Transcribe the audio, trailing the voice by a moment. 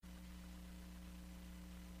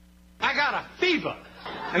got a fever,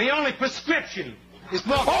 and the only prescription is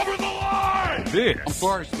more over the line. This, I'm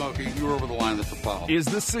sorry, Smokey. You were over the line. That's a foul. Is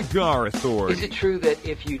the Cigar Authority. Is it true that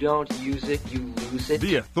if you don't use it, you lose it?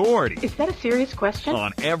 The Authority. Is that a serious question?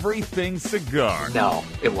 On everything cigar. No,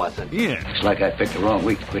 it wasn't. In. It's like I picked the wrong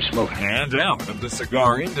week to quit smoking. And out of the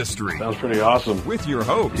cigar industry. Sounds pretty awesome. With your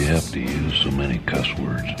host. You have to use so many cuss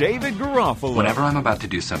words. David Garofalo. Whenever I'm about to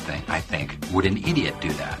do something, I think, would an idiot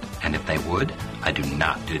do that? And if they would, I do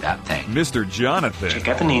not do that thing. Mr. Jonathan. Check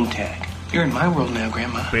out the name tag. You're in my world now,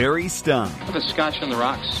 Grandma. Barry Stein. Have a scotch on the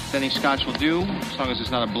rocks. Any scotch will do, as long as it's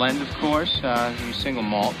not a blend, of course. Single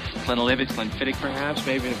malt. Glenlivet, Glenfiddich, perhaps,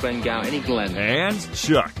 maybe even Glengow, any Glen. And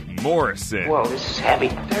Chuck Morrison. Whoa, this is heavy.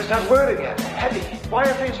 There's that word again, heavy. Why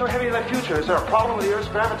are things so heavy in the future? Is there a problem with the Earth's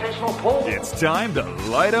gravitational pull? It's time to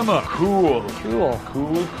light 'em up. Cool.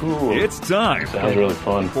 Cool. It's time. Sounds really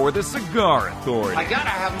fun. For the Cigar Authority. I gotta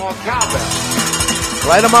have more cowbell.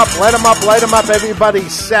 Light 'em up, everybody.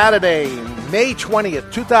 Saturday, May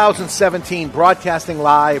 20th, 2017, broadcasting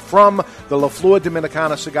live from the La Flor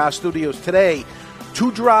Dominicana Cigar Studios. Today,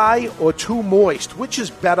 too dry or too moist? Which is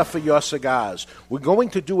better for your cigars? We're going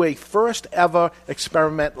to do a first ever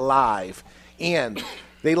experiment live, and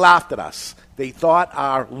they laughed at us. They thought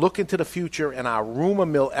our look into the future and our rumor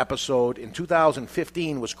mill episode in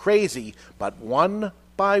 2015 was crazy, but one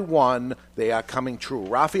by one, they are coming true.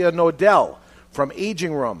 Rafael Nodal from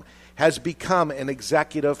Aging Room has become an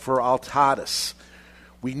executive for Altadis.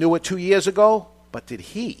 We knew it 2 years ago, but did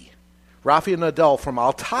he? Rafael Nodal from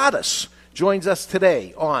Altadis joins us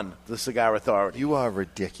today on the Cigar Authority. You are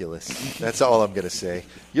ridiculous. That's all I'm going to say.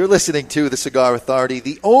 You're listening to the Cigar Authority,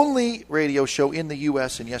 the only radio show in the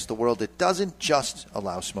U.S. and, yes, the world that doesn't just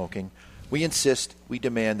allow smoking. We insist, we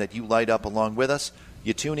demand that you light up along with us.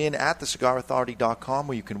 You tune in at thecigarauthority.com,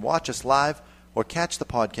 where you can watch us live or catch the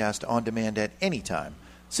podcast on demand at any time.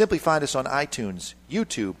 Simply find us on iTunes,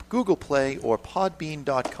 YouTube, Google Play, or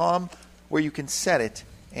Podbean.com, where you can set it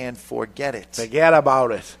and forget it. Forget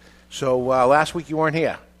about it. So last week you weren't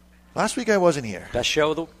here. Last week I wasn't here. Best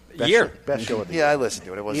show of the year. Best show of the year. Yeah, I listened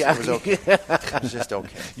to it. It was okay. It was just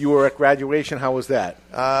okay. You were at graduation. How was that?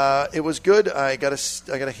 It was good. I got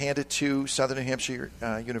to hand it to Southern New Hampshire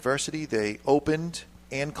University. They opened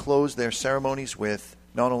and closed their ceremonies with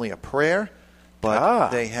not only a prayer, but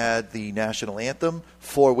they had the national anthem,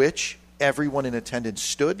 for which everyone in attendance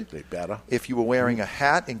stood. They better. If you were wearing a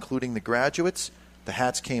hat, including the graduates, the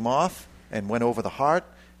hats came off and went over the heart.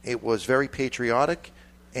 It was very patriotic,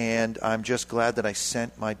 and I'm just glad that I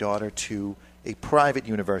sent my daughter to a private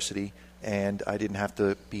university, and I didn't have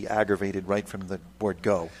to be aggravated right from the word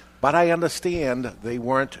go. But I understand they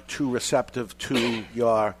weren't too receptive to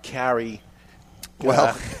your carry.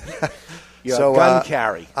 Well, your gun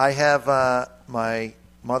carry. I have my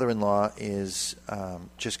mother-in-law is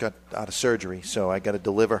just got out of surgery, so I got to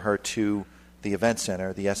deliver her to the event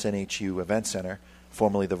center, the SNHU Event Center,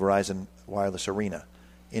 formerly the Verizon Wireless Arena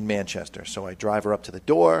in Manchester. So I drive her up to the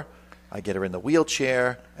door, I get her in the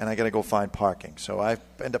wheelchair, and I got to go find parking. So I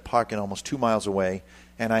end up parking almost 2 miles away,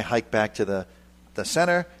 and I hike back to the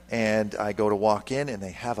center, and I go to walk in, and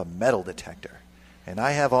they have a metal detector. And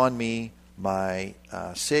I have on me my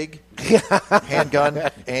SIG, handgun,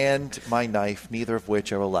 and my knife, neither of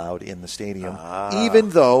which are allowed in the stadium,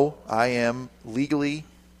 even though I am legally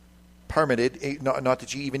permitted. Not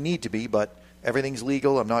that you even need to be, but everything's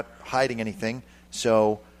legal. I'm not hiding anything.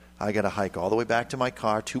 So I got to hike all the way back to my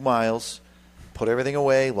car, 2 miles, put everything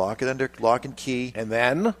away, lock it under lock and key. And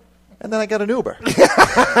then I got an Uber.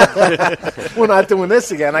 We're not doing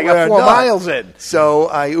this again. I got 4 miles in. So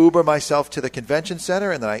I Uber myself to the convention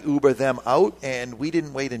center, and then I Uber them out, and we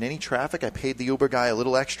didn't wait in any traffic. I paid the Uber guy a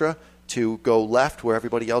little extra to go left where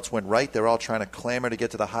everybody else went right. They're all trying to clamor to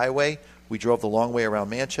get to the highway. We drove the long way around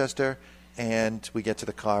Manchester, and we get to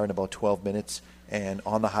the car in about 12 minutes and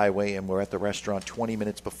on the highway, and we're at the restaurant 20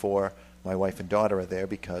 minutes before my wife and daughter are there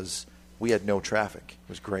because we had no traffic. It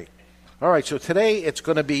was great. All right, so today it's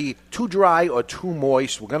going to be too dry or too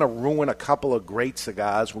moist. We're going to ruin a couple of great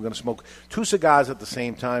cigars. We're going to smoke 2 cigars at the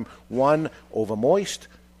same time. One over moist.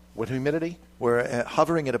 What humidity? We're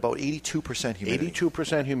hovering at about 82% humidity.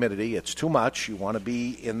 82% humidity. It's too much. You want to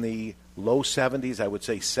be in the low 70s. I would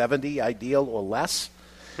say 70 ideal or less.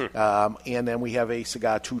 And then we have a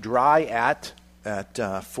cigar too dry at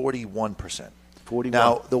 41%. 41.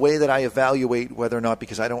 Now, the way that I evaluate whether or not,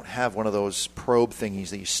 because I don't have one of those probe thingies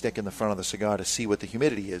that you stick in the front of the cigar to see what the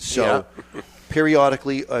humidity is. So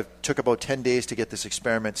periodically, it took about 10 days to get this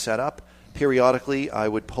experiment set up. Periodically, I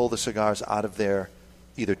would pull the cigars out of their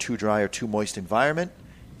either too dry or too moist environment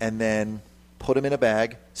and then put them in a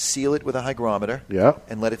bag, seal it with a hygrometer,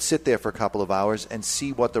 and let it sit there for a couple of hours and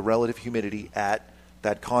see what the relative humidity at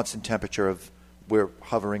that constant temperature of, we're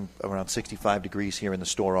hovering around 65 degrees here in the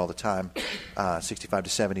store all the time, 65 to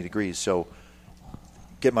 70 degrees. So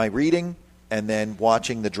get my reading and then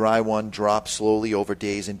watching the dry one drop slowly over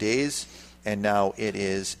days and days. And now it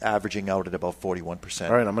is averaging out at about 41%.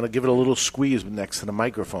 All right, I'm going to give it a little squeeze next to the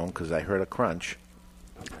microphone because I heard a crunch.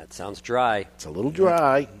 That sounds dry. It's a little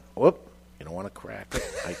dry. Whoop. You don't want to crack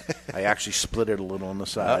it. I actually split it a little on the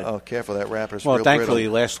side. Oh, careful. That wrapper's well, real thankfully,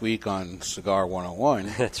 brittle. last week on Cigar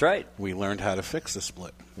 101, that's right, we learned how to fix the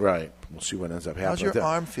split. Right. We'll see what ends up happening. How's your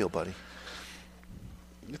arm feel, buddy?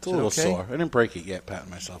 It's a little sore. I didn't break it yet, patting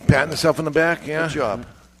myself. Patting yourself in the back, yeah. Good job.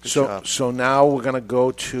 Good job. So now we're going to go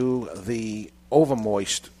to the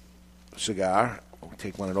overmoist cigar. We'll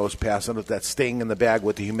take one of those, pass it, that's staying in the bag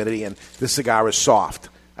with the humidity, and this cigar is soft.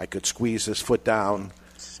 I could squeeze this foot down.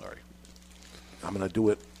 Sorry. I'm going to do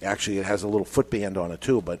it. Actually, it has a little foot band on it,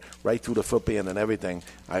 too, but right through the foot band and everything,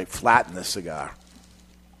 I flatten this cigar.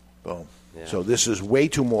 Boom. Yeah. So this is way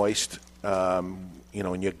too moist. And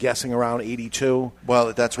you're guessing around 82.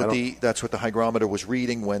 Well, that's what the hygrometer was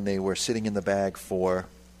reading when they were sitting in the bag for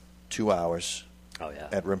 2 hours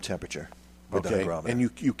at room temperature. With the hygrometer. And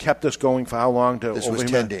you kept this going for how long? This was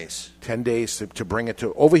 10 days. 10 days to bring it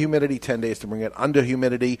to over humidity, 10 days to bring it under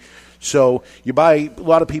humidity. So you buy, a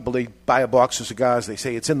lot of people, they buy a box of cigars, they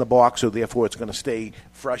say it's in the box, so therefore it's going to stay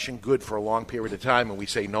fresh and good for a long period of time. And we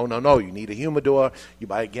say, no, you need a humidor. You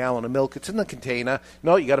buy a gallon of milk, it's in the container.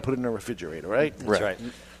 No, you got to put it in a refrigerator, right? That's right.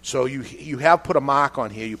 So you have put a mark on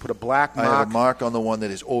here. You put a black mark. I have a mark on the one that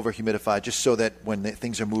is over humidified, just so that when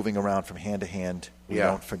things are moving around from hand to hand, we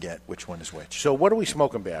don't forget which one is which. So what are we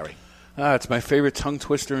smoking, Barry? It's my favorite tongue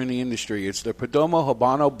twister in the industry. It's the Perdomo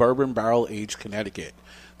Habano Bourbon Barrel Aged Connecticut.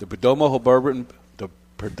 The Perdomo Habano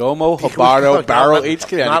Barrel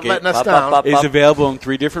Aged Not letting us down. is available in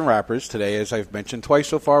 3 different wrappers today. As I've mentioned twice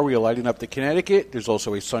so far, we are lighting up the Connecticut. There's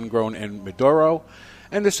also a sun-grown and Maduro.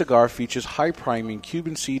 And the cigar features high-priming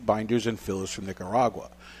Cuban seed binders and fillers from Nicaragua.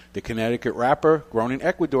 The Connecticut wrapper, grown in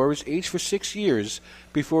Ecuador, is aged for 6 years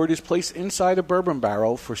before it is placed inside a bourbon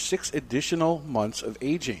barrel for 6 additional months of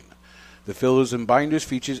aging. The fillers and binders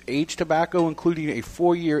features aged tobacco, including a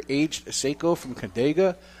 4-year aged Seco from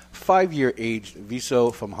Condega, 5-year aged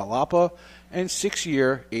Viso from Jalapa, and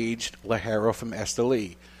 6-year aged Lajero from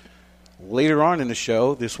Esteli. Later on in the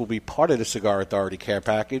show, this will be part of the Cigar Authority care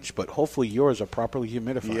package, but hopefully yours are properly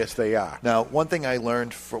humidified. Yes, they are. Now, one thing I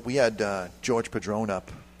learned, we had George Padron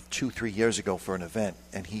up 2-3 years ago for an event,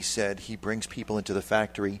 and he said he brings people into the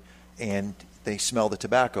factory and they smell the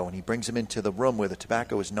tobacco, and he brings them into the room where the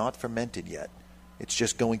tobacco is not fermented yet. It's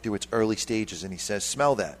just going through its early stages, and he says,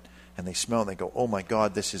 smell that. And they smell, and they go, oh, my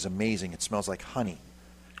God, this is amazing. It smells like honey.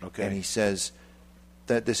 Okay. And he says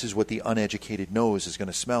that this is what the uneducated nose is going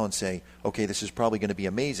to smell and say, okay, this is probably going to be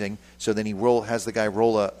amazing. So then he has the guy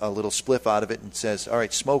roll a little spliff out of it and says, all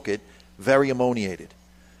right, smoke it. Very ammoniated.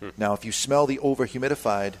 Now, if you smell the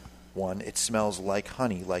over-humidified one, it smells like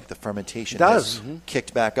honey, like the fermentation has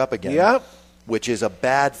kicked back up again. Yep. Which is a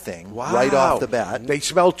bad thing right off the bat. They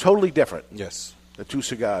smell totally different. Yes. The 2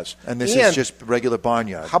 cigars. And this is just regular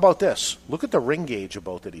barnyard. How about this? Look at the ring gauge of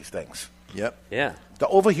both of these things. Yep. Yeah. The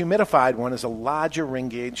over-humidified one is a larger ring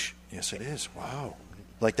gauge. Yes, it is. Wow.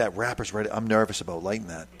 Like that wrapper's ready. I'm nervous about lighting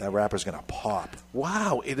that. That wrapper's going to pop.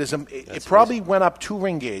 Wow. It is. It probably went up 2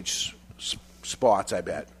 ring gauge spots, I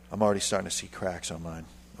bet. I'm already starting to see cracks on mine,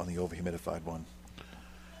 on the over-humidified one.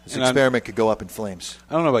 This experiment could go up in flames.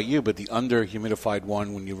 I don't know about you, but the under-humidified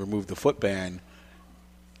one, when you remove the foot band,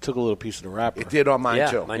 took a little piece of the wrapper. It did on mine,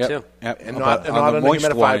 too. Mine too. Yep. And not on the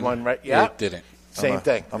humidified one, right? Yeah. It didn't. Same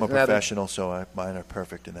thing. I'm a professional, so mine are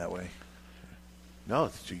perfect in that way. No,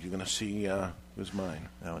 so you're going to see who's mine.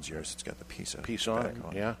 That one's yours. It's got the piece on it.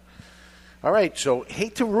 Yeah. All right, so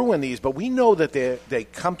hate to ruin these, but we know that they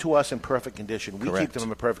come to us in perfect condition. We keep them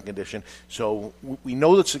in perfect condition. So we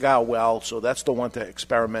know the cigar well, so that's the one to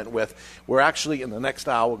experiment with. We're actually, in the next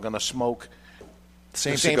hour, going to smoke the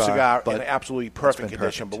same cigar in absolutely perfect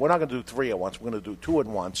condition. But we're not going to do 3 at once. We're going to do 2 at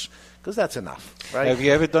once because that's enough, right? Have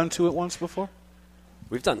you ever done 2 at once before?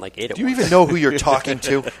 We've done like 8 at once. Do you even know who you're talking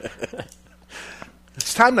to?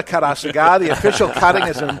 It's time to cut our cigar. The official cutting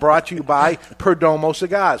has been brought to you by Perdomo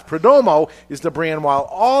Cigars. Perdomo is the brand. While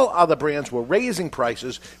all other brands were raising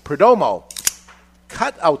prices, Perdomo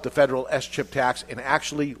cut out the federal S-chip tax and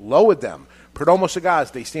actually lowered them. Perdomo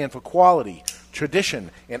Cigars, they stand for quality, tradition,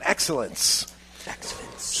 and excellence.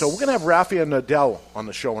 So we're going to have Rafael and Nodal on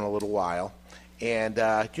the show in a little while. And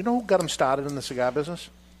do you know who got him started in the cigar business?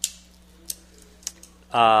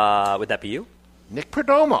 Would that be you? Nick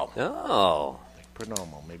Perdomo. Oh. Nick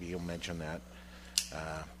Perdomo. Maybe you'll mention that.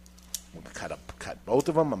 We'll cut both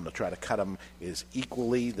of them. I'm going to try to cut them as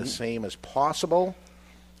equally the same as possible.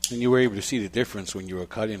 And you were able to see the difference when you were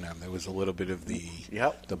cutting them. There was a little bit of the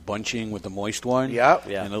bunching with the moist one,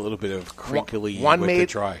 and a little bit of crinkly with the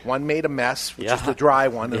dry. One made a mess, which is the dry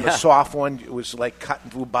one, and the soft one, it was like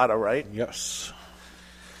cutting through butter, right? Yes.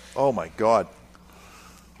 Oh my God!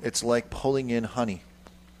 It's like pulling in honey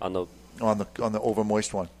on the over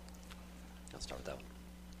moist one. I'll start with that one.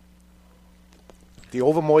 The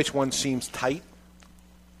over moist one seems tight.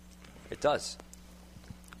 It does.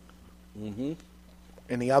 Mm-hmm.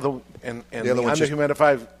 And the other and the other one's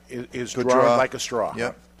underhumidified is drawn like a straw.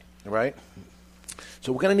 Yep. Right?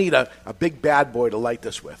 So we're going to need a big bad boy to light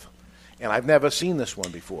this with. And I've never seen this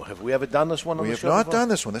one before. Have we ever done this one on the show? We have not done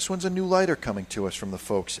this one. This one's a new lighter coming to us from the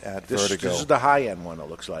folks at Vertigo. This is the high-end one, it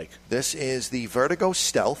looks like. This is the Vertigo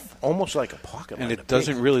Stealth. Almost like a pocket And lighter. it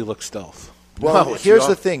doesn't really look stealth. Well, here's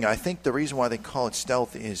the thing. I think the reason why they call it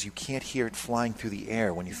stealth is you can't hear it flying through the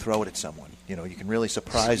air when you throw it at someone. You know, you can really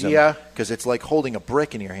surprise them. Yeah. Because it's like holding a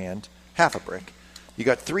brick in your hand, half a brick. You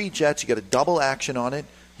got 3 jets. You got a double action on it.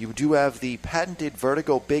 You do have the patented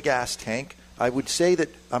Vertigo big-ass tank. I would say that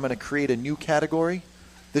I'm going to create a new category.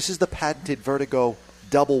 This is the patented Vertigo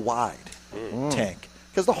double-wide tank.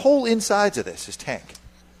 Because the whole insides of this is tank,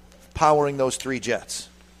 powering those 3 jets.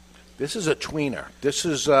 This is a tweener. This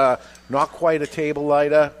is not quite a table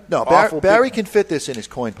lighter. No, Barry can fit this in his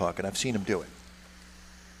coin pocket. I've seen him do it.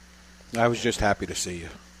 I was just happy to see you.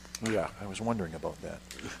 Yeah, I was wondering about that.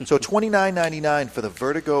 So $29.99 for the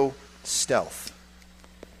Vertigo Stealth.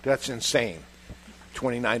 That's insane.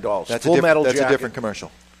 $29. That's Full metal That's jacket. a different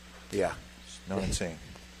commercial. Yeah. It's not insane.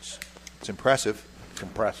 It's impressive. It's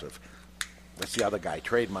impressive. That's the other guy.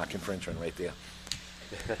 Trademark infringement right there.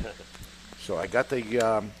 So I got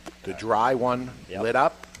the dry one lit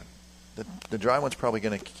up. The dry one's probably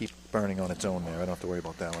going to keep burning on its own there. I don't have to worry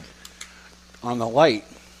about that one. On the light,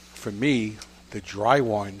 for me, the dry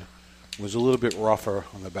one was a little bit rougher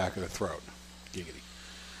on the back of the throat, giggity,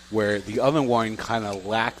 where the other one kind of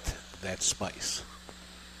lacked that spice.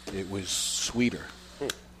 It was sweeter,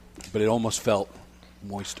 but it almost felt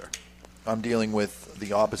moister. I'm dealing with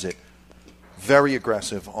the opposite. Very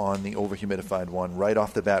aggressive on the overhumidified one right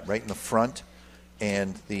off the bat, right in the front.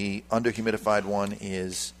 And the underhumidified one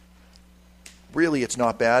is really, it's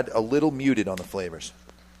not bad. A little muted on the flavors.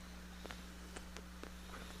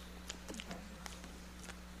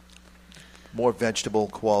 More vegetable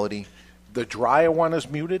quality. The drier one is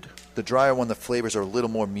muted? The drier one, the flavors are a little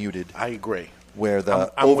more muted. I agree. Where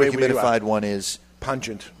the I'm way with you. overhumidified one is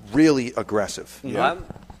pungent. Really aggressive.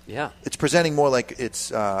 Yeah. It's presenting more like it's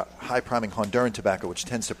high priming Honduran tobacco, which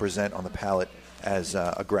tends to present on the palate as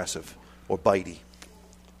aggressive or bitey.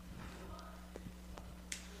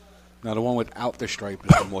 Now, the one without the stripe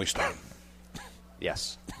is the moist one.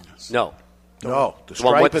 Yes. No. No, the one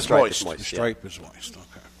stripe with is stripe moist. is moist. The stripe is moist,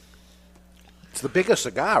 okay. It's the biggest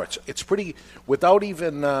cigar. It's pretty, without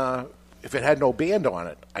even, if it had no band on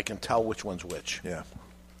it, I can tell which one's which. Yeah.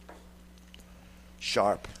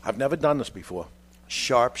 Sharp. I've never done this before.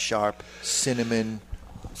 Sharp, cinnamon.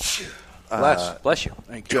 Bless you.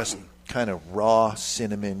 Just kind of raw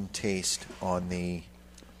cinnamon taste on the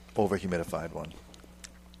overhumidified one.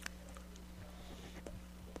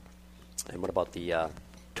 And what about the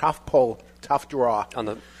tough pull, tough draw on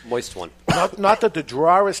the moist one? Not that the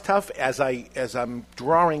draw is tough. As I'm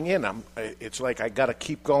drawing in, it's like I got to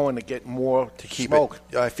keep going to get more to Keep smoke.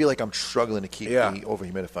 it. I feel like I'm struggling to keep the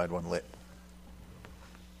overhumidified one lit.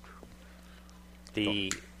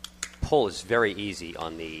 The pull is very easy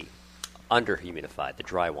on the underhumidified, the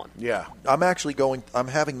dry one. Yeah. I'm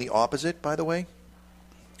having the opposite, by the way.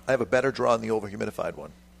 I have a better draw on the overhumidified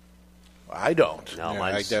one. I don't. No, Yeah,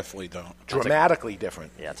 I definitely don't. Dramatically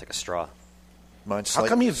different. Yeah, it's like a straw. Mine's How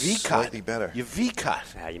come you V-cut? Slightly better. You V-cut.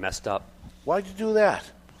 Yeah, you messed up. Why'd you do that?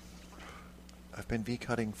 I've been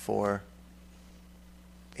V-cutting for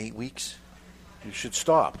 8 weeks. You should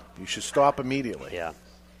stop. You should stop immediately. Yeah.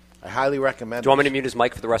 I highly recommend Do you want me to mute his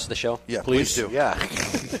mic for the rest of the show? Yeah, please do. Yeah.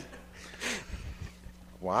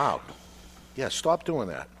 Wow. Yeah, stop doing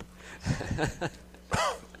that.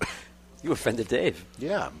 You offended Dave.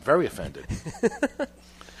 Yeah, I'm very offended.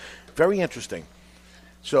 Very interesting.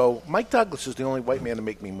 So, Mike Douglas is the only white man to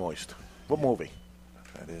make me moist. What movie?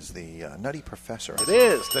 That is the Nutty Professor. It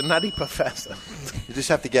is, the Nutty Professor. You just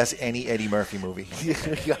have to guess any Eddie Murphy movie.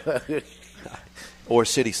 Or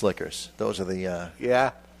City Slickers. Those are the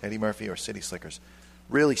Eddie Murphy or City Slickers.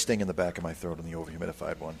 Really sting in the back of my throat on the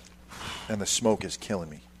overhumidified one. And the smoke is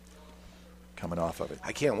killing me. coming off of it.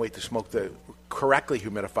 I can't wait to smoke the correctly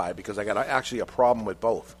humidified because I got actually a problem with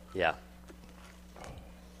both. Yeah.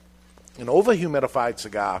 An over-humidified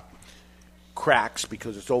cigar cracks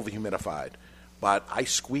because it's over-humidified, but I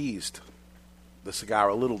squeezed the cigar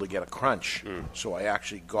a little to get a crunch, so I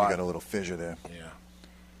actually got a little fissure there. Yeah.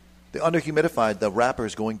 The under-humidified, the wrapper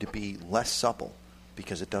is going to be less supple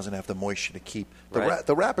because it doesn't have the moisture to keep.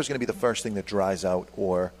 The wrapper is going to be the first thing that dries out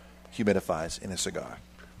or humidifies in a cigar.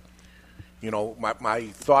 You know, my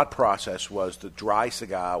thought process was the dry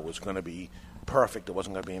cigar was going to be perfect. There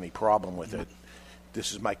wasn't going to be any problem with it.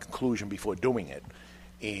 This is my conclusion before doing it.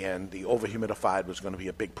 And the over-humidified was going to be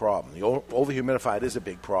a big problem. The over-humidified is a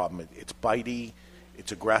big problem. It's bitey.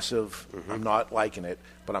 It's aggressive. I'm not liking it.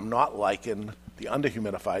 But I'm not liking the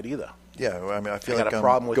under-humidified either. Yeah, I mean, I feel I like got a I'm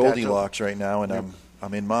problem with Goldilocks right now, and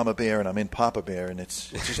I'm in Mama Bear and I'm in Papa Bear, and it's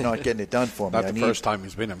just not getting it done for me. Not the first time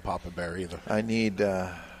he's been in Papa Bear either. I need...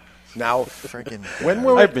 Now, freaking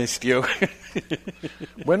I missed you.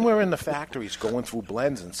 When we're in the factories going through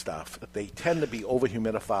blends and stuff, they tend to be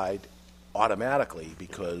over-humidified automatically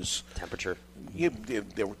because temperature.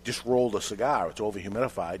 They just rolled a cigar. It's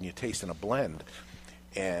over-humidified, and you're tasting a blend.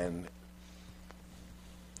 And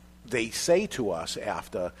they say to us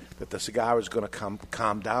after that the cigar is going to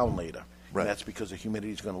calm down later. Right. And that's because the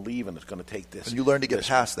humidity is going to leave, and it's going to take this. And you learn to get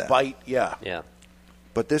past that. Bite, yeah.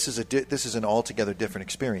 But this is an altogether different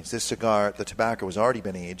experience. This cigar, the tobacco has already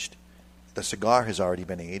been aged. The cigar has already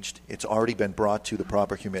been aged. It's already been brought to the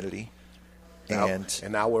proper humidity. And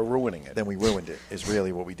now we're ruining it. Then we ruined it, is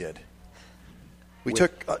really what we did. We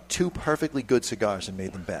took two perfectly good cigars and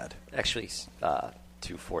made them bad. Actually,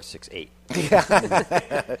 2, 4, 6, 8.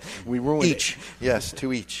 We ruined each. Yes,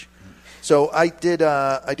 2 each. So I did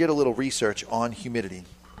a little research on humidity.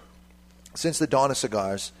 Since the dawn of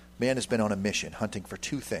cigars, man has been on a mission hunting for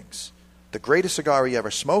 2 things: the greatest cigar he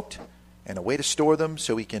ever smoked and a way to store them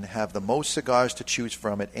so he can have the most cigars to choose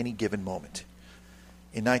from at any given moment.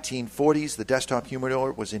 In 1940s, the desktop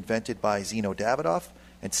humidor was invented by Zeno Davidoff,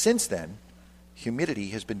 and since then, humidity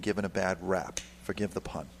has been given a bad rap. Forgive the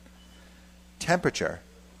pun. Temperature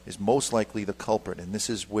is most likely the culprit, and this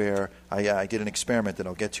is where I did an experiment that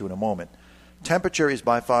I'll get to in a moment. Temperature is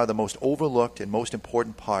by far the most overlooked and most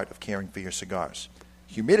important part of caring for your cigars.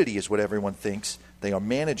 Humidity is what everyone thinks they are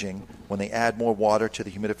managing when they add more water to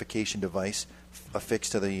the humidification device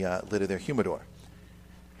affixed to the lid of their humidor.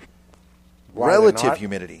 Relative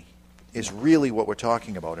humidity is really what we're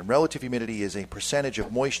talking about, and relative humidity is a percentage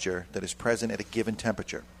of moisture that is present at a given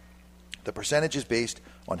temperature. The percentage is based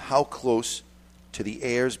on how close to the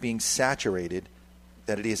air's being saturated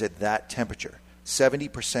that it is at that temperature.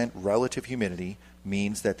 70% relative humidity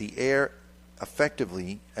means that the air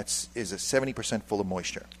effectively is 70% full of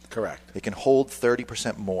moisture. Correct. It can hold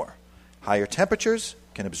 30% more. Higher temperatures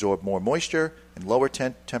can absorb more moisture, and lower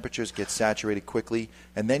temperatures get saturated quickly,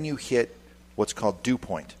 and then you hit what's called dew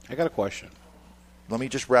point. I got a question. Let me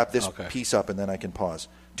just wrap this piece up, and then I can pause.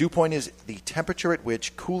 Dew point is the temperature at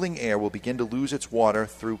which cooling air will begin to lose its water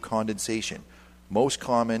through condensation. Most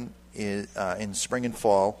common is, in spring and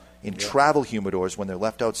fall. In travel humidors, when they're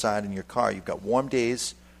left outside in your car, you've got warm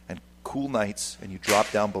days and cool nights, and you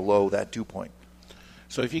drop down below that dew point.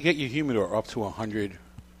 So if you get your humidor up to 100%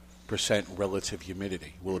 relative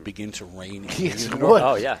humidity, will it begin to rain? Yes, it would. would.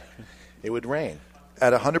 Oh, yeah. It would rain.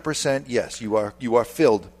 At 100%, yes, you are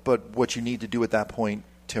filled. But what you need to do at that point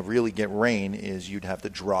to really get rain is you'd have to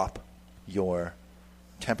drop your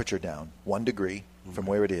temperature down 1 degree from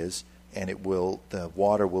where it is, and the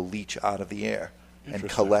water will leach out of the air and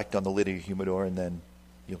collect on the lid of your humidor, and then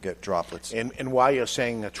you'll get droplets. And why you're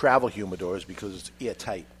saying a travel humidor is because it's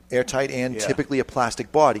airtight. Airtight and typically a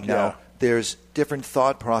plastic body. Now, there's different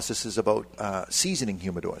thought processes about seasoning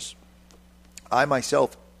humidors. I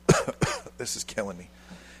myself, this is killing me.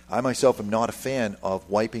 I myself am not a fan of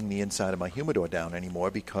wiping the inside of my humidor down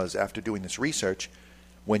anymore because after doing this research,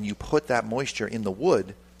 when you put that moisture in the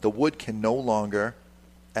wood can no longer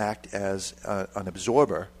act as an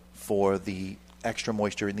absorber for the extra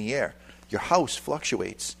moisture in the air. Your house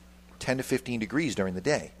fluctuates 10 to 15 degrees during the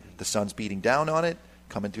day. The sun's beating down on it,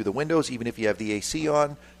 coming through the windows. Even if you have the AC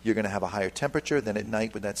on, you're going to have a higher temperature than at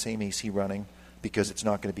night with that same AC running because it's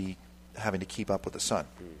not going to be having to keep up with the sun.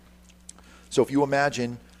 So if you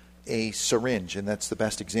imagine a syringe, and that's the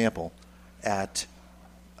best example, at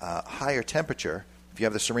higher temperature, if you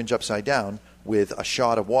have the syringe upside down with a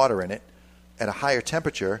shot of water in it, at a higher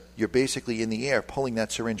temperature, you're basically in the air pulling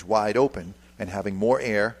that syringe wide open and having more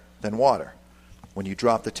air than water. When you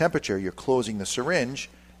drop the temperature, you're closing the syringe,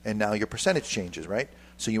 and now your percentage changes, right?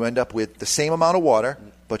 So you end up with the same amount of water,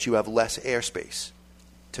 but you have less airspace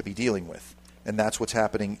to be dealing with. And that's what's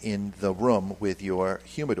happening in the room with your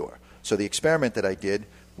humidor. So the experiment that I did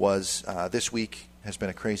was this week has been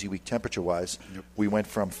a crazy week temperature-wise. Yep. We went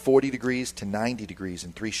from 40 degrees to 90 degrees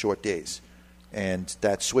in 3 short days. And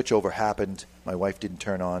that switchover happened. My wife didn't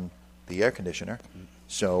turn on the air conditioner.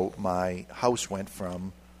 So my house went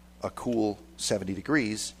from a cool 70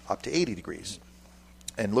 degrees up to 80 degrees.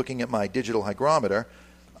 And looking at my digital hygrometer,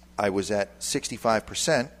 I was at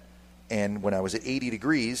 65%. And when I was at 80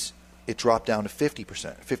 degrees, it dropped down to 50%,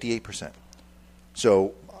 58%.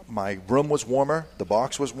 So my room was warmer, the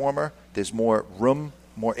box was warmer, there's more room,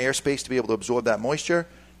 more airspace to be able to absorb that moisture,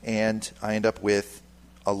 and I end up with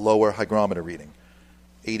a lower hygrometer reading.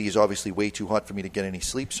 80 is obviously way too hot for me to get any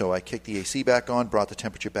sleep, so I kicked the AC back on, brought the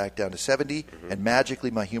temperature back down to 70, and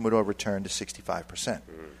magically my humidor returned to 65%.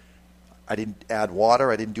 I didn't add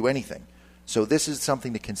water, I didn't do anything. So this is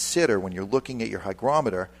something to consider when you're looking at your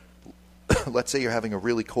hygrometer. Let's say you're having a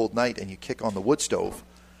really cold night and you kick on the wood stove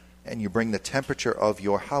and you bring the temperature of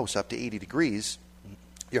your house up to 80 degrees,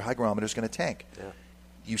 your hygrometer is going to tank. Yeah.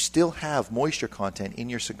 You still have moisture content in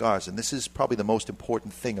your cigars, and this is probably the most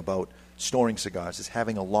important thing about storing cigars, is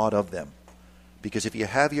having a lot of them. Because if you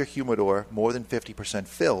have your humidor more than 50%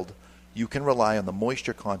 filled, you can rely on the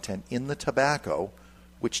moisture content in the tobacco,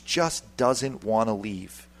 which just doesn't want to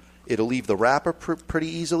leave. It'll leave the wrapper pretty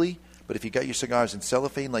easily, but if you got your cigars in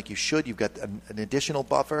cellophane like you should, you've got an additional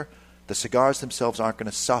buffer. The cigars themselves aren't going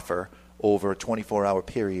to suffer over a 24-hour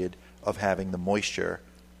period of having the moisture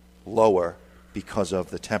lower because of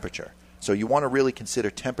the temperature. So you want to really consider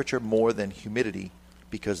temperature more than humidity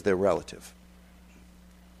because they're relative.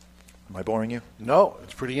 Am I boring you? No,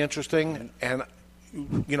 it's pretty interesting. And,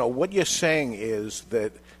 you know, what you're saying is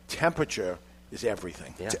that temperature is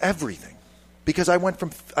everything. Yeah. It's everything. Because I went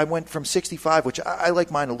from 65, which I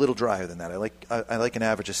like mine a little drier than that. I like an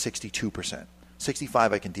average of 62%.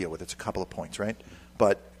 65 I can deal with. It's a couple of points, right?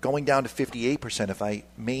 But going down to 58%, if I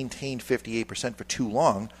maintain 58% for too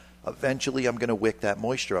long, eventually I'm going to wick that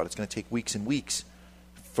moisture out. It's going to take weeks and weeks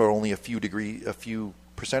for only a few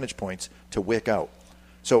percentage points to wick out.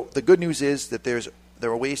 So the good news is that there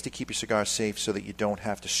are ways to keep your cigars safe so that you don't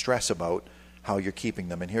have to stress about how you're keeping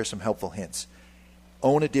them. And here's some helpful hints.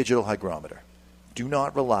 Own a digital hygrometer. Do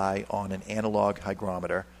not rely on an analog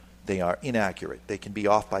hygrometer. They are inaccurate. They can be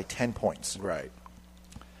off by 10 points. Right.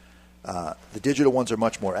 The digital ones are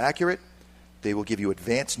much more accurate. They will give you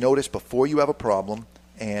advance notice before you have a problem.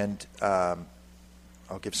 And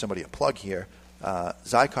I'll give somebody a plug here.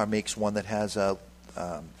 Zycar makes one that has a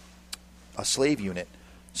slave unit.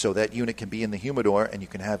 So that unit can be in the humidor, and you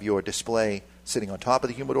can have your display sitting on top of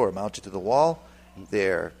the humidor, mounted to the wall.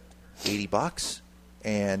 They're $80,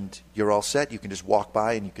 and you're all set. You can just walk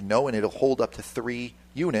by, and you can know, and it'll hold up to 3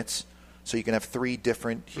 units. So you can have 3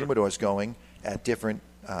 different humidors going at different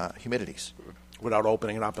humidities. Without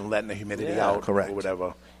opening it up and letting the humidity out. Correct. Or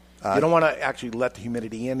whatever. You don't want to actually let the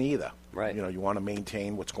humidity in either. Right. You know, you want to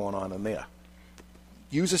maintain what's going on in there.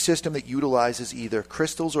 Use a system that utilizes either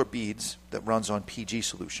crystals or beads that runs on PG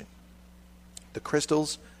solution. The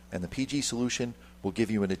crystals and the PG solution will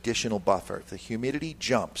give you an additional buffer. If the humidity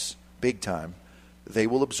jumps big time, they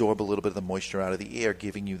will absorb a little bit of the moisture out of the air,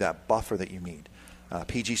 giving you that buffer that you need.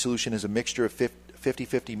 PG solution is a mixture of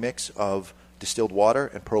 50-50 mix of distilled water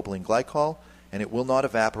and propylene glycol, and it will not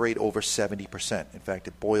evaporate over 70%. In fact,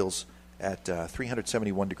 it boils at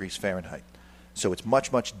 371 degrees Fahrenheit. So it's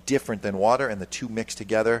much, much different than water, and the two mix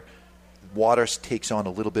together. Water takes on a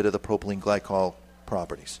little bit of the propylene glycol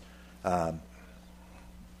properties.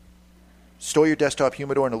 Store your desktop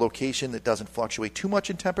humidor in a location that doesn't fluctuate too much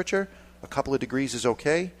in temperature. A couple of degrees is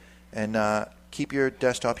okay. And keep your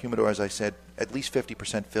desktop humidor, as I said, at least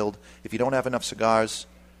 50% filled. If you don't have enough cigars,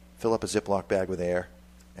 fill up a Ziploc bag with air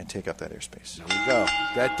and take up that airspace. There we go.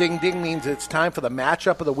 That ding-ding means it's time for the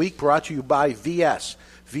matchup of the week, brought to you by VS.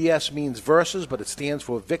 VS means versus, but it stands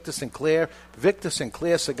for Victor Sinclair. Victor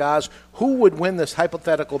Sinclair Cigars. Who would win this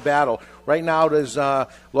hypothetical battle? Right now, there's a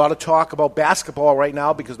lot of talk about basketball right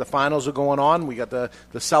now because the finals are going on. We got the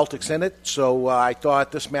Celtics in it, so I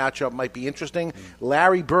thought this matchup might be interesting.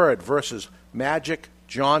 Larry Bird versus Magic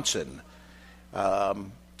Johnson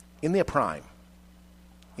in their prime.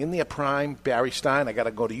 In their prime, Barry Stein, I got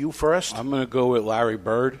to go to you first. I'm going to go with Larry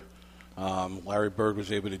Bird. Larry Bird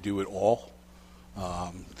was able to do it all.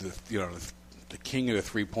 The king of the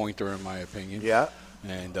three-pointer, in my opinion. Yeah.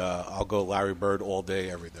 And I'll go Larry Bird all day,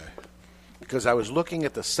 every day. Because I was looking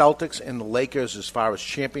at the Celtics and the Lakers as far as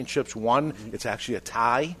championships won. Mm-hmm. It's actually a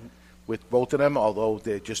tie with both of them, although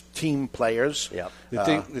they're just team players. Yep.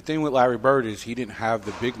 The thing with Larry Bird is he didn't have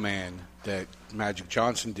the big man that Magic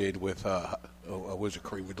Johnson did with was it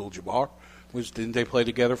Kareem Abdul-Jabbar? Didn't they play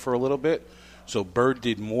together for a little bit? So Bird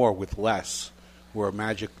did more with less, where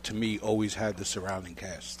Magic, to me, always had the surrounding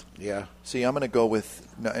cast. Yeah. See, I'm going to go with,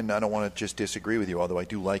 and I don't want to just disagree with you, although I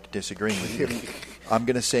do like disagreeing with you. I'm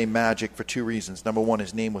going to say Magic for two reasons. Number one,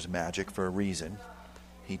 his name was Magic for a reason.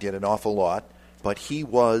 He did an awful lot, but he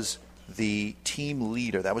was the team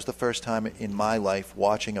leader. That was the first time in my life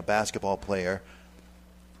watching a basketball player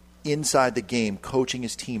inside the game, coaching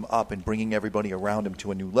his team up and bringing everybody around him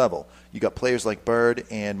to a new level. You got players like Bird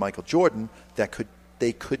and Michael Jordan that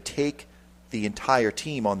could take the entire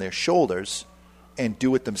team on their shoulders and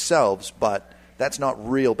do it themselves, but that's not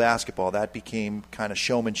real basketball. That became kind of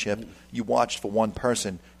showmanship. You watched for one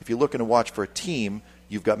person. If you're looking to watch for a team,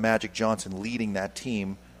 you've got Magic Johnson leading that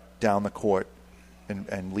team down the court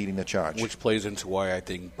and leading the charge. Which plays into why I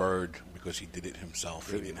think Bird, because he did it himself,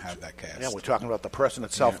 he didn't have that cast. Yeah, we're talking about the person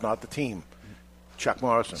itself, not the team. Chuck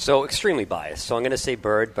Morrison. So extremely biased. So I'm going to say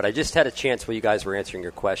Bird, but I just had a chance while you guys were answering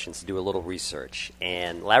your questions to do a little research.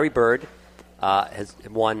 And Larry Bird has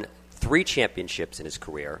won 3 championships in his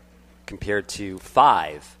career compared to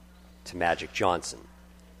 5 to Magic Johnson.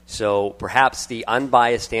 So perhaps the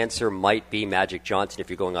unbiased answer might be Magic Johnson if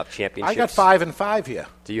you're going off championships. I got 5 and 5 here.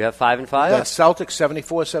 Do you have 5 and 5? Yeah, Celtics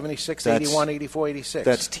 74, 76, 81, 84, 86.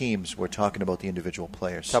 That's teams. We're talking about the individual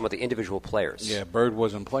players. Talking about the individual players. Yeah, Bird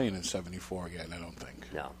wasn't playing in 74 yet, I don't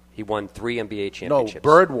think. No. He won 3 NBA championships.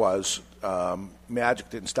 No, Bird was. Magic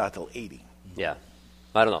didn't start till 80. Yeah.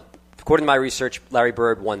 I don't know. According to my research, Larry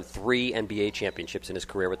Bird won 3 NBA championships in his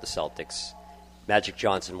career with the Celtics. Magic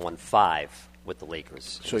Johnson won 5 with the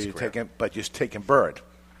Lakers. So you're taking Bird.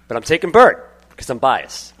 But I'm taking Bird because I'm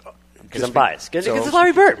biased. Because it's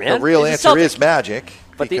Larry Bird, man. The real answer is Magic.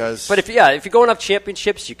 But if you're going off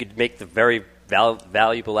championships, you could make the very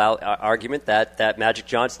valuable argument that Magic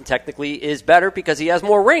Johnson technically is better because he has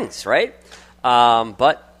more rings, right?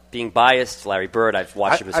 But being biased, Larry Bird, I've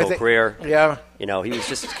watched him his whole career. Yeah. You know, he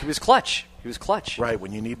was clutch. He was clutch. Right,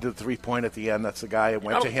 when you need the 3-point at the end, that's the guy that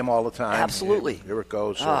went to him all the time. Absolutely. Here it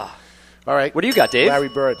goes. So. All right. What do you got, Dave? Larry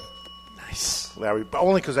Bird. Nice. Larry,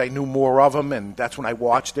 only because I knew more of him, and that's when I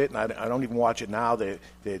watched it, and I don't even watch it now. They're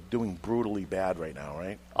doing brutally bad right now,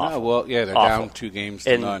 right? Well, yeah, they're down 2 games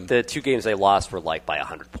to none. And the 2 games they lost were like by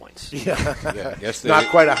 100 points. Yeah. Yes, not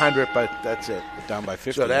quite 100, but that's it. Down by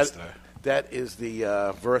 50 so yesterday. That is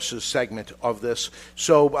the versus segment of this.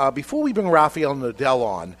 So before we bring Rafael Nodal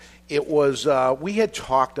on, it was we had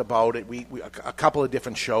talked about it. We a couple of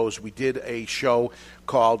different shows. We did a show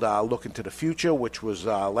called Look into the Future, which was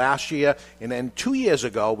last year, and then 2 years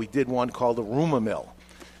ago we did one called the Rumor Mill.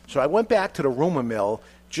 So I went back to the Rumor Mill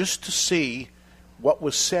just to see what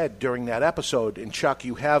was said during that episode. And Chuck,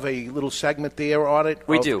 you have a little segment there on it.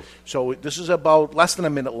 We do. So this is about less than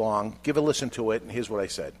a minute long. Give a listen to it, and here's what I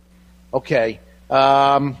said. Okay,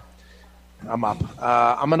 I'm up.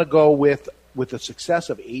 I'm going to go with the success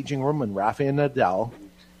of Aging Room and Rafael Nodal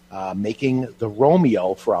making the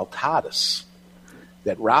Romeo for Altadis.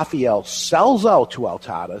 That Rafael sells out to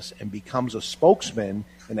Altadis and becomes a spokesman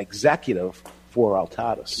and executive for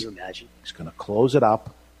Altadis. Can you imagine? He's going to close it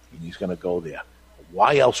up, and he's going to go there.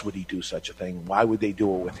 Why else would he do such a thing? Why would they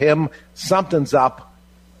do it with him? Something's up.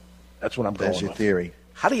 That's what I'm going with. That's your theory.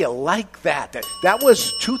 How do you like that? That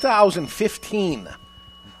was 2015.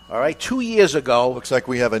 All right, 2 years ago. Looks like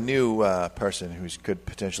we have a new person who could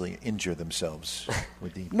potentially injure themselves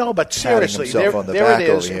with the no, but seriously, there it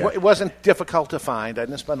is. It wasn't difficult to find. I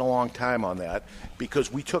didn't spend a long time on that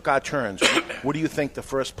because we took our turns. What do you think the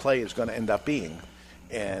first play is going to end up being?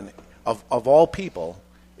 And of all people,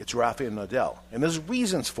 it's Rafael Nodal, and there's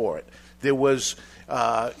reasons for it. There was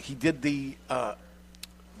he did the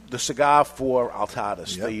cigar for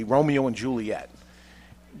Altadis, the Romeo and Juliet.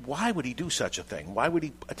 Why would he do such a thing? Why would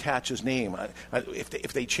he attach his name?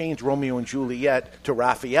 If they changed Romeo and Juliet to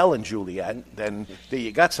Raphael and Juliet, then there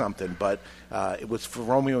you got something. But it was for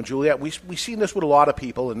Romeo and Juliet. We've seen this with a lot of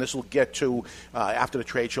people, and this will get to, after the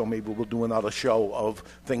trade show, maybe we'll do another show of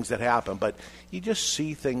things that happen. But you just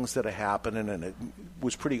see things that are happening, and it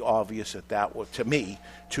was pretty obvious that to me,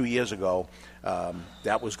 2 years ago,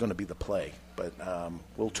 that was going to be the play. But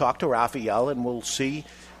we'll talk to Raphael, and we'll see.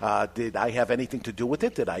 Did I have anything to do with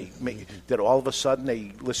it? Did all of a sudden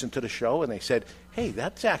they listened to the show and they said, "Hey,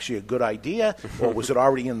 that's actually a good idea," or was it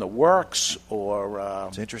already in the works? Or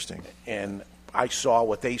it's interesting. And I saw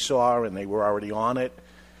what they saw, and they were already on it.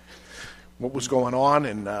 What was going on,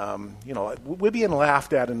 and we're being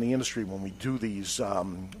laughed at in the industry when we do these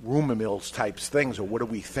rumor mills types things, or what do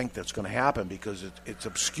we think that's going to happen because it's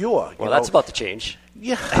obscure. Well, that's about to change.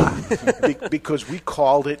 Yeah, because we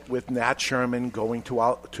called it with Nat Sherman going to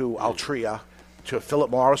Altria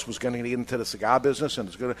Philip Morris was going to get into the cigar business, and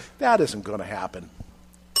that isn't going to happen.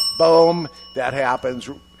 Boom, that happens.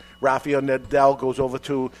 Rafael Nodal goes over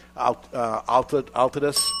to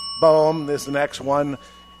Altadis. Boom, there's the next one.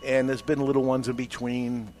 And there's been little ones in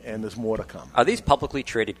between, and there's more to come. Are these publicly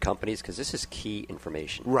traded companies? Because this is key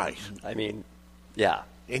information. Right. I mean, yeah.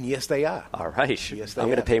 And yes, they are. All right. Yes, they I'm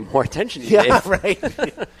are. going to pay more attention to you, Yeah, Dave. right.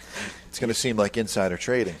 It's going to seem like insider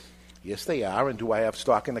trading. Yes, they are. And do I have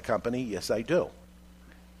stock in the company? Yes, I do.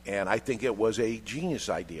 And I think it was a genius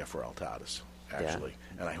idea for Altadis, actually.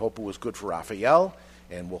 Yeah. And I hope it was good for Rafael,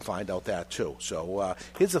 and we'll find out that too. So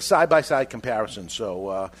here's a side-by-side comparison.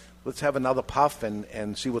 So let's have another puff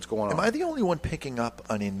and see what's going on. Am I the only one picking up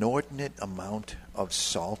an inordinate amount of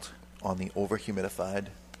salt on the over-humidified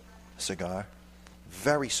cigar?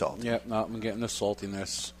 Very salty. Yeah, no, I'm getting the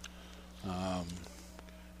saltiness.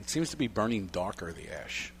 It seems to be burning darker, the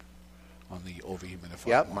ash, on the over-humidified.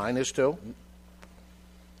 Yep, one. mine is too.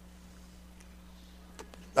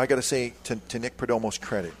 I got to say, to Nick Perdomo's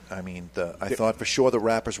credit, I mean, I thought for sure the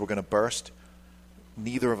wrappers were going to burst.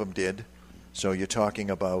 Neither of them did. So you're talking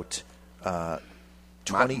about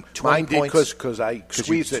 20 mine did points. because I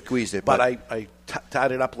squeezed it. But I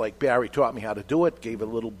tied it up like Barry taught me how to do it, gave it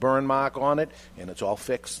a little burn mark on it, and it's all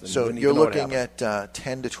fixed. So you're looking at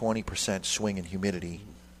 10 to 20% swing in humidity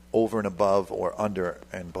over and above or under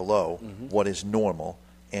and below what is normal.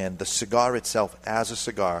 And the cigar itself, as a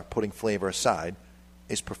cigar, putting flavor aside,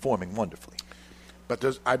 is performing wonderfully.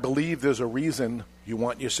 But I believe there's a reason you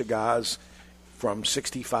want your cigars from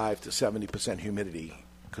 65 to 70% humidity,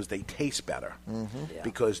 because they taste better.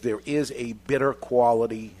 Because there is a bitter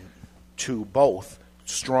quality to both,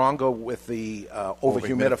 stronger with the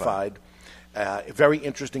over-humidified. Very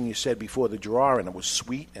interesting you said before the draw, and it was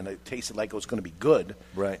sweet, and it tasted like it was going to be good.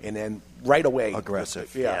 Right. And then right away.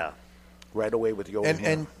 Aggressive. Yeah. Right away with the over-humidified.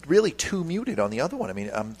 And really too muted on the other one. I mean,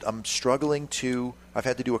 I'm struggling to – I've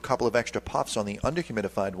had to do a couple of extra puffs on the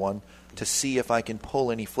under-humidified one to see if I can pull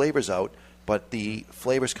any flavors out. But the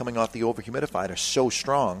flavors coming off the over-humidified are so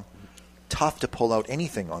strong, tough to pull out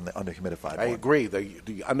anything on the under-humidified one. I agree.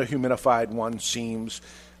 The under-humidified one seems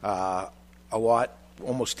a lot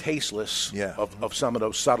almost tasteless of some of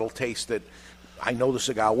those subtle tastes that I know the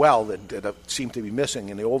cigar well that seem to be missing.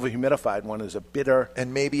 And the over-humidified one is a bitter.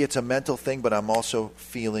 And maybe it's a mental thing, but I'm also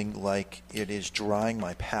feeling like it is drying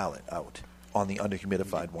my palate out on the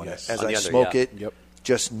under-humidified one. Yes. As I smoke it,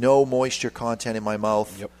 just no moisture content in my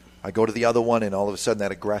mouth. Yep. I go to the other one, and all of a sudden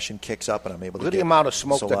that aggression kicks up, and I'm able to Look at get the amount of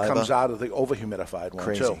smoke saliva. that comes out of the over-humidified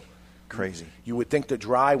one, too. Crazy. You would think the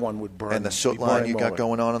dry one would burn. And the soot line you got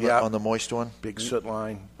going on the moist one? Big soot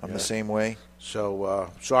line. I'm the same way.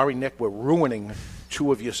 So, sorry, Nick, we're ruining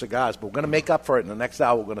two of your cigars, but we're going to make up for it in the next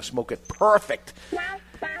hour. We're going to smoke it perfect.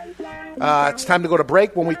 It's time to go to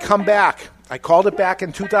break. When we come back, I called it back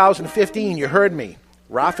in 2015. You heard me.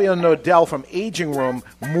 Rafael Nodal from Aging Room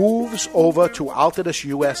moves over to Altadis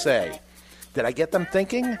USA. Did I get them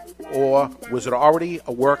thinking, or was it already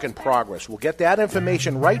a work in progress? We'll get that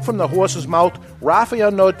information right from the horse's mouth.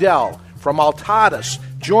 Rafael Nodal from Altadis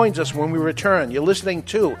joins us when we return. You're listening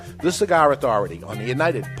to The Cigar Authority on the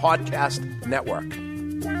United Podcast Network.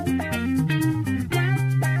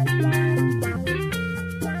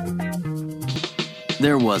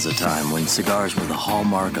 There was a time when cigars were the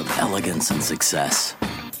hallmark of elegance and success.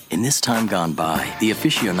 In this time gone by, the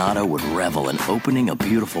aficionado would revel in opening a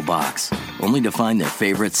beautiful box, only to find their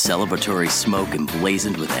favorite celebratory smoke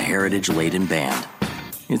emblazoned with a heritage-laden band.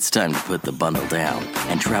 It's time to put the bundle down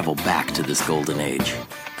and travel back to this golden age.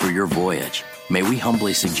 For your voyage, may we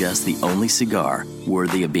humbly suggest the only cigar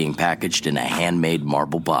worthy of being packaged in a handmade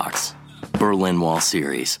marble box. Berlin Wall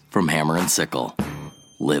Series from Hammer & Sickle.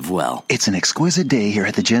 Live well. It's an exquisite day here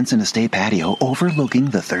at the Jensen Estate patio overlooking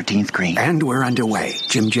the 13th green. And we're underway.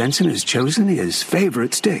 Jim Jensen has chosen his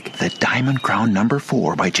favorite stick. The Diamond Crown No.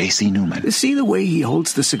 4 by J.C. Newman. See the way he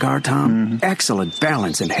holds the cigar, Tom? Excellent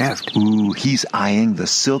balance and heft. Ooh, he's eyeing the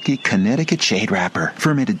silky Connecticut shade wrapper.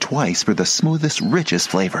 Fermented twice for the smoothest, richest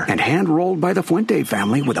flavor. And hand-rolled by the Fuente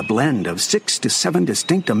family with a blend of 6 to 7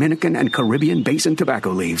 distinct Dominican and Caribbean basin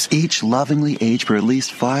tobacco leaves. Each lovingly aged for at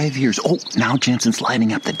least 5 years. Oh, now Jensen's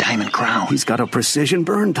lighting up the Diamond Crown. He's got a precision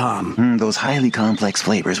burn, Tom. Those highly complex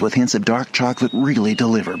flavors with hints of dark chocolate really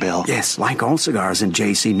deliver, Bill. Yes, like all cigars in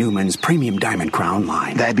J.C. Newman's premium Diamond Crown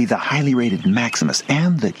line. That'd be the highly rated Maximus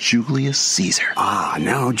and the Julius Caesar. Ah,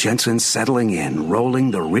 now Jensen's settling in,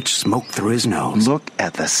 rolling the rich smoke through his nose. Look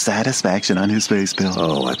at the satisfaction on his face, Bill.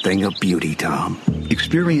 Oh, a thing of beauty, Tom.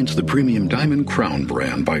 Experience the premium Diamond Crown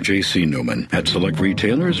brand by J.C. Newman at select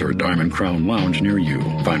retailers or Diamond Crown Lounge near you.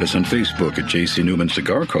 Find us on Facebook at J.C. Newman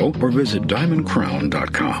Cigar Co. or visit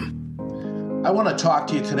diamondcrown.com. I want to talk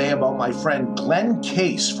to you today about my friend Glenn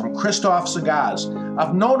Case from Christoph Cigars.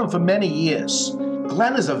 I've known him for many years.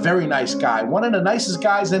 Glenn is a very nice guy, one of the nicest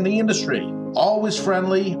guys in the industry. Always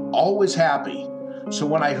friendly, always happy. So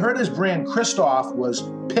when I heard his brand Christoph was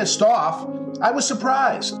pissed off, I was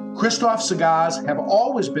surprised. Christoph cigars have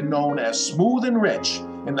always been known as smooth and rich,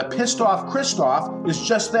 and the pissed off Christoph is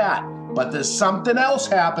just that. But there's something else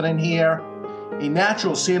happening here. A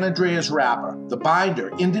natural San Andreas wrapper, the binder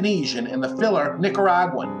Indonesian, and the filler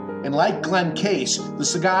Nicaraguan. And like Glenn Case, the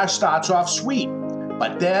cigar starts off sweet,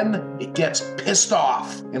 but then it gets pissed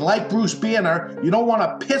off. And like Bruce Banner, you don't want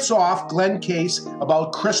to piss off Glenn Case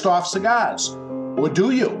about Christoph cigars. Or do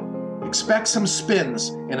you? Expect some spins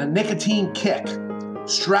and a nicotine kick.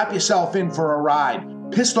 Strap yourself in for a ride.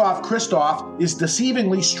 Pissed off Christoph is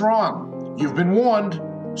deceivingly strong. You've been warned.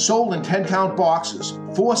 Sold in 10-count boxes,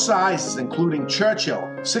 4 sizes including Churchill,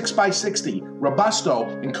 6x60, Robusto,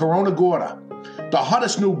 and Corona Gorda. The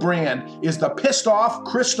hottest new brand is the Pissed Off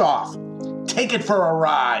Christoph. Take it for a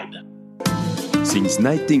ride. Since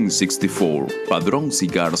 1964, Padron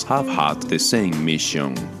Cigars have had the same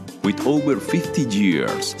mission. With over 50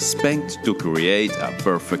 years spent to create a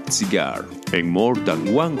perfect cigar, and more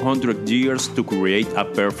than 100 years to create a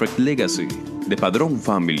perfect legacy, the Padron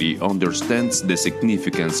family understands the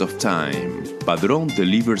significance of time. Padron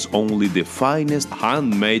delivers only the finest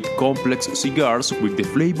handmade complex cigars with the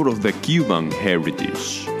flavor of the Cuban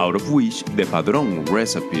heritage, out of which the Padron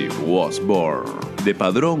recipe was born. The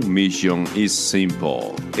Padron mission is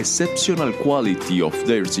simple: exceptional quality of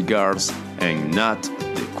their cigars and not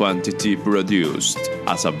the quantity produced.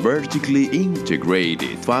 As a vertically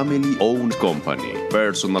integrated, family-owned company,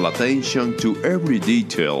 personal attention to every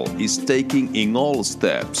detail is taken in all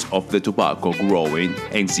steps of the tobacco growing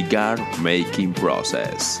and cigar making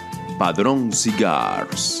process. Padron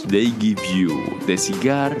Cigars. They give you, the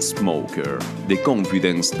cigar smoker, the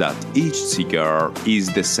confidence that each cigar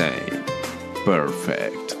is the same.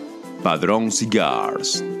 Perfect. Padron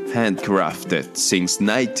Cigars. Handcrafted since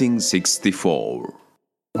 1964.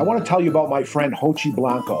 I want to tell you about my friend Hochi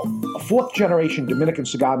Blanco, a fourth-generation Dominican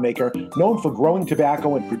cigar maker known for growing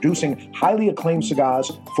tobacco and producing highly acclaimed cigars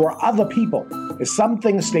for other people. As some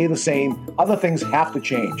things stay the same, other things have to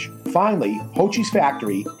change. Finally, Hochi's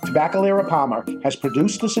factory, Tabacalera Palmer, has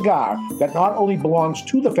produced a cigar that not only belongs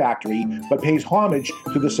to the factory, but pays homage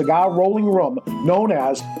to the cigar rolling room known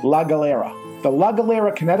as La Galera. The La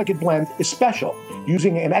Galera Connecticut blend is special,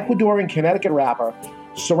 using an Ecuadorian Connecticut wrapper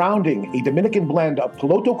surrounding a Dominican blend of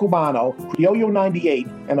Piloto Cubano, Criollo 98,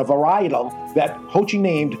 and a varietal that Hochi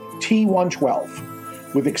named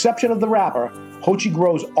T112. With the exception of the wrapper, Hochi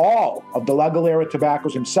grows all of the La Galera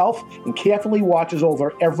tobaccos himself and carefully watches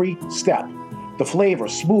over every step. The flavor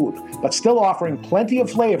smooth, but still offering plenty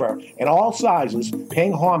of flavor in all sizes,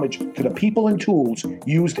 paying homage to the people and tools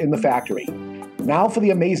used in the factory. Now for the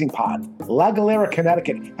amazing part. La Galera,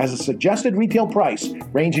 Connecticut has a suggested retail price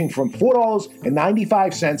ranging from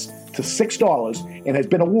 $4.95 to $6 and has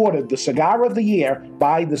been awarded the Cigar of the Year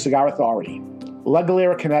by the Cigar Authority. La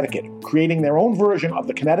Galera, Connecticut, creating their own version of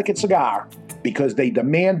the Connecticut cigar because they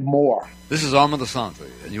demand more. This is Armand Asante,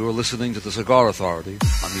 and you are listening to the Cigar Authority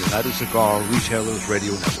on the United Cigar Retailers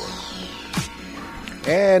Radio Network.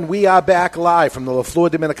 And we are back live from the La Flor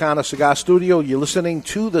Dominicana Cigar Studio. You're listening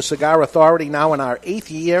to the Cigar Authority, now in our 8th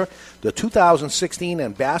year, the 2016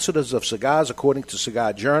 Ambassadors of Cigars, according to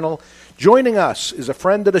Cigar Journal. Joining us is a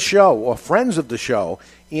friend of the show, or friends of the show,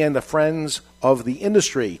 and the friends of the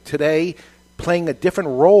industry. Today, playing a different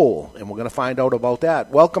role, and we're going to find out about that.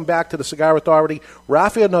 Welcome back to the Cigar Authority,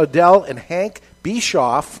 Rafael Nodal and Hank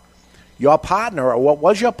Bischoff, your partner, or what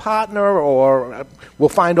was your partner, or we'll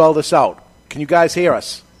find all this out. Can you guys hear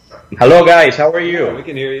us? Hello, guys. How are you? We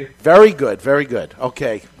can hear you. Very good, very good.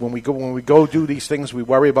 Okay, when we go do these things, we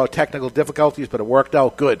worry about technical difficulties, but it worked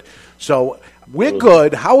out good. So we're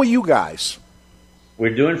good. How are you guys?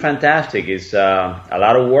 We're doing fantastic. It's a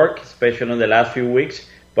lot of work, especially in the last few weeks,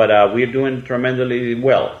 but we're doing tremendously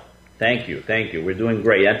well. Thank you. We're doing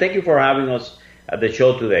great, and thank you for having us at the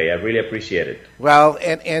show today. I really appreciate it. Well,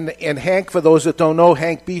 and Hank, for those that don't know,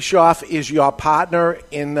 Hank Bischoff is your partner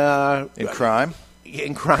in crime.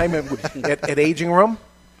 In crime at Aging Room.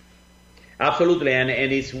 Absolutely, and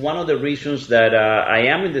it's one of the reasons that I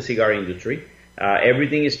am in the cigar industry.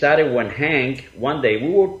 Everything started when Hank, one day, we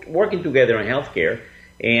were working together in healthcare,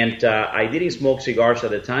 and I didn't smoke cigars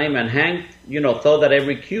at the time, and Hank, thought that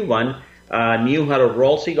every Cuban knew how to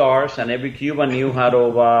roll cigars, and every Cuban knew how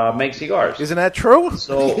to make cigars. Isn't that true?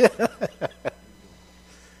 So,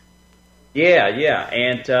 yeah.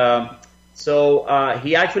 And so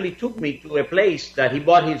he actually took me to a place that he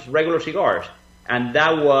bought his regular cigars. and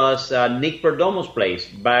that was Nick Perdomo's place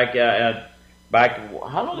back.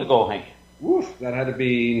 How long ago, Hank? Oof, that had to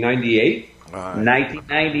be 98.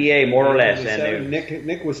 1998, more or less. And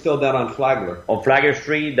Nick was still down on Flagler. On Flagler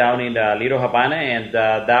Street, down in Little Havana, and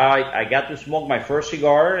I got to smoke my first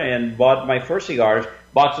cigar and bought my first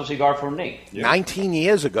box of cigar from Nick. 19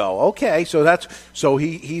 years ago. Okay, so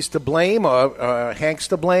he's to blame, or Hank's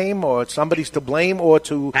to blame, or somebody's to blame, or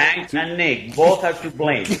Hank and Nick both are to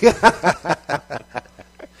blame.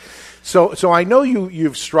 So I know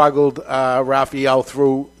you've struggled, Rafael,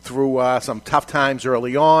 through some tough times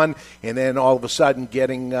early on, and then all of a sudden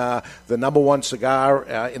getting the number one cigar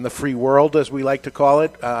in the free world, as we like to call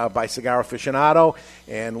it, by Cigar Aficionado,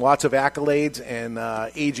 and lots of accolades, and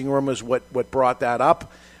Aging Room is what brought that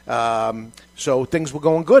up. So things were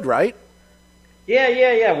going good, right?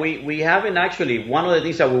 Yeah. We haven't actually. One of the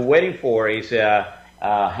things that we're waiting for is.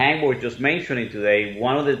 Hank was just mentioning today,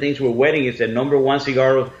 one of the things we're waiting is the number one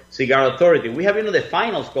cigar authority. We have been in the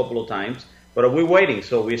finals a couple of times, but we're waiting,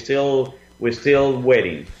 so we're still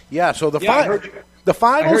waiting. Yeah, so the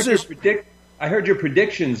finals is. I heard your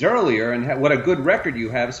predictions earlier, and what a good record you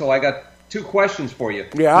have. So I got two questions for you.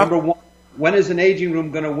 Yeah. Number one, when is an Aging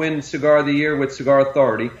Room going to win Cigar of the Year with Cigar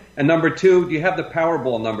Authority? And number two, do you have the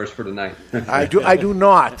Powerball numbers for tonight? I do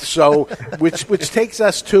not. So, which takes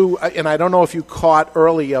us to, and I don't know if you caught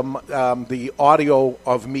earlier the audio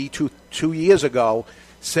of me two years ago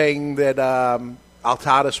saying that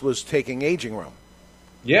Altadas was taking Aging Room.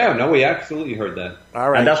 Yeah, no, we absolutely heard that.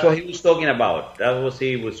 All right, and that's what he was talking about. That was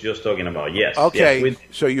he was just talking about. Yes. Okay. Yes,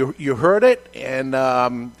 so you heard it,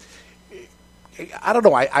 and. I don't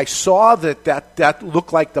know. I saw that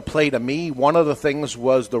looked like the play to me. One of the things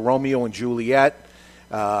was the Romeo and Juliet.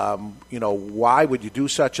 Why would you do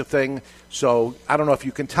such a thing? So I don't know if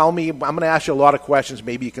you can tell me. I'm going to ask you a lot of questions.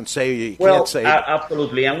 Maybe you can say or you can't say.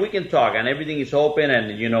 Absolutely, and we can talk, and everything is open,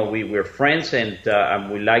 and we're friends, and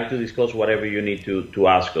we like to discuss whatever you need to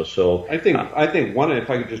ask us. So I think one, if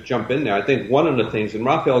I could just jump in there, I think one of the things, and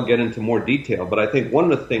Rafael will get into more detail, but I think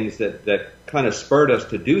one of the things that kind of spurred us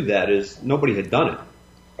to do that is nobody had done it.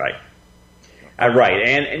 Right. Right,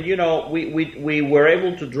 and we were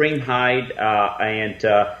able to dream high, and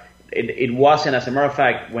it wasn't, as a matter of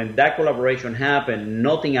fact, when that collaboration happened,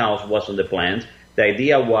 nothing else was on the plans. The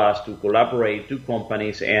idea was to collaborate two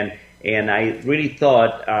companies, and I really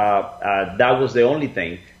thought that was the only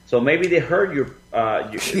thing. So maybe they heard you.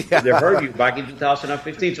 They heard you back in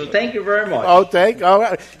 2015. So thank you very much. All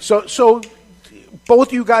right. So both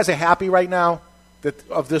of you guys are happy right now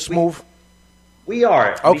of this move. We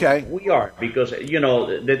are. Okay. We are, because,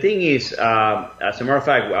 the thing is, as a matter of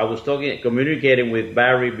fact, I was communicating with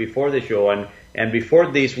Barry before the show, and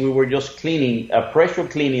before this, we were just pressure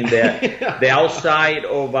cleaning the outside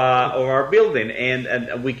of our building,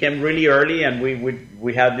 and we came really early, and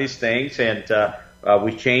we had these things, and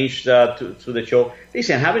we changed to the show.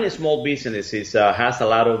 Listen, having a small business has a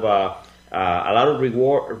lot of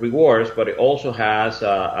rewards, but it also has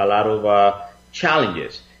a lot of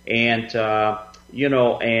challenges, and our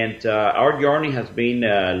journey has been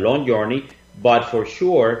a long journey, but for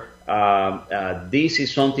sure, this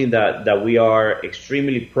is something that we are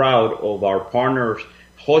extremely proud of. Our partners,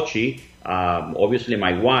 Hochi, obviously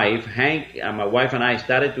my wife, Hank, and my wife and I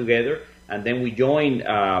started together, and then we joined,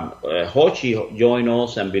 Hochi joined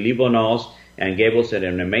us and believed on us and gave us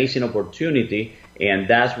an amazing opportunity, and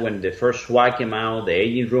that's when the first swag came out, the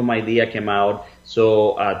Aging Room idea came out,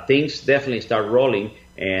 so things definitely start rolling.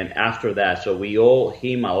 And after that, so we owe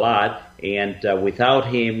him a lot, and without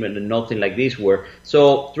him, nothing like this were.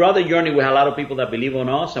 So throughout the journey, we had a lot of people that believe on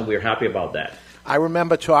us, and we're happy about that. I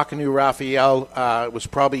remember talking to you, Rafael. It was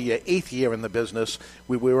probably your 8th year in the business.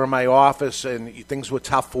 We were in my office, and things were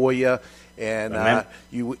tough for you, and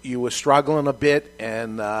you were struggling a bit,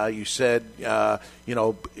 and you said,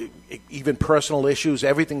 even personal issues,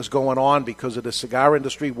 everything's going on because of the cigar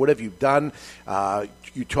industry. What have you done?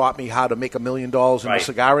 You taught me how to make $1 million in the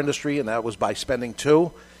cigar industry, and that was by spending $2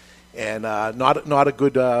 million. And not a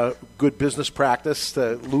good business practice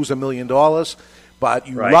to lose $1 million. But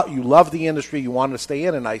you love the industry, you wanted to stay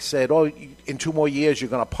in, and I said, in 2 more years you're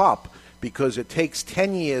going to pop, because it takes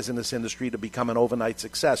 10 years in this industry to become an overnight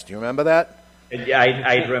success. Do you remember that?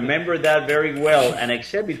 I remember that very well, and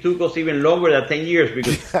except it took us even longer than 10 years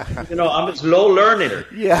because, I'm a slow learner.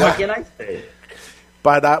 Yeah. What can I say?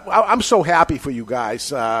 But I'm so happy for you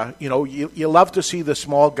guys. You love to see the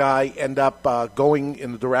small guy end up going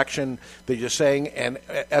in the direction that you're saying. And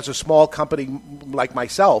as a small company like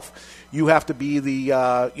myself, you have to be the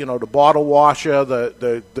bottle washer,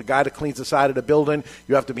 the guy that cleans the side of the building.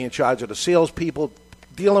 You have to be in charge of the salespeople,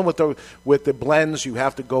 dealing with the blends. You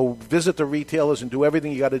have to go visit the retailers and do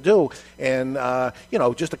everything you got to do. And,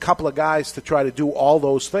 just a couple of guys to try to do all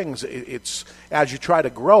those things. It's as you try to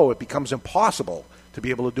grow, it becomes impossible to be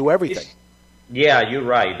able to do everything. Yeah, you're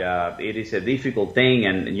right. It is a difficult thing.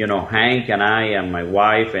 And, Hank and I and my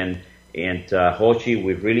wife and Hochi,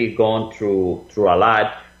 we've really gone through a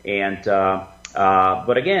lot. And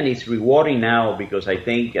but again, it's rewarding now because I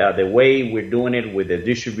think the way we're doing it with the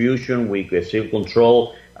distribution, we can still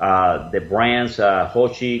control the brands.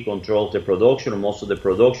 Hochi controls the production, most of the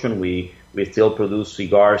production. We still produce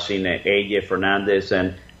cigars in AJ Fernandez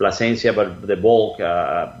and Plasencia, but the bulk,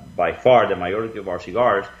 by far, the majority of our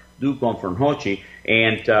cigars do come from Hochi.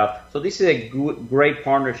 And so this is a great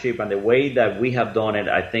partnership, and the way that we have done it,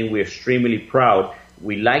 I think we're extremely proud.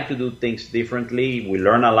 We like to do things differently. We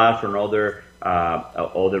learn a lot from other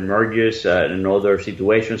mergers and other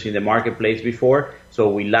situations in the marketplace before. So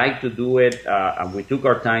we like to do it, and we took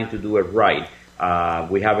our time to do it right.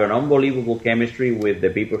 We have an unbelievable chemistry with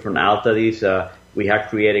the people from Altadis. We have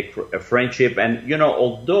created a friendship, and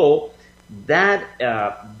although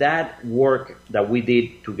that work that we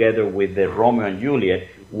did together with the Romeo and Juliet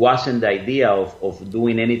wasn't the idea of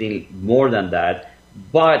doing anything more than that.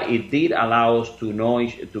 But it did allow us to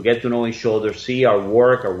get to know each other, see our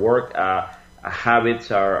work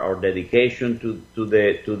habits, our dedication to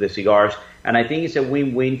the cigars, and I think it's a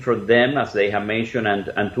win-win for them, as they have mentioned,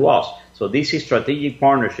 and to us. So this is strategic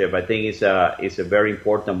partnership. I think is a very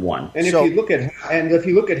important one. And if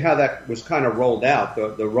you look at how that was kind of rolled out,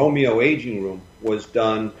 the Romeo aging room was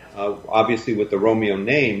done obviously with the Romeo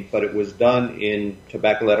name, but it was done in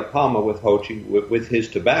Tabacalera Palma with Hochi with his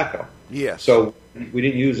tobacco. Yes. So we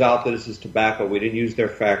didn't use Altadis' tobacco. We didn't use their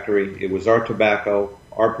factory. It was our tobacco,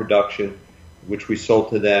 our production, which we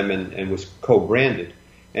sold to them and was co-branded.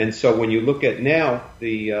 And so when you look at now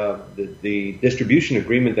the distribution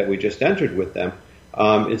agreement that we just entered with them,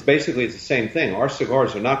 it's the same thing. Our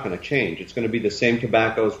cigars are not going to change. It's going to be the same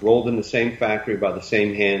tobaccos rolled in the same factory by the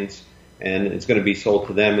same hands, and it's going to be sold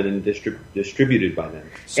to them and then distributed by them.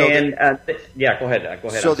 So go ahead.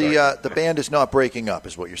 So the band is not breaking up,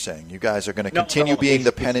 is what you're saying. You guys are going to continue being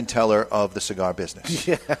the Penn and Teller of the cigar business.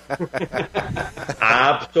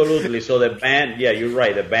 Absolutely. So the band, you're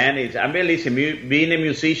right. The band is, listen, being a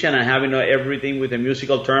musician and having everything with a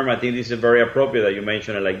musical term, I think this is very appropriate that you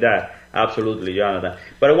mention it like that. Absolutely, Jonathan.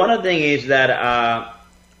 But one of the things is that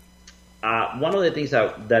one of the things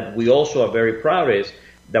that we also are very proud is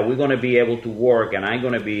that we're going to be able to work, and I'm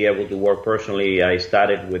going to be able to work personally. I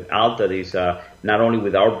started with Altadis, not only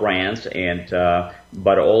with our brands,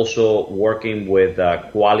 but also working with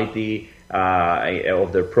quality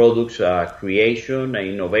of their products, creation,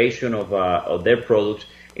 innovation of their products.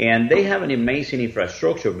 And they have an amazing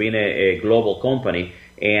infrastructure, being a global company,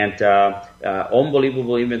 and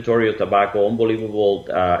unbelievable inventory of tobacco, unbelievable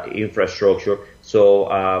infrastructure. So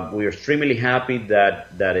we're extremely happy that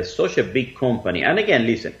it's such a big company. And again,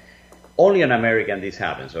 listen, only in America this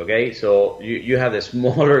happens, okay? So you have a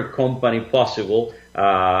smaller company possible,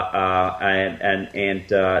 and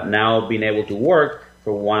now being able to work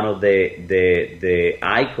for one of the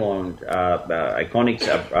iconic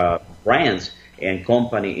brands and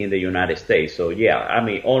company in the United States. So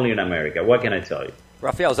only in America. What can I tell you?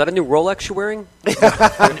 Rafael, is that a new Rolex you're wearing?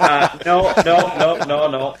 No.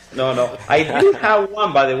 I do have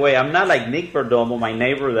one, by the way. I'm not like Nick Perdomo, my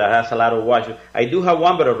neighbor that has a lot of watches. I do have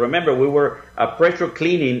one, but remember, we were pressure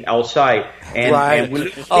cleaning outside. And we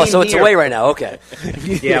so it's away right now. Okay.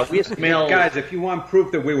 Yeah, we smell. Guys, if you want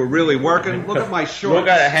proof that we were really working, look at my shorts. Look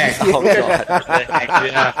at Hank. Oh,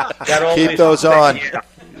 God. Keep those on.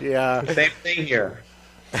 Yeah. Same thing here.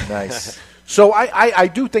 Nice. So I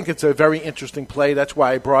do think it's a very interesting play. That's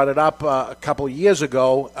why I brought it up a couple of years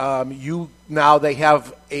ago. Now they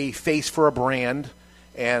have a face for a brand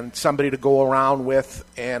and somebody to go around with,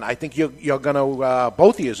 and I think you're going to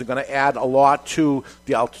both of you are going to add a lot to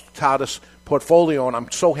the Altadis portfolio. And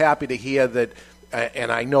I'm so happy to hear that.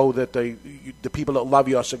 And I know that the people that love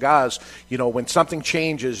your cigars, when something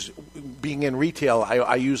changes, being in retail,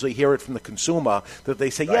 I usually hear it from the consumer that they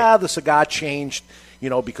say, the cigar changed,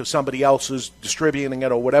 because somebody else is distributing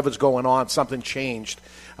it or whatever's going on, something changed.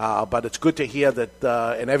 But it's good to hear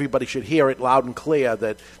that, and everybody should hear it loud and clear,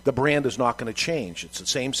 that the brand is not going to change. It's the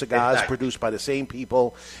same cigars produced by the same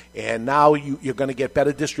people, and now you're going to get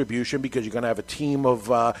better distribution because you're going to have a team of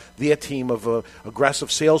their team of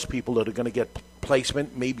aggressive salespeople that are going to get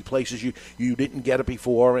placement, maybe places you didn't get it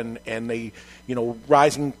before, and they,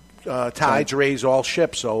 rising tides raise all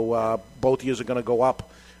ships. So both years are going to go up.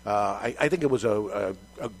 I think it was a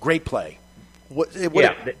great play. Go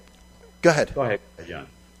ahead. Go ahead, John.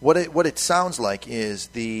 What it sounds like is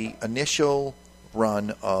the initial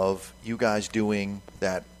run of you guys doing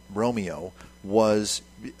that Romeo was,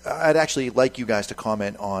 I'd actually like you guys to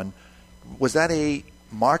comment on, was that a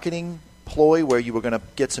marketing ploy where you were going to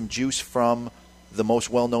get some juice from the most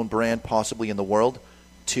well-known brand possibly in the world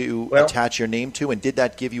to attach your name to, and did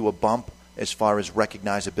that give you a bump as far as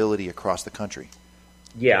recognizability across the country?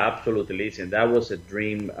 Yeah, absolutely. Listen, that was a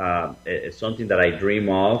dream. It's something that I dream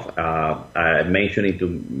of. I mentioned it to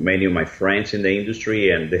many of my friends in the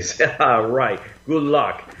industry, and they said, "All right, good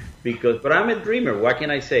luck." But I'm a dreamer. What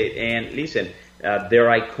can I say? And listen, there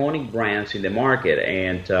are iconic brands in the market,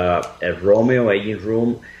 and Romeo, Aging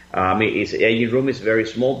Room. Aging Room is a very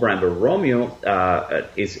small brand, but Romeo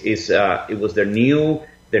it was their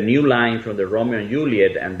new line from the Romeo and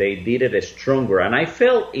Juliet, and they did it stronger. And I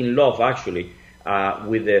fell in love actually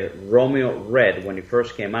with the Romeo Red when it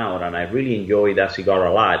first came out, and I really enjoyed that cigar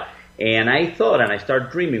a lot. And I thought, and I started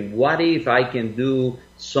dreaming, what if I can do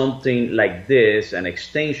something like this, an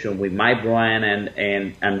extension with my brand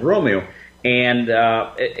and Romeo? And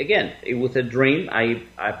again, it was a dream. I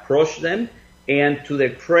approached them, and to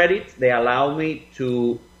their credit, they allowed me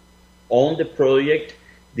to own the project,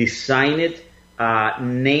 design it,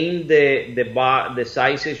 name the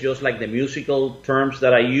sizes just like the musical terms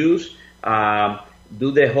that I use,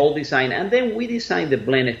 do the whole design, and then we designed the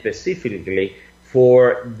blend specifically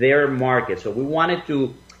for their market. So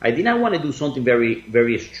I did not want to do something very,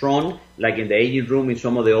 very strong like in the Aging Room in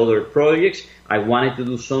some of the other projects. I wanted to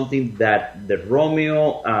do something that the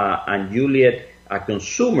Romeo and Juliet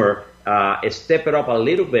consumer step it up a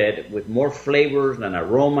little bit with more flavors and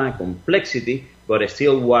aroma, complexity, but it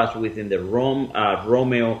still was within the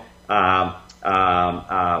Romeo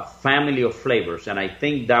family of flavors, and I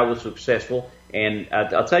think that was successful. And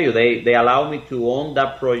I'll tell you, they allowed me to own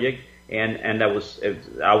that project, and that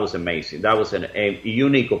was amazing. That was a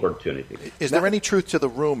unique opportunity. Is there any truth to the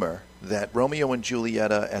rumor that Romeo and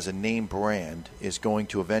Julieta as a name brand is going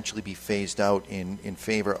to eventually be phased out in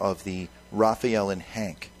favor of the Rafael and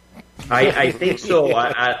Hank? I think so.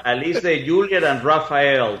 At least the Juliet and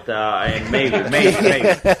Rafael, and maybe.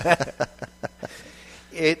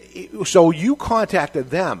 So you contacted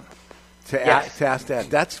them to ask that.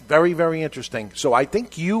 That's very, very interesting. So I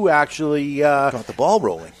think you actually got the ball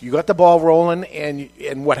rolling. You got the ball rolling,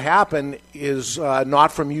 and what happened is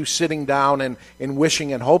not from you sitting down and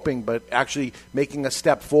wishing and hoping, but actually making a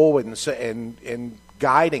step forward and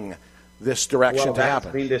guiding this direction to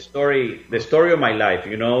happen. That's been the story of my life.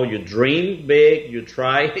 You know, you dream big, you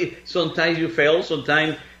try. Sometimes you fail.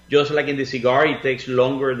 Sometimes, just like in the cigar, it takes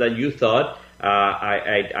longer than you thought.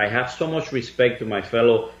 I have so much respect to my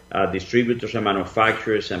fellow distributors and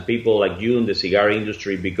manufacturers and people like you in the cigar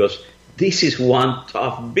industry, because this is one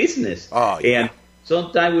tough business. Oh, yeah. And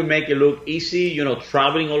sometimes we make it look easy, you know,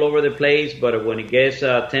 traveling all over the place, but when it gets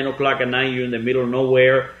 10 o'clock at night, you're in the middle of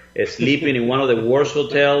nowhere, sleeping in one of the worst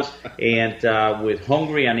hotels, and with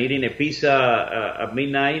hungry and eating a pizza at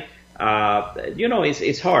midnight. You know,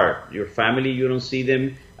 it's hard. Your family, you don't see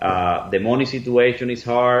them. The money situation is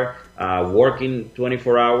hard. Working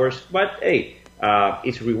 24 hours, but hey,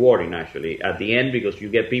 it's rewarding actually at the end, because you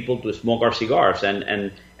get people to smoke our cigars,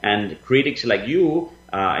 and critics like you,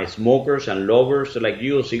 smokers and lovers like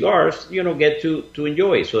you of cigars, you know, get to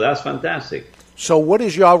enjoy it. So that's fantastic. So what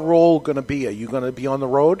is your role going to be? Are you going to be on the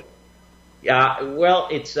road? Well,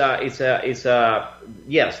 it's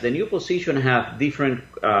yes. The new position have different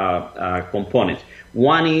components.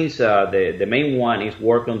 One is the main one is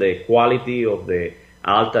work on the quality of the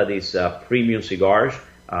Alta, these premium cigars.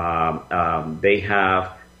 They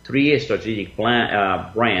have 3 strategic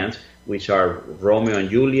brands, which are Romeo and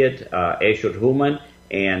Juliet, Asher Human,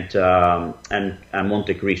 and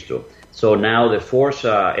Monte Cristo. So now the 4th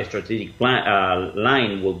strategic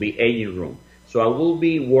line will be Aging Room. So I will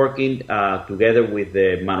be working together with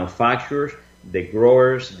the manufacturers, the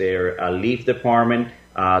growers, their leaf department,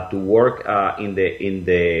 to work in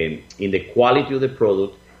the quality of the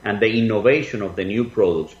product and the innovation of the new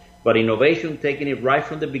products. But innovation, taking it right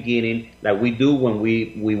from the beginning, like we do when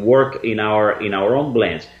we work in our own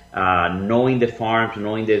blends, knowing the farms,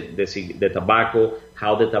 knowing the tobacco,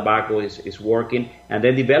 how the tobacco is working, and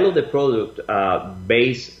then develop the product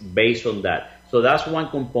based on that. So that's one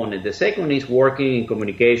component. The second is working in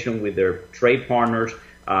communication with their trade partners,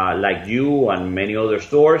 like you and many other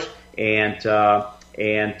stores, and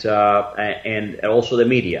also the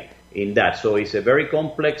media in that. So it's a very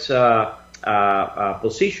complex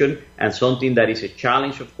position, and something that is a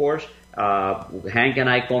challenge, of course. Hank and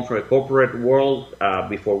I come from a corporate world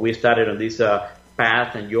before we started on this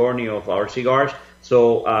path and journey of our cigars.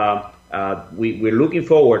 So we're looking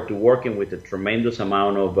forward to working with a tremendous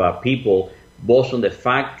amount of people, both on the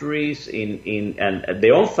factories and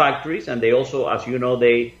their own factories, and they also, as you know,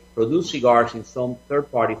 they produce cigars in some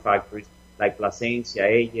third-party factories like Plasencia,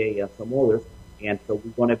 AJ, and some others. And so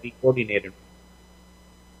we're going to be coordinating.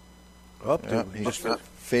 He just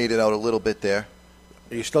faded out a little bit there.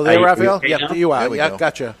 Are you still there, Rafael? Yeah, you are. Yeah,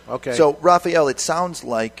 gotcha. Okay. So, Rafael, it sounds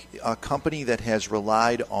like a company that has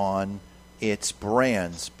relied on its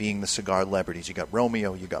brands being the cigar celebrities. You got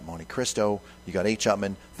Romeo, you got Monte Cristo, you got H.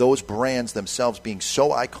 Upmann. Those brands themselves being so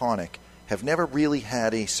iconic have never really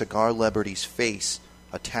had a cigar celebrity's face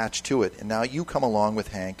attached to it. And now you come along with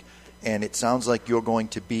Hank, and it sounds like you're going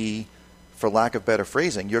to be, for lack of better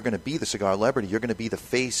phrasing, you're going to be the cigar celebrity. You're going to be the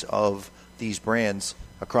face of these brands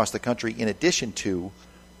across the country, in addition to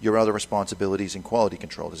your other responsibilities in quality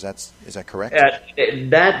control. Is that correct?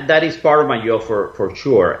 That is part of my job for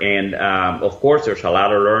sure. And of course, there's a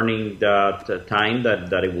lot of learning time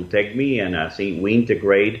that it will take me. And I think we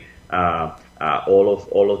integrate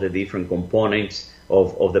all of the different components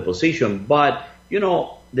of the position. But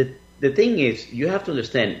the thing is, you have to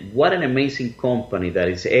understand what an amazing company that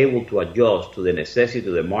is able to adjust to the necessity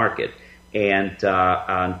of the market and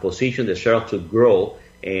position themselves to grow,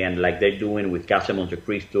 and like they're doing with Casa Monte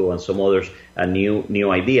Cristo and some others,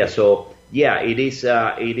 new ideas. So yeah, it is.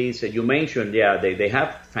 You mentioned, they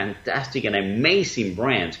have fantastic and amazing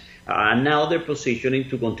brands, and now they're positioning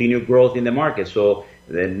to continue growth in the market. So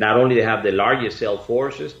not only they have the largest sales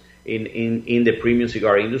forces in the premium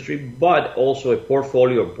cigar industry, but also a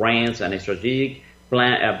portfolio of brands and a strategic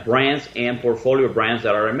brands and portfolio of brands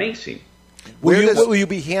that are amazing. Will you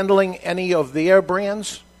be handling any of their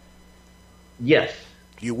brands? Yes.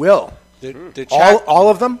 You will. All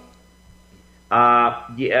of them?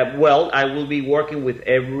 Yeah. Well, I will be working with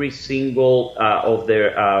every single of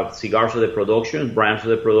their cigars of the production, brands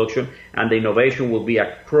of the production, and the innovation will be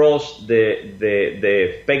across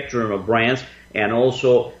the spectrum of brands, and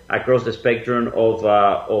also across the spectrum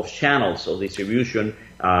of channels of distribution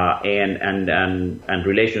and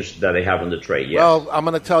relations that they have on the trade. Yes. Well, I'm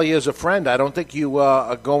going to tell you as a friend, I don't think you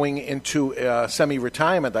are going into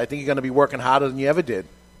semi-retirement. I think you're going to be working harder than you ever did.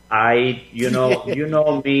 You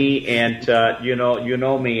know me, and you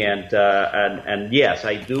know me, and yes,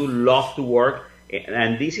 I do love to work,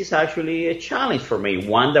 and this is actually a challenge for me,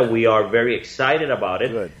 one that we are very excited about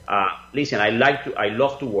it. Listen, I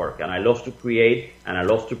love to work, and I love to create, and I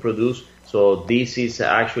love to produce. So this is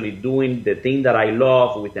actually doing the thing that I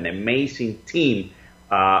love with an amazing team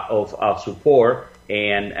of support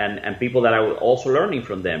and people that are also learning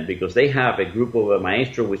from them, because they have a group of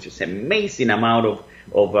maestro, which is an amazing amount of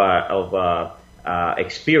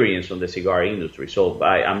experience on the cigar industry. So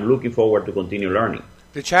I'm looking forward to continue learning.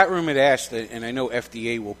 The chat room had asked, and I know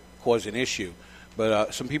FDA will cause an issue,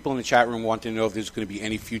 but some people in the chat room want to know if there's going to be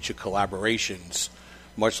any future collaborations,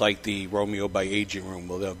 much like the Romeo by Aging Room.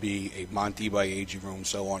 Will there be a Monty by Aging Room,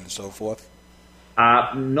 so on and so forth?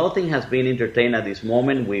 Nothing has been entertained at this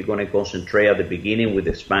moment. We're going to concentrate at the beginning with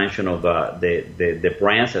the expansion of the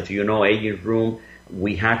brands. As you know, Aging Room,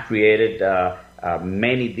 we have created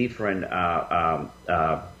many different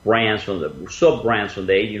brands, sub-brands on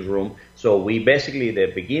the Aging Room. So we basically,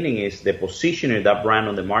 the beginning is the positioning of that brand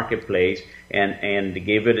on the marketplace and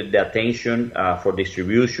give it the attention for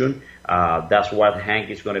distribution. That's what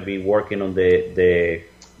Hank is going to be working on, the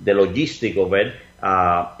logistic of it.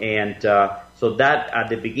 So that at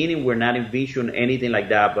the beginning, we're not envisioning anything like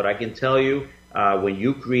that. But I can tell you, when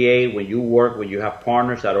you create, when you work, when you have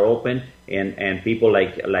partners that are open, and people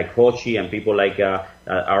like Hochi and people like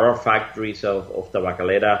our factories of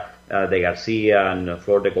Tabacalera de Garcia and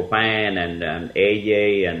Flor de Copan and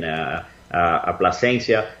AJ and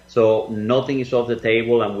Plasencia. So nothing is off the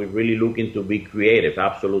table, and we're really looking to be creative.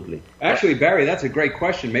 Absolutely. Actually, Barry, that's a great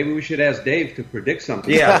question. Maybe we should ask Dave to predict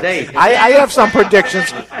something. Yeah, Dave. I have some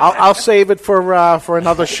predictions. I'll save it for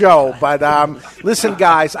another show. But listen,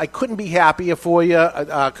 guys, I couldn't be happier for you.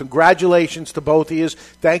 Congratulations to both of you.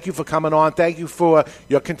 Thank you for coming on. Thank you for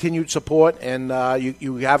your continued support, and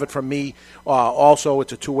you have it from me. Also,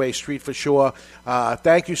 it's a two-way street for sure.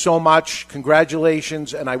 Thank you so much.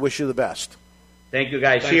 Congratulations, and I wish you the best. Thank you,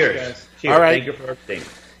 guys. Cheers. Guys. Cheers. All right. Thank you for everything.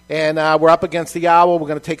 And we're up against the hour. We're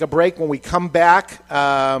going to take a break. When we come back,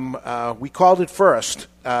 we called it first.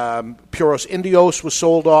 Puros Indios was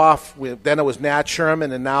sold off. Then it was Nat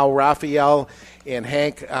Sherman, and now Rafael and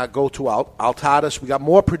Hank go to Altadas. We got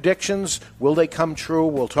more predictions. Will they come true?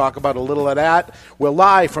 We'll talk about a little of that. We're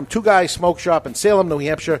live from Two Guys Smoke Shop in Salem, New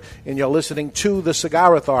Hampshire, and you're listening to The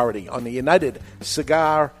Cigar Authority on the United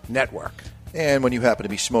Cigar Network. And when you happen to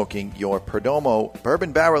be smoking your Perdomo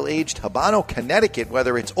Bourbon Barrel Aged Habano Connecticut,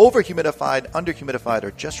 whether it's over-humidified, under-humidified,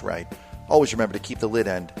 or just right, always remember to keep the lid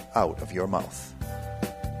end out of your mouth.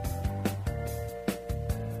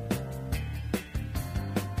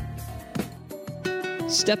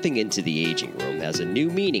 Stepping into the aging room has a new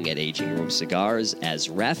meaning at Aging Room Cigars as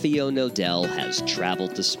Rafael Nodal has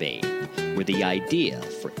traveled to Spain, where the idea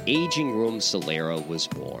for Aging Room Solera was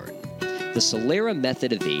born. The Solera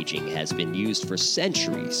method of aging has been used for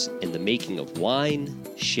centuries in the making of wine,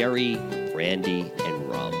 sherry, brandy, and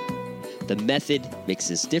rum. The method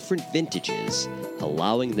mixes different vintages,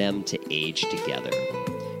 allowing them to age together.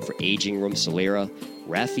 For Aging Room Solera,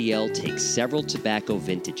 Rafael takes several tobacco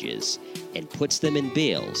vintages and puts them in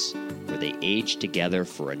bales where they age together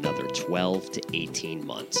for another 12 to 18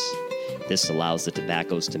 months. This allows the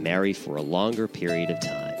tobaccos to marry for a longer period of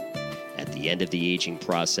time. At the end of the aging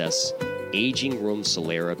process, Aging Room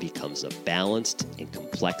Solera becomes a balanced and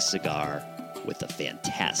complex cigar with a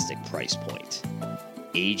fantastic price point.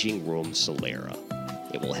 Aging Room Solera.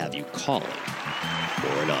 It will have you calling for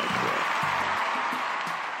an encore.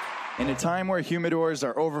 In a time where humidors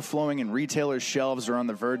are overflowing and retailers' shelves are on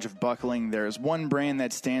the verge of buckling, there is one brand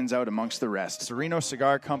that stands out amongst the rest. Sereno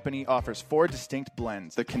Cigar Company offers 4 distinct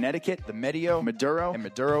blends: the Connecticut, the Medio, Maduro, and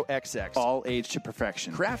Maduro XX, all aged to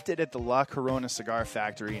perfection. Crafted at the La Corona Cigar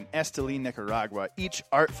Factory in Esteli, Nicaragua, each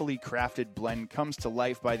artfully crafted blend comes to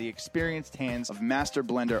life by the experienced hands of master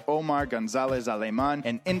blender Omar Gonzalez Aleman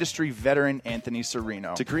and industry veteran Anthony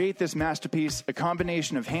Sereno. To create this masterpiece, a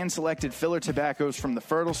combination of hand-selected filler tobaccos from the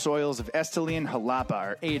fertile soils of Esteli and Jalapa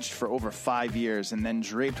are aged for over 5 years and then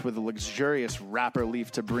draped with a luxurious wrapper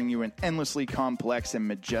leaf to bring you an endlessly complex and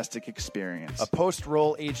majestic experience. A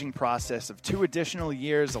post-roll aging process of 2 additional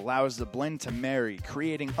years allows the blend to marry,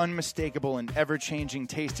 creating unmistakable and ever-changing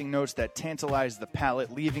tasting notes that tantalize the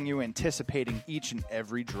palate, leaving you anticipating each and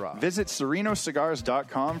every drop. Visit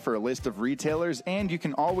SerenoCigars.com for a list of retailers, and you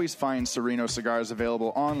can always find Sereno Cigars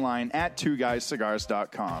available online at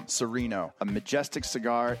TwoGuysCigars.com. Sereno, a majestic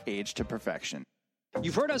cigar aged to perfection.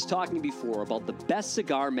 You've heard us talking before about the best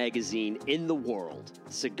cigar magazine in the world,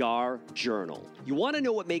 Cigar Journal. You want to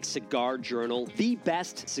know what makes Cigar Journal the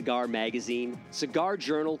best cigar magazine? Cigar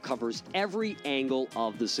Journal covers every angle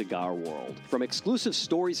of the cigar world. From exclusive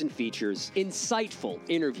stories and features, insightful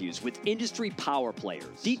interviews with industry power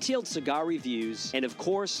players, detailed cigar reviews, and of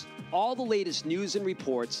course, all the latest news and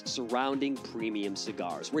reports surrounding premium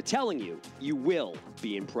cigars. We're telling you, you will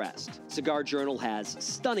be impressed. Cigar Journal has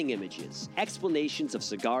stunning images, explanations of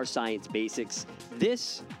cigar science basics.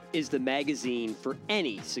 This is the magazine for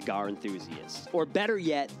any cigar enthusiast, or better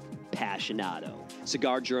yet, passionado.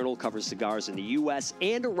 Cigar Journal covers cigars in the U.S.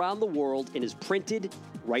 and around the world and is printed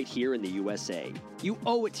right here in the USA. You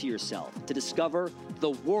owe it to yourself to discover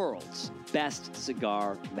the world's best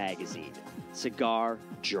cigar magazine, Cigar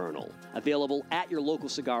Journal. Available at your local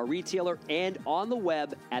cigar retailer and on the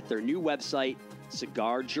web at their new website,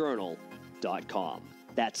 cigarjournal.com.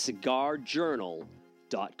 That's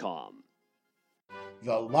cigarjournal.com.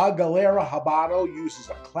 The La Galera Habano uses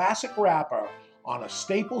a classic wrapper on a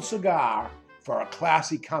staple cigar for a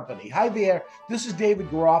classy company. Hi there, this is David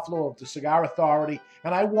Garofalo of the Cigar Authority,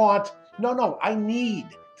 and I need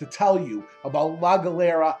to tell you about La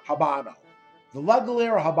Galera Habano. The La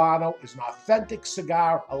Galera Habano is an authentic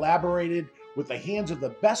cigar elaborated with the hands of the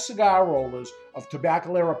best cigar rollers of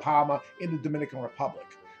Tabacalera Palma in the Dominican Republic.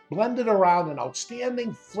 Blended around an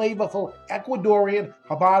outstanding, flavorful Ecuadorian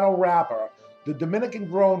Habano wrapper, the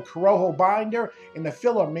Dominican-grown Corojo binder, and the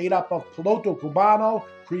filler made up of Piloto Cubano,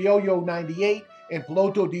 Criollo 98, and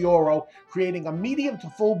Piloto de Oro, creating a medium to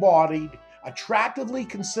full-bodied, attractively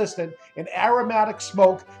consistent, and aromatic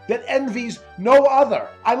smoke that envies no other.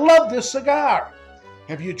 I love this cigar.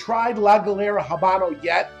 Have you tried La Galera Habano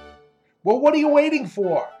yet? Well, what are you waiting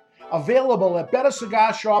for? Available at better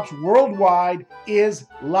cigar shops worldwide is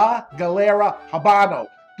La Galera Habano.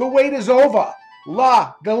 The wait is over.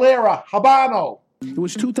 La Galera Habano. It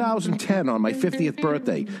was 2010 on my 50th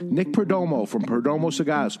birthday. Nick Perdomo from Perdomo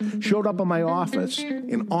Cigars showed up in my office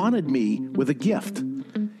and honored me with a gift.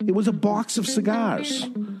 It was a box of cigars.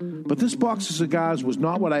 But this box of cigars was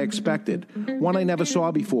not what I expected. One I never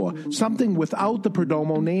saw before. Something without the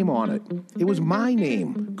Perdomo name on it. It was my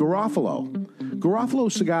name, Garofalo. Garofalo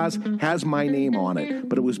Cigars has my name on it,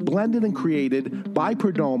 but it was blended and created by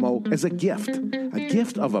Perdomo as a gift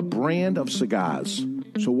of a brand of cigars.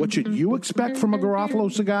 So what should you expect from a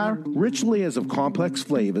Garofalo cigar? Rich layers of complex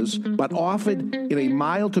flavors, but offered in a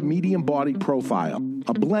mild to medium-bodied profile.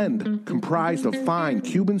 A blend comprised of fine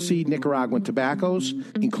Cuban seed Nicaraguan tobaccos,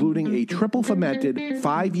 including a triple-fermented,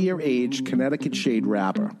 5-year-aged Connecticut shade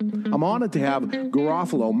wrapper. I'm honored to have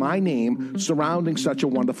Garofalo, my name, surrounding such a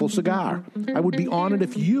wonderful cigar. I would be honored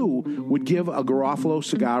if you would give a Garofalo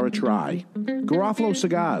cigar a try. Garofalo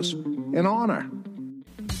Cigars, an honor.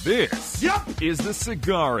 This is the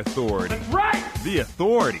Cigar Authority. That's right! The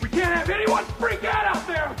authority We can't have anyone freak out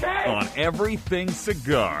there, okay? on everything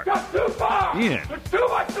cigar. Got too far! In There's too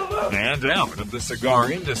much to lose! and out of the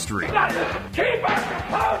cigar industry. Keep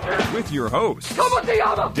our composure! With your host,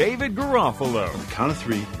 David Garofalo. On the count of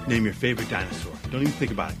three, name your favorite dinosaur. Don't even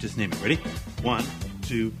think about it. Just name it. Ready? 1,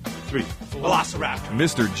 2, 3. Velociraptor.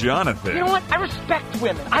 Mr. Jonathan. You know what? I respect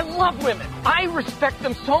women. I love women. I respect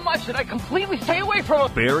them so much that I completely stay away from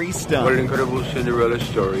them. Barry Stone. What an incredible Cinderella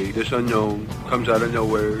story. This unknown comes out of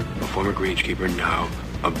nowhere. A former greenskeeper now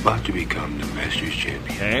about to become the Masters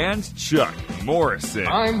champion. And Chuck Morrison.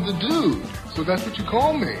 I'm the dude, so that's what you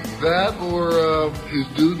call me. That or his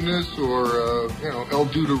dudeness or, El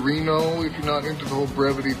Duderino if you're not into the whole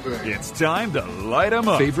brevity thing. It's time to light 'em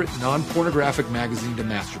up. Favorite non-pornographic magazine to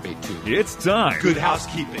masturbate to. It's time. Good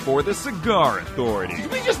housekeeping. For the Cigar Authority.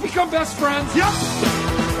 Did we just become best friends? Yep.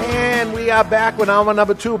 And we are back with hour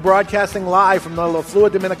number 2, broadcasting live from the La Flor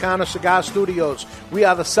Dominicana Cigar Studios. We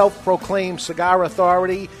are the self-proclaimed Cigar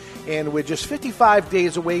Authority, and we're just 55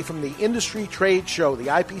 days away from the industry trade show, the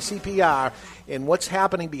IPCPR, and what's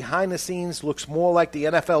happening behind the scenes looks more like the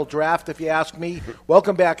NFL draft, if you ask me.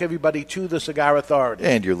 Welcome back, everybody, to the Cigar Authority.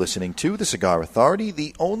 And you're listening to the Cigar Authority,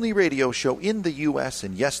 the only radio show in the U.S.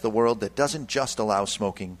 and, yes, the world that doesn't just allow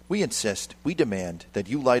smoking. We insist, we demand that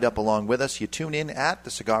you light up along with us. You tune in at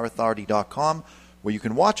thecigarauthority.com, where you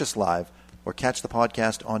can watch us live or catch the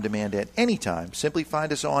podcast on demand at any time. Simply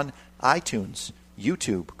find us on iTunes,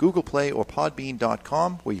 YouTube, Google Play, or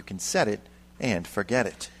Podbean.com, where you can set it and forget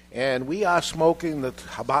it. And we are smoking the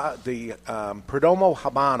Perdomo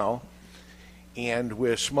Habano, and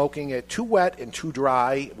we're smoking it too wet and too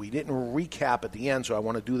dry. We didn't recap at the end, so I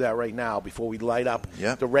want to do that right now before we light up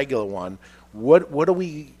the regular one. What do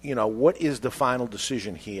we, what is the final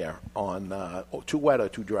decision here on too wet or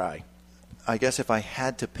too dry? I guess if I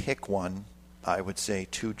had to pick one, I would say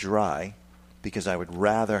too dry, because I would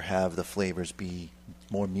rather have the flavors be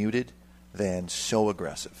more muted than so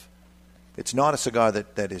aggressive. It's not a cigar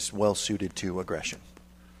that is well suited to aggression.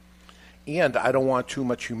 And I don't want too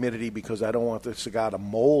much humidity because I don't want the cigar to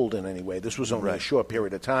mold in any way. This was only a short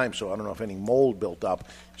period of time, so I don't know if any mold built up.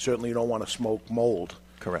 Certainly you don't want to smoke mold.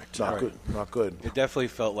 Correct. Not good. Not good. It definitely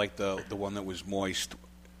felt like the one that was moist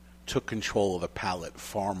took control of the palate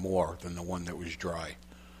far more than the one that was dry.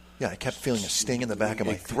 Yeah, I kept feeling a sting in the back of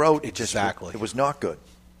my throat. It was not good.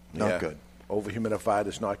 Not good. Over-humidified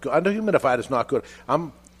is not good. Under-humidified is not good.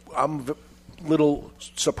 I'm a little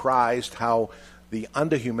surprised how the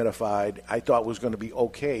under-humidified I thought was going to be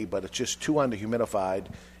okay, but it's just too under-humidified,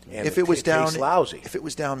 and if it was down, tastes lousy. If it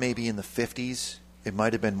was down maybe in the 50s, it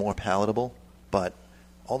might have been more palatable, but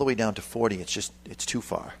all the way down to 40, it's too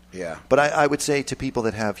far. Yeah. But I would say to people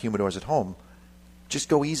that have humidors at home, just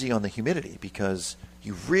go easy on the humidity because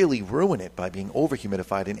you really ruin it by being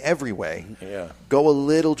over-humidified in every way. Yeah. Go a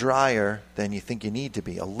little drier than you think you need to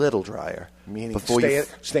be, a little drier. Meaning before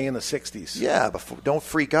stay in the 60s. Yeah, don't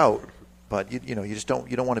freak out, but you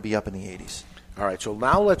don't want to be up in the 80s. All right, so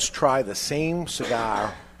now let's try the same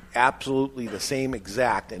cigar, absolutely the same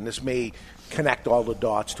exact, and this may connect all the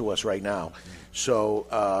dots to us right now.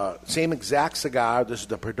 So same exact cigar. This is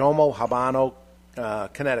the Perdomo Habano,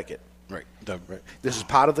 Connecticut. Right. This is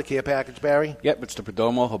part of the care package, Barry? Yep, it's the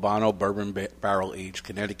Perdomo Habano Bourbon Barrel Aged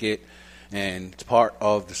Connecticut, and it's part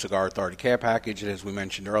of the Cigar Authority care package. And as we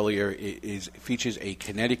mentioned earlier, it features a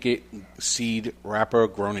Connecticut seed wrapper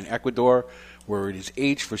grown in Ecuador, where it is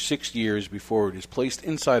aged for 6 years before it is placed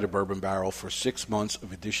inside a bourbon barrel for 6 months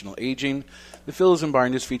of additional aging. The fillers and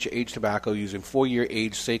binders feature aged tobacco using 4-year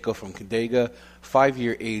aged Seco from Condega,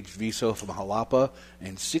 5-year aged Viso from Jalapa,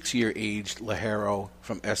 and 6-year aged Lajero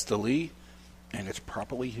from Esteli, and it's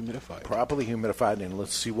properly humidified. Properly humidified, and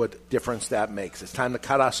let's see what difference that makes. It's time to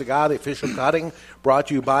cut our cigar. The official cutting brought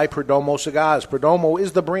to you by Perdomo Cigars. Perdomo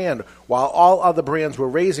is the brand. While all other brands were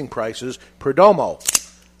raising prices, Perdomo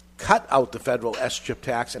cut out the federal S-chip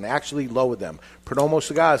tax and actually lowered them. Perdomo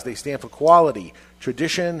Cigars, they stand for quality,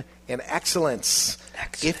 tradition, and excellence.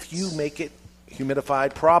 If you make it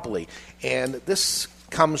humidified properly. And this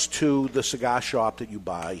comes to the cigar shop that you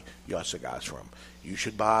buy your cigars from. You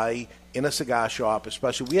should buy in a cigar shop,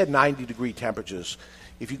 especially, we had 90-degree temperatures.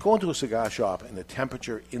 If you go into a cigar shop and the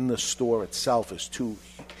temperature in the store itself is too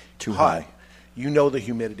high, you know the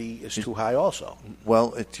humidity is too high also.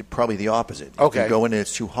 Well, it's probably the opposite. Okay. If you go in and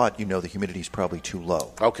it's too hot, you know the humidity is probably too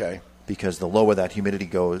low. Okay. Because the lower that humidity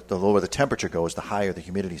goes, the lower the temperature goes, the higher the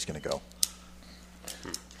humidity is going to go.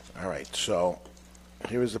 All right, so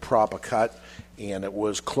here is the proper cut, and it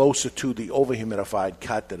was closer to the overhumidified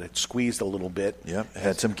cut that it squeezed a little bit. Yep,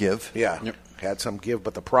 had some give. Yeah, had some give,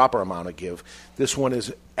 but the proper amount of give. This one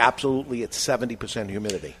is absolutely at 70%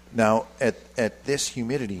 humidity. Now, at this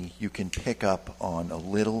humidity, you can pick up on a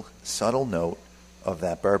little subtle note of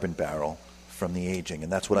that bourbon barrel from the aging,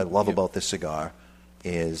 and that's what I love about this cigar.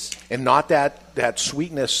 And not that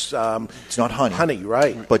sweetness. It's not honey. Honey,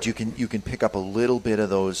 right? But you can pick up a little bit of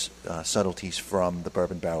those subtleties from the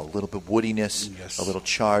bourbon barrel. A little bit woodiness, a little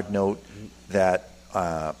charred note that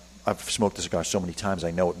I've smoked the cigar so many times I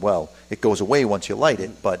know it well. It goes away once you light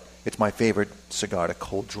it, but it's my favorite cigar to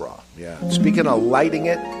cold draw. Yeah. Speaking of lighting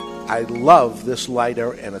it, I love this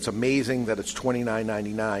lighter, and it's amazing that it's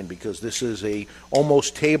 $29.99 because this is a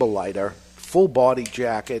almost table lighter. Full body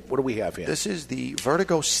jacket. What do we have here? This is the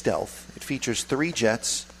Vertigo Stealth. It features 3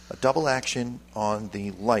 jets, a double action on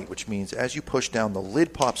the light, which means as you push down, the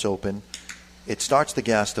lid pops open, it starts the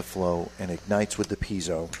gas to flow, and ignites with the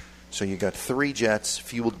piezo. So you got 3 jets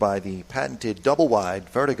fueled by the patented double wide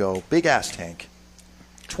Vertigo big ass tank.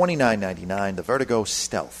 $29.99. The Vertigo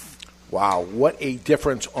Stealth. Wow, what a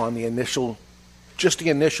difference on the initial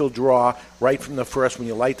draw right from the first. When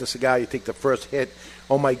you light the cigar, you take the first hit.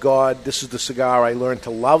 Oh, my God, this is the cigar I learned to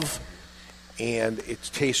love, and it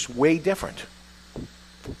tastes way different.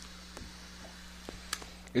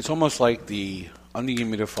 It's almost like the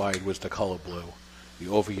underhumidified was the color blue. The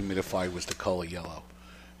overhumidified was the color yellow.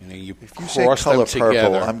 And then you say cross them color together,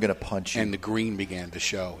 purple, I'm going to punch you. And the green began to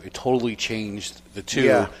show. It totally changed the two.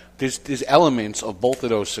 Yeah. There's elements of both of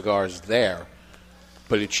those cigars there,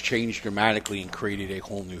 but it's changed dramatically and created a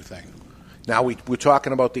whole new thing. Now, we're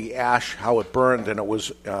talking about the ash, how it burned, and it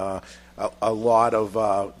was a lot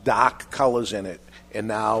of dark colors in it. And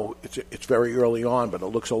now it's very early on, but it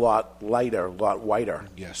looks a lot lighter, a lot whiter.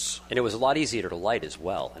 Yes. And it was a lot easier to light as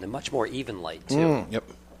well, and a much more even light, too. Yep.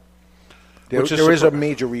 There is a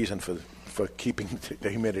major reason for keeping the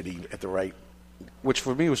humidity at the right. Which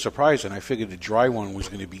for me was surprising. I figured the dry one was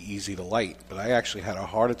going to be easy to light, but I actually had a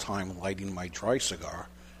harder time lighting my dry cigar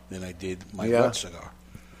than I did my wet cigar.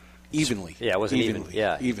 Evenly. Yeah, it wasn't evenly.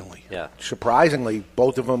 Evenly. Yeah. Surprisingly,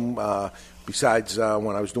 both of them, besides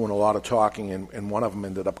when I was doing a lot of talking, and one of them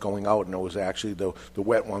ended up going out, and it was actually the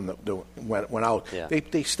wet one that went out. Yeah.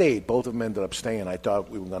 They stayed. Both of them ended up staying. I thought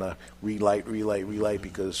we were going to relight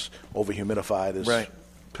because overhumidified is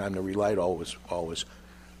time to relight always.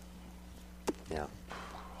 Yeah.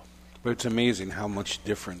 But it's amazing how much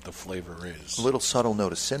different the flavor is. A little subtle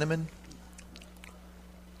note of cinnamon.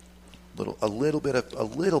 A little bit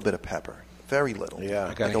of pepper, very little. Yeah,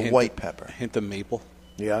 like a white pepper. A hint of maple.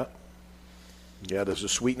 Yeah, there's a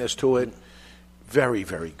sweetness to it. Very,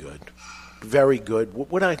 very good, very good.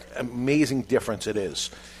 What an amazing difference it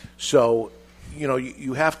is. So,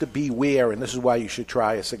 you have to beware, and this is why you should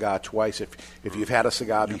try a cigar twice. If you've had a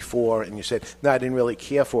cigar before and you said, "No, I didn't really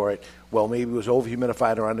care for it," well, maybe it was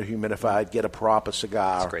overhumidified or underhumidified. Get a proper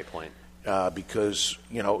cigar. That's a great point. Because,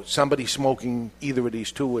 somebody smoking either of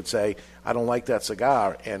these two would say, I don't like that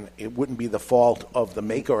cigar, and it wouldn't be the fault of the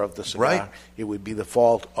maker of the cigar. Right. It would be the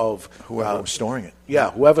fault of whoever was storing it.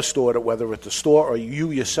 Yeah, whoever stored it, whether it's the store or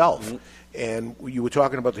you yourself. Mm-hmm. And you were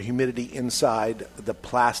talking about the humidity inside the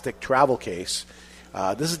plastic travel case.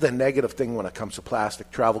 This is the negative thing when it comes to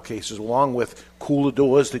plastic travel cases, along with cooler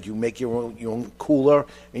doors that you make your own cooler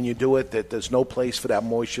and you do it, that there's no place for that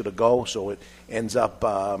moisture to go, so it ends up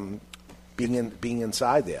being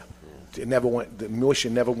inside there. It never went. The moisture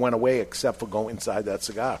never went away except for going inside that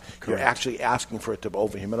cigar. Correct. You're actually asking for it to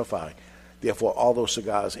overhumidify. Therefore, all those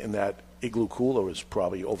cigars in that igloo cooler is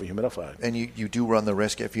probably overhumidified. And you do run the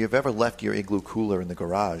risk, if you've ever left your igloo cooler in the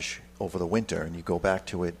garage over the winter and you go back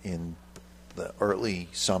to it in the early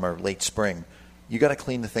summer, late spring, you got to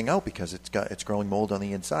clean the thing out because it's growing mold on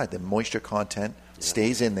the inside. The moisture content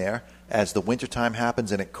stays in there. As the wintertime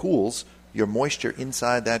happens and it cools, your moisture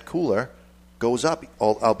inside that cooler goes up,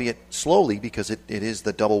 albeit slowly, because it is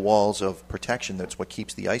the double walls of protection that's what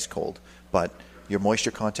keeps the ice cold. But your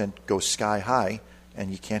moisture content goes sky high,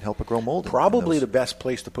 and you can't help but grow mold. Probably the best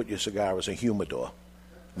place to put your cigar is a humidor.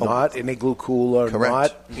 Not an igloo cooler,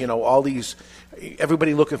 correct. not, all these,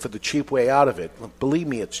 everybody looking for the cheap way out of it. Believe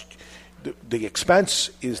me, it's the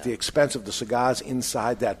expense is the expense of the cigars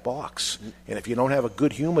inside that box. And if you don't have a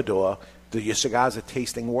good humidor, your cigars are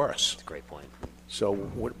tasting worse. That's a great point. So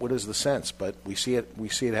what is the sense? But we see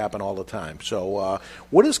it happen all the time. So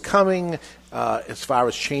what is coming as far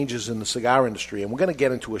as changes in the cigar industry? And we're going to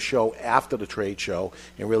get into a show after the trade show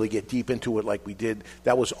and really get deep into it like we did.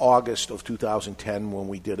 That was August of 2010 when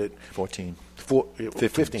we did it. 15,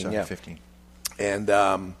 yeah. 15.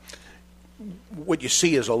 And what you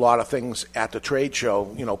see is a lot of things at the trade show,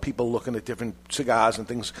 people looking at different cigars and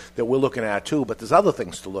things that we're looking at too, but there's other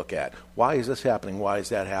things to look at. Why is this happening? Why is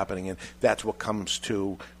that happening? And that's what comes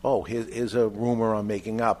to, here's a rumor I'm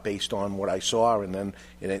making up based on what I saw, and then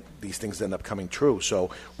these things end up coming true. So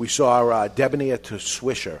we saw Debonair to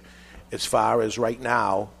Swisher. As far as right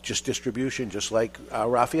now, just distribution, just like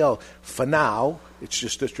Rafael. For now, it's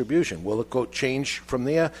just distribution. Will it go change from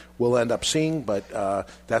there? We'll end up seeing, but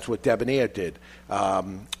that's what Debonair did.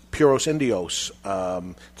 Puros Indios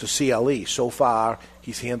to CLE. So far,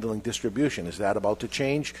 he's handling distribution. Is that about to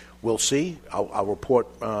change? We'll see. I'll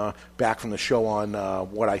report back from the show on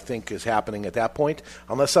what I think is happening at that point,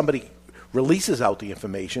 unless somebody releases out the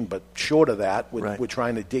information, but short of that, we're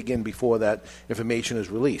trying to dig in before that information is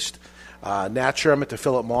released. Nat Sherman to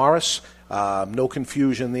Philip Morris. No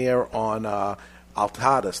confusion there on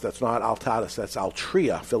Altadas. That's not Altadas. That's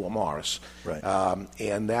Altria Philip Morris. Right.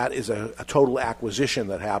 And that is a total acquisition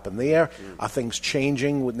that happened there. Are things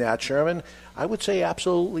changing with Nat Sherman? I would say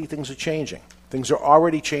absolutely things are changing. Things are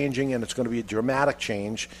already changing, and it's going to be a dramatic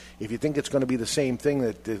change. If you think it's going to be the same thing,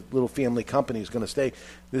 that the little family company is going to stay,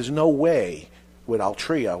 there's no way with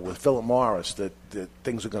Altria, with Philip Morris, that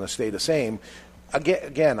things are going to stay the same.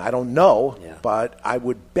 Again, I don't know, but I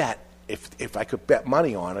would bet, if I could bet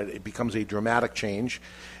money on it, it becomes a dramatic change.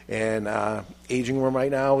 And aging room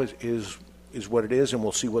right now is what it is, and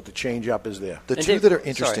we'll see what the change up is there. The two that are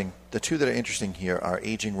interesting here are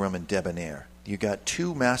Aging Room and Debonair. You got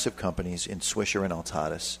two massive companies in Swisher and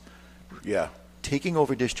Altadas. Yeah. Taking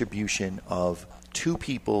over distribution of two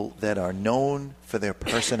people that are known for their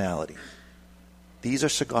personality. These are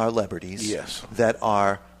cigar celebrities that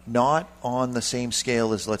are not on the same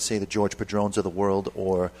scale as, let's say, the George Padrones of the world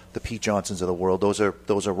or the Pete Johnsons of the world. Those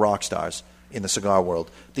are rock stars in the cigar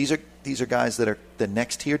world. These are guys that are the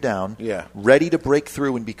next tier down, ready to break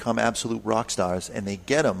through and become absolute rock stars, and they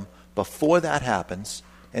get them before that happens,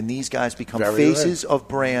 and these guys become faces of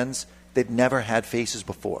brands that never had faces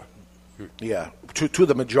before. Yeah, to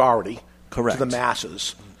the majority, correct, to the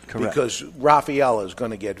masses, correct. Because Rafael is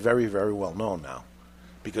going to get very, very well known now,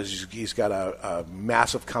 because he's got a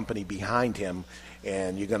massive company behind him,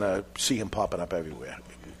 and you're going to see him popping up everywhere,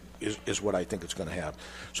 is what I think it's going to have.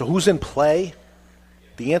 So who's in play?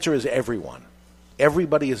 The answer is everyone.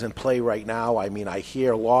 Everybody is in play right now. I mean, I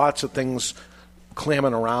hear lots of things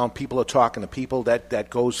clamming around. People are talking to people. That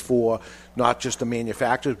goes for not just the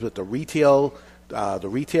manufacturers, but the retailers,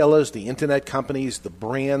 the internet companies, the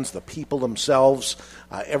brands, the people themselves.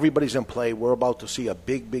 Everybody's in play. We're about to see a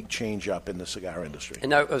big, big change up in the cigar industry.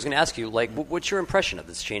 And I was going to ask you, what's your impression of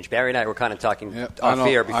this change? Barry and I were kind of talking off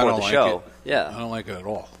air before the show. Yeah, I don't like it at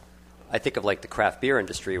all. I think of the craft beer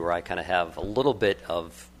industry, where I kind of have a little bit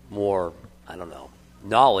of more,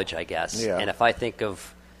 knowledge, I guess. Yeah. And if I think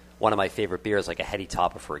of one of my favorite beers, like a Heady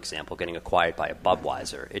Topper, for example, getting acquired by a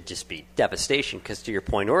Budweiser, it'd just be devastation, because to your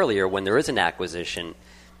point earlier, when there is an acquisition,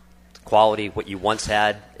 quality, what you once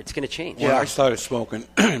had, it's going to change. When I started smoking,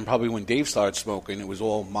 probably when Dave started smoking, it was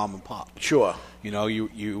all mom and pop. Sure.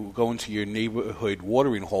 You go into your neighborhood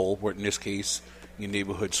watering hole, or in this case, your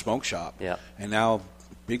neighborhood smoke shop. Yeah. And now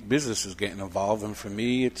big business is getting involved, and for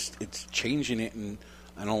me, it's changing it, and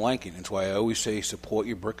I don't like it. That's why I always say support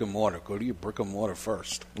your brick and mortar. Go to your brick and mortar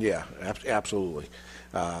first. Yeah, absolutely.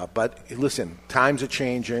 But listen, times are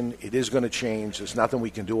changing. It is going to change. There's nothing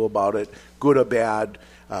we can do about it, good or bad.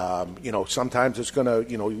 Sometimes it's going to,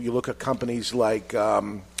 you look at companies like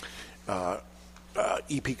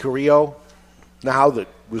E.P. Carrillo, now that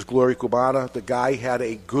was Gloria Cubana. The guy had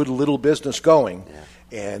a good little business going,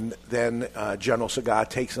 and then General Cigar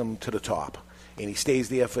takes him to the top. And he stays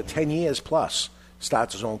there for 10 years plus.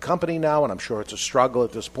 Starts his own company now, and I'm sure it's a struggle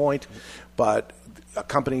at this point, but a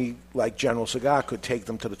company like General Cigar could take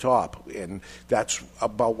them to the top, and that's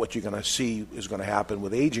about what you're going to see is going to happen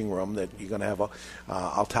with Aging Room, that you're going to have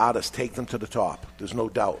Altadas take them to the top. There's no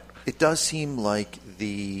doubt. It does seem like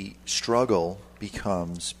the struggle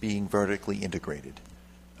becomes being vertically integrated.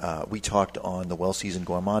 We talked on the Well-Seasoned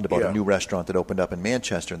Gourmand about a new restaurant that opened up in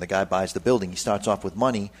Manchester, and the guy buys the building. He starts off with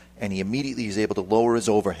money, and he immediately is able to lower his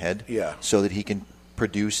overhead so that he can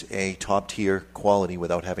produce a top-tier quality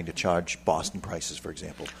without having to charge Boston prices, for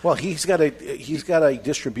example. Well, he's got a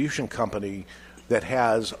distribution company that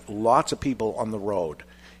has lots of people on the road.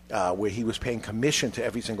 Where he was paying commission to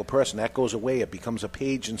every single person. That goes away. It becomes a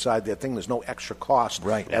page inside that thing. There's no extra cost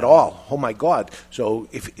at all. Oh, my God. So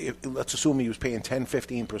if let's assume he was paying 10,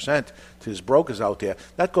 15% to his brokers out there.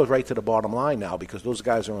 That goes right to the bottom line now, because those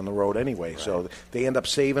guys are on the road anyway. Right. So they end up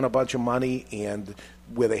saving a bunch of money, and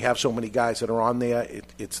where they have so many guys that are on there,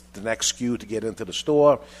 it's the next SKU to get into the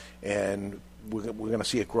store. And we're going to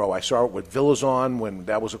see it grow. I saw it with Villazon when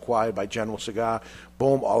that was acquired by General Cigar.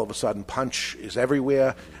 Boom, all of a sudden, Punch is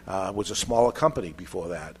everywhere. Was a smaller company before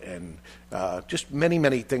that. And just many,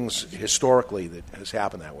 many things historically that has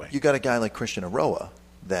happened that way. You got a guy like Christian Aroa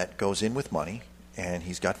that goes in with money, and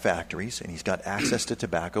he's got factories, and he's got access to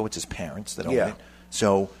tobacco. It's his parents that own it.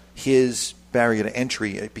 So his barrier to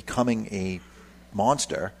entry, becoming a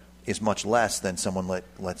monster, is much less than someone,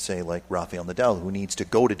 let's say, like Rafael Nodal, who needs to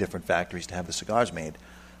go to different factories to have the cigars made.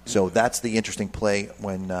 So that's the interesting play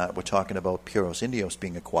when we're talking about Puros Indios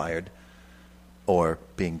being acquired or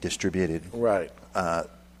being distributed. Right.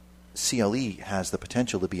 CLE has the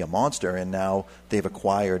potential to be a monster, and now they've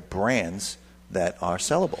acquired brands that are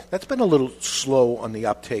sellable. That's been a little slow on the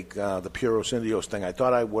uptake, the Puros Indios thing. I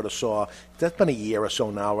thought I would have saw. That's been a year or so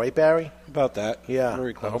now, right, Barry? About that. Yeah.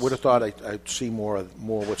 Very close. I would have thought I'd see more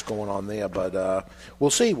what's going on there, but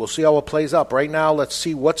we'll see. We'll see how it plays up. Right now, let's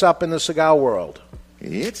see what's up in the cigar world.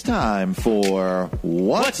 It's time for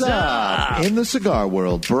What's Up in the Cigar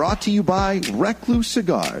World, brought to you by Recluse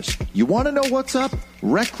Cigars. You want to know what's up?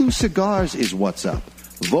 Recluse Cigars is what's up.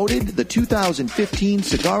 Voted the 2015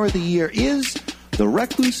 Cigar of the Year is the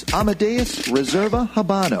Recluse Amadeus Reserva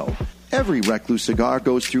Habano. Every Recluse cigar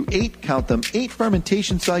goes through 8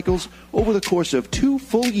 fermentation cycles over the course of 2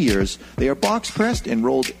 full years. They are box pressed and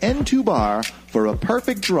rolled end-to bar for a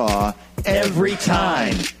perfect draw every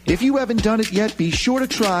time. If you haven't done it yet, be sure to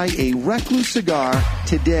try a Recluse cigar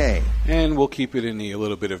today. And we'll keep it in a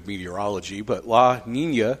little bit of meteorology, but La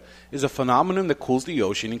Nina is a phenomenon that cools the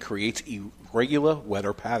ocean and creates irregular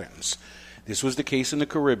weather patterns. This was the case in the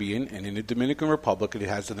Caribbean, and in the Dominican Republic it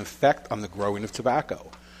has an effect on the growing of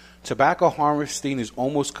tobacco. Tobacco harvesting is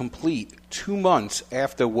almost complete 2 months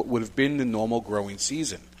after what would have been the normal growing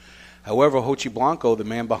season. However, Hochi Blanco, the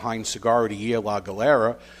man behind Cigar of the Year La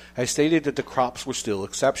Galera, has stated that the crops were still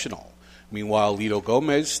exceptional. Meanwhile, Lito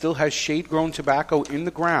Gomez still has shade-grown tobacco in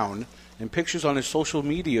the ground, and pictures on his social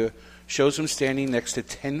media shows him standing next to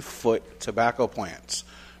 10-foot tobacco plants.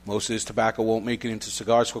 Most of this tobacco won't make it into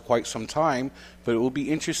cigars for quite some time, but it will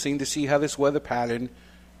be interesting to see how this weather pattern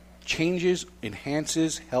changes,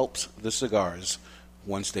 enhances, helps the cigars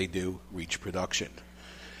once they do reach production.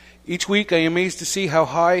 Each week I am amazed to see how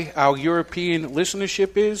high our European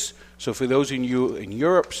listenership is. So for those in you in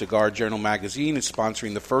Europe, Cigar Journal magazine is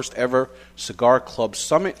sponsoring the first ever Cigar Club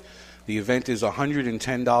Summit. The event is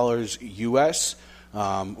 $110 US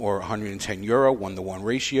or 110 euro, 1-to-1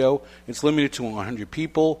 ratio. It's limited to 100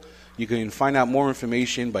 people. You can find out more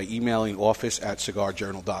information by emailing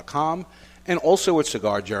office@cigarjournal.com. And also at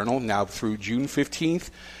Cigar Journal, now through June 15th,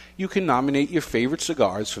 you can nominate your favorite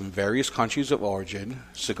cigars from various countries of origin,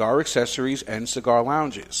 cigar accessories, and cigar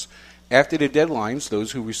lounges. After the deadlines,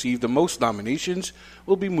 those who receive the most nominations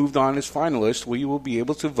will be moved on as finalists, where you will be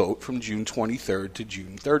able to vote from June 23rd to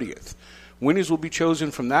June 30th. Winners will be chosen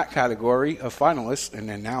from that category of finalists and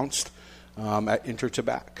announced at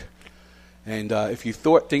Intertabac. And if you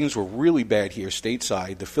thought things were really bad here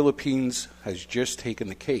stateside, the Philippines has just taken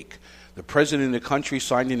the cake. The president of the country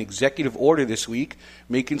signed an executive order this week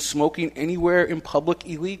making smoking anywhere in public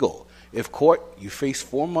illegal. If caught, you face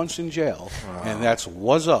 4 months in jail. Wow. And that's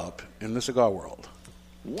what's up in the cigar world.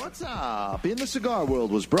 What's Up in the Cigar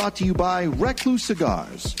World was brought to you by Recluse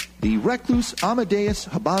Cigars. The Recluse Amadeus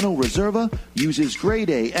Habano Reserva uses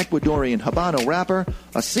grade A Ecuadorian Habano wrapper,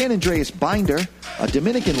 a San Andreas binder, a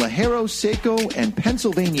Dominican Lajero Seco, and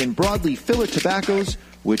Pennsylvanian broadleaf filler tobaccos,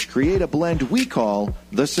 which create a blend we call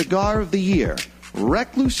the Cigar of the Year.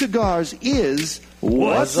 Recluse Cigars is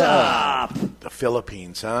what's up. The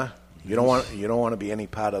Philippines, huh? You don't want to be any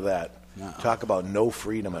part of that. No. Talk about no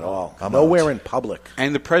freedom at all. Nowhere in public.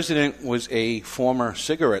 And the president was a former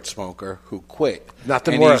cigarette smoker who quit.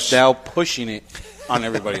 Nothing and worse. He's now pushing it on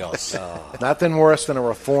everybody else. Nothing worse than a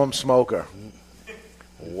reformed smoker.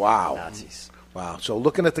 Wow. Nazis. Wow. So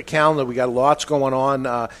looking at the calendar, we got lots going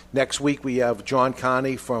on. Next week we have John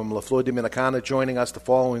Carney from La Flor Dominicana joining us. The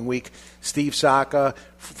following week, Steve Saka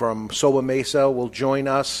from Soba Mesa will join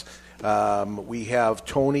us. We have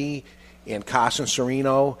Tony and Carson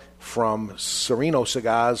Sereno from Sereno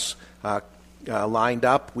Cigars lined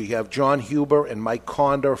up. We have John Huber and Mike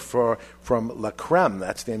Conder from La Creme.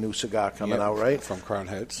 That's their new cigar coming out, right? From Crown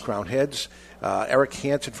Heads. Crown Heads. Eric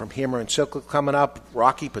Hansen from Hammer and Sickle coming up.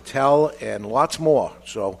 Rocky Patel and lots more.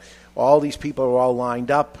 So all these people are all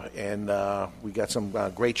lined up, and we got some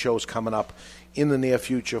great shows coming up in the near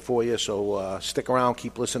future for you. So stick around,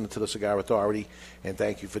 keep listening to the Cigar Authority, and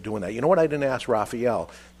thank you for doing that. You know what I didn't ask Rafael?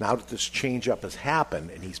 Now that this change-up has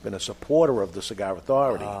happened, and he's been a supporter of the Cigar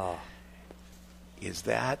Authority, is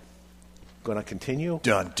that going to continue?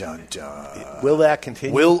 Dun, dun, dun. Will that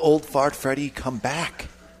continue? Will Old Fart Freddy come back?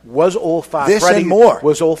 Was Old Fart This Freddy and more.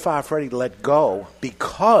 Was Old Fart Freddy let go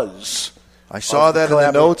because I saw that in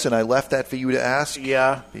the notes, and I left that for you to ask.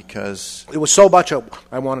 Yeah. Because it was so much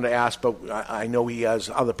I wanted to ask, but I know he has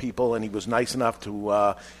other people, and he was nice enough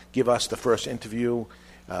to give us the first interview.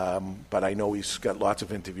 But I know he's got lots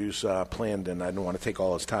of interviews planned, and I didn't want to take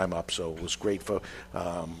all his time up. So it was great for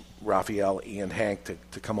Rafael and Hank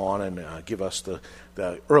to come on and give us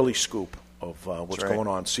the early scoop of what's going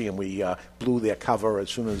on. Seeing we blew their cover as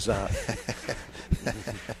soon as, I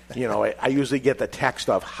usually get the text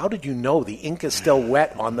of, how did you know the ink is still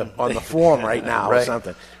wet on the form right now or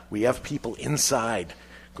something. We have people inside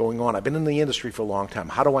going on. I've been in the industry for a long time.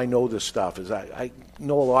 How do I know this stuff? I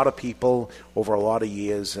know a lot of people over a lot of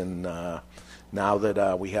years, and now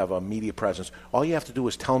that we have a media presence, all you have to do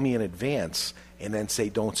is tell me in advance and then say,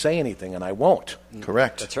 don't say anything, and I won't.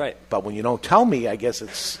 Correct. That's right. But when you don't tell me, I guess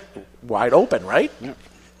it's wide open, right? Yeah.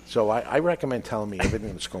 So I recommend telling me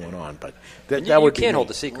everything that's going on. But that would can't hold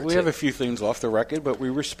the secret. We have a few things off the record, but we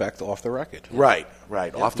respect off the record. Right.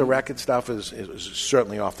 Yep. Off the record stuff is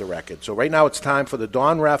certainly off the record. So right now it's time for the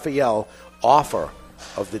Don Rafael offer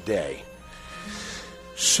of the day.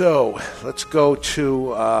 So let's go to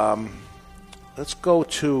give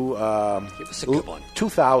us a good one.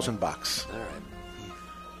 $2,000. All right.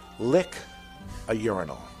 Lick a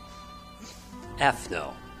urinal. F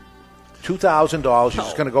no. $2,000. You're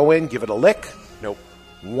just going to go in, give it a lick. Nope.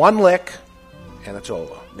 One lick, and it's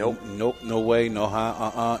over. Nope. No way. No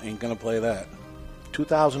how. Ain't going to play that.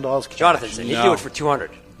 $2,000 cash. Jonathan said he'd do it for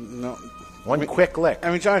 $200. No. One quick lick.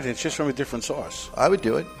 I mean, Jonathan, it's just from a different source. I would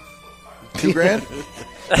do it.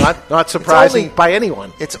 $2,000? Not surprising by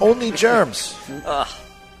anyone. It's only germs.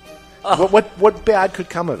 What bad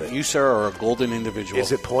could come of it? You, sir, are a golden individual.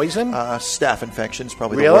 Is it poison? Staph infection is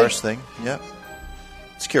probably Really? the worst thing. Yeah.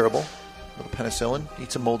 It's curable. A little penicillin,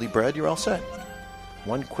 eat some moldy bread, you're all set.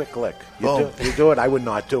 One quick lick. Boom. You do it. I would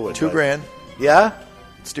not do it. $2,000. Yeah?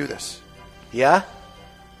 Let's do this. Yeah?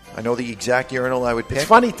 I know the exact urinal I would pick. It's a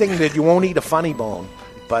funny thing that you won't eat a funny bone,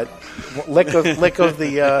 but lick of the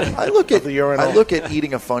the urinal. I look at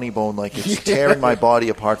eating a funny bone like it's tearing my body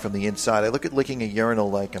apart from the inside. I look at licking a urinal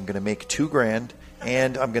like I'm going to make $2,000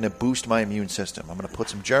 and I'm going to boost my immune system. I'm going to put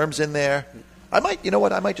some germs in there. I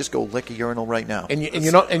might just go lick a urinal right now. And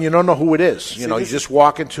you don't know who it is. You just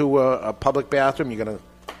walk into a public bathroom. You're gonna.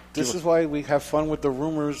 This is why we have fun with the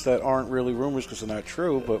rumors that aren't really rumors because they're not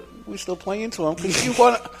true, but we still play into them because you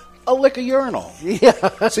want a lick a urinal. Yeah.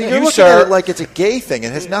 So you're looking at it like it's a gay thing.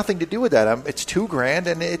 It has nothing to do with that. It's $2,000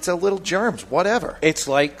 and it's a little germs. Whatever. It's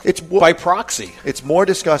like by proxy. It's more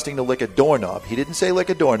disgusting to lick a doorknob. He didn't say lick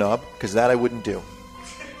a doorknob because that I wouldn't do.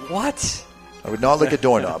 What? I would not lick a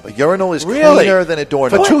doorknob. A urinal is cleaner than a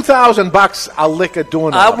doorknob. For $2,000, I'll lick a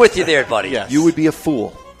doorknob. I'm with you there, buddy. Yes. You would be a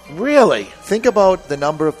fool. Really? Think about the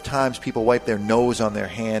number of times people wipe their nose on their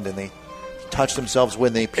hand and they touch themselves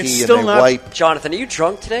when they pee and they wipe. Jonathan, are you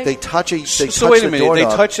drunk today? They touch a. So wait a minute. They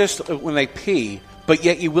touch us when they pee, but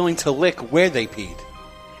yet you're willing to lick where they peed.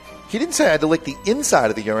 He didn't say I had to lick the inside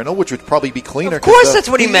of the urinal, which would probably be cleaner. Of course, that's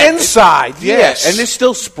what he meant. Inside, yes. And there's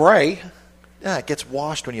still spray. Yeah, it gets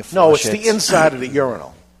washed when you flush No, it's it. the inside of the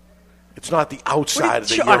urinal. It's not the outside of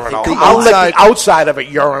the Jonathan, urinal. come I'll on. lick the outside of a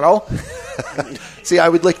urinal. See, I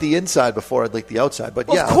would lick the inside before I'd lick the outside.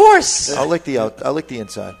 But yeah, of course, I'll lick the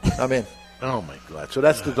inside. I'm in. Oh my God! So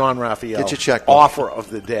that's the Don Rafael Get your checkbook. offer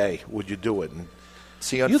of the day. Would you do it? And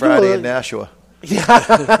see you on Friday in Nashua.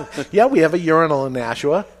 Yeah, yeah. We have a urinal in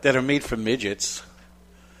Nashua that are made for midgets.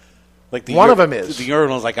 Like one of them is the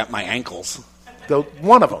urinal's like at my ankles.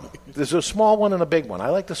 One of them. There's a small one and a big one. I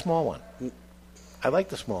like the small one.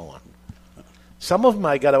 Some of them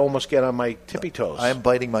I got to almost get on my tippy toes. I am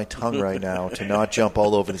biting my tongue right now to not jump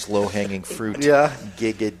all over this low-hanging fruit. Yeah.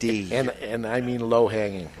 Giggity. And I mean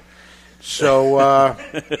low-hanging. So,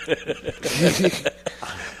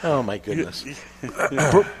 oh my goodness.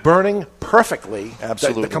 Burning perfectly.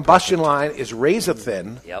 Absolutely. The combustion line is razor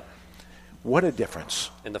thin. Yep. What a difference.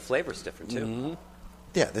 And the flavor's different, too. Mm-hmm.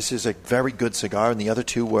 Yeah, this is a very good cigar, and the other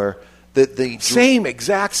two were... The same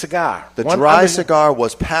exact cigar. The dry cigar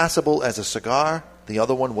was passable as a cigar. The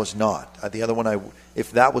other one was not. The other one,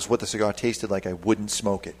 if that was what the cigar tasted like, I wouldn't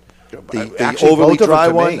smoke it. The overly dry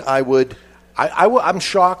one, I would. I'm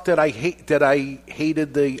shocked that I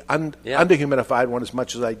hated the underhumidified one as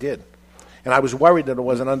much as I did, and I was worried that it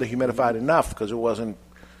wasn't underhumidified enough because it wasn't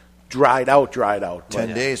dried out.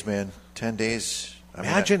 10 days, man. 10 days.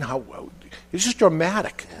 Imagine how. It's just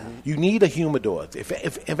dramatic. Yeah. You need a humidor.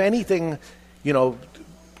 If anything,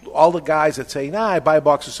 all the guys that say, I buy a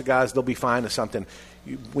box of cigars, they'll be fine or something.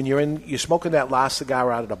 When you're smoking that last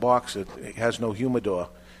cigar out of the box, it has no humidor.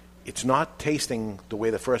 It's not tasting the way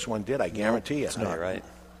the first one did, I guarantee you. It's not right.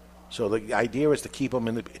 So the idea is to keep them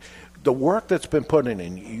in the work that's been put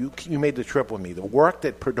in. You made the trip with me. The work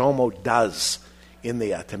that Perdomo does in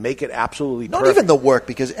there to make it absolutely Not perfect. even the work,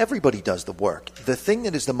 because everybody does the work. The thing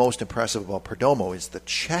that is the most impressive about Perdomo is the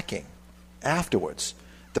checking afterwards.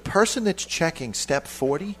 The person that's checking step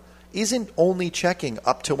 40 isn't only checking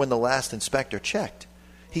up to when the last inspector checked.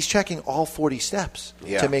 He's checking all 40 steps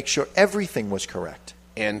to make sure everything was correct.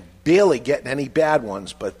 And barely getting any bad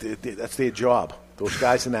ones, but that's their job. Those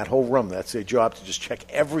guys in that whole room, that's their job, to just check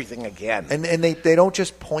everything again. And they don't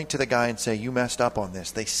just point to the guy and say, you messed up on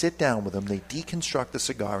this. They sit down with him, they deconstruct the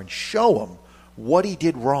cigar and show him what he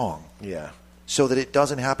did wrong. Yeah. So that it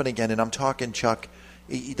doesn't happen again. And I'm talking, Chuck,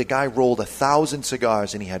 the guy rolled 1,000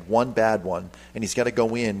 cigars and he had one bad one, and he's got to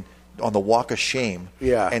go in on the walk of shame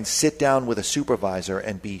and sit down with a supervisor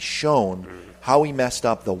and be shown how he messed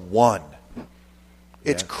up the one.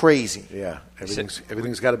 It's crazy. Yeah,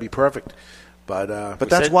 everything's got to be perfect. But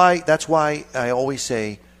that's why I always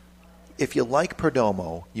say, if you like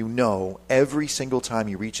Perdomo, you know every single time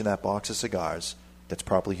you reach in that box of cigars that's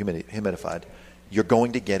properly humidified, you're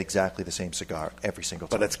going to get exactly the same cigar every single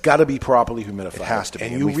time. But it's got to be properly humidified. It has to be.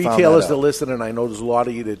 And you retailers that listen, and I know there's a lot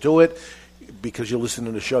of you that do it, because you're listening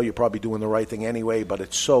to the show, you're probably doing the right thing anyway, but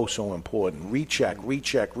it's so important. Recheck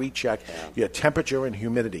your temperature and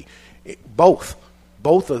humidity. Both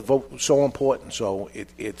are so important. So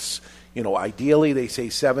it's, ideally they say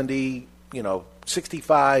 70,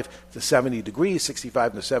 65 to 70 degrees,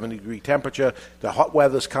 65 to 70 degree temperature. The hot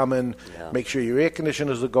weather's coming. Yeah. Make sure your air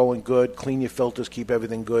conditioners are going good. Clean your filters. Keep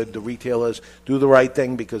everything good. The retailers do the right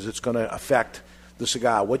thing, because it's going to affect the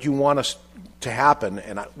cigar. What you want us to happen,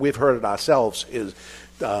 and we've heard it ourselves, is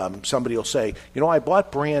somebody will say, I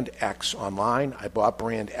bought brand X online, I bought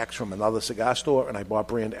brand X from another cigar store, and I bought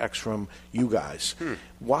brand X from you guys.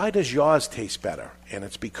 Why does yours taste better? And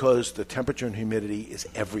it's because the temperature and humidity is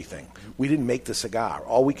everything. We didn't make the cigar.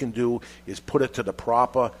 All we can do is put it to the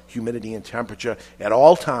proper humidity and temperature at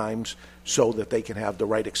all times, so that they can have the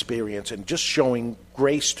right experience, and just showing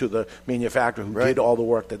grace to the manufacturer who did all the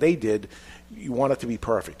work that they did. You want it to be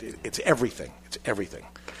perfect. It's everything. It's everything.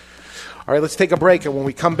 All right, let's take a break, and when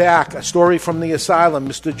we come back, a story from the asylum.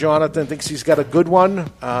 Mr. Jonathan thinks he's got a good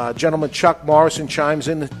one. Gentleman Chuck Morrison chimes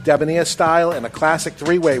in debonair style, and a classic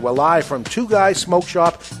three-way. We're live from Two Guys Smoke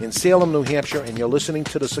Shop in Salem, New Hampshire, and you're listening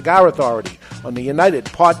to the Cigar Authority on the United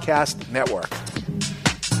Podcast Network.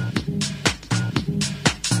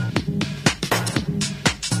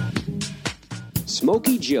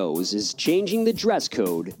 Smokey Joe's is changing the dress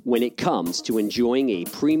code when it comes to enjoying a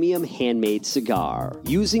premium handmade cigar.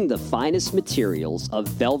 Using the finest materials of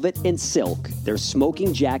velvet and silk, their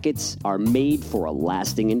smoking jackets are made for a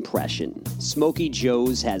lasting impression. Smokey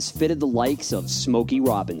Joe's has fitted the likes of Smokey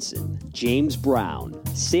Robinson, James Brown,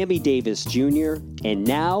 Sammy Davis Jr., and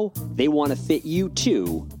now they want to fit you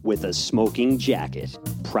too with a smoking jacket.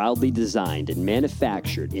 Proudly designed and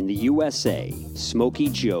manufactured in the USA, Smokey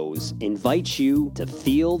Joe's invites you to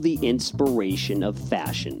feel the inspiration of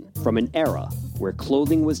fashion from an era where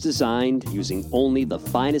clothing was designed using only the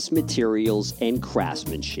finest materials and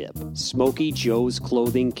craftsmanship. Smokey Joe's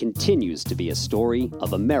clothing continues to be a story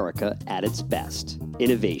of America at its best.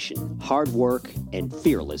 Innovation, hard work, and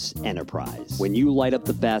fearless enterprise. When you light up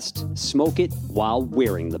the best, smoke it while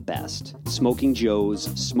wearing the best. Smoking Joe's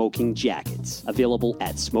Smoking Jackets. Available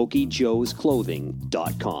at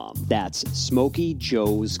SmokeyJoesClothing.com. That's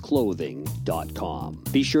SmokeyJoesClothing.com.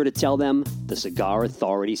 Be sure to tell them the Cigar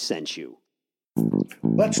Authority sent you.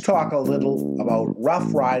 Let's talk a little about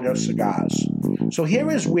Rough Rider cigars. So here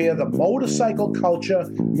is where the motorcycle culture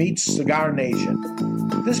meets Cigar Nation.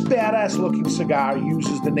 This badass-looking cigar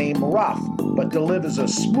uses the name Rough, but delivers a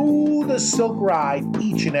smooth as silk ride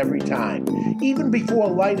each and every time. Even before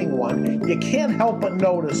lighting one, you can't help but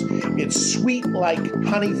notice its sweet like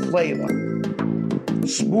honey flavor.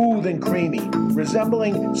 Smooth and creamy,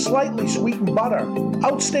 resembling slightly sweetened butter.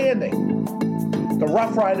 Outstanding. The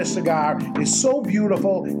Rough Rider cigar is so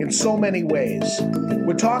beautiful in so many ways.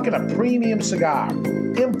 We're talking a premium cigar,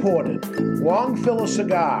 imported, long filler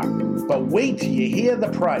cigar, but wait till you hear the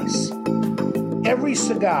price. Every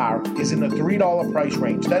cigar is in the $3 price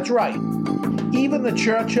range. That's right. Even the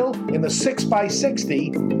Churchill in the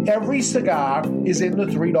 6x60, every cigar is in the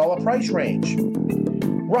 $3 price range.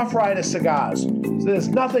 Rough Rider cigars. There's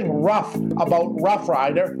nothing rough about Rough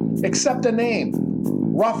Rider except the name.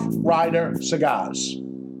 Rough Rider cigars.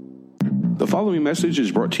 The following message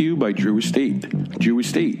is brought to you by Drew Estate. Drew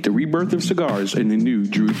Estate, the rebirth of cigars in the new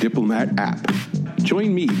Drew Diplomat app.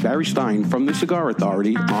 Join me, Barry Stein, from the Cigar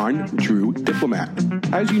Authority on Drew Diplomat.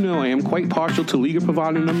 As you know, I am quite partial to Liga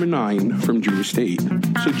Privada number 9 from Drew Estate.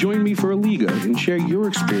 So join me for a Liga and share your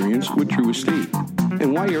experience with Drew Estate.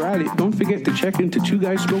 And while you're at it, don't forget to check into Two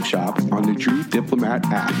Guys Smoke Shop on the Drew Diplomat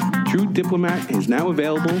app. Drew Diplomat is now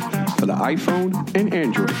available for the iPhone and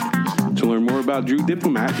Android. To learn more about Drew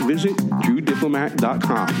Diplomat, visit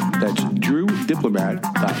drewdiplomat.com. That's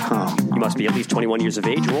drewdiplomat.com. You must be at least 21 years of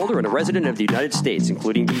age or older and a resident of the United States,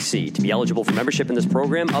 including D.C. To be eligible for membership in this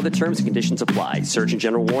program, other terms and conditions apply. Surgeon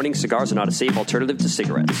General warning, cigars are not a safe alternative to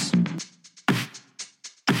cigarettes.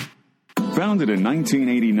 Founded in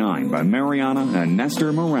 1989 by Mariana and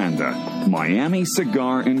Nestor Miranda, Miami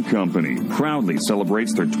Cigar and Company proudly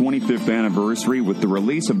celebrates their 25th anniversary with the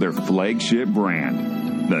release of their flagship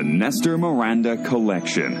brand, the Nestor Miranda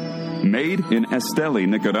Collection. Made in Esteli,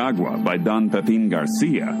 Nicaragua by Don Pepin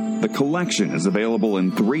Garcia, the collection is available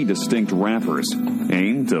in 3 distinct wrappers,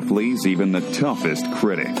 aimed to please even the toughest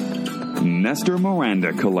critic. Nestor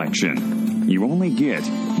Miranda Collection. You only get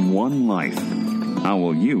one life. How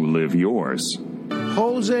will you live yours?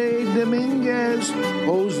 Jose Dominguez,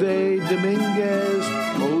 Jose Dominguez,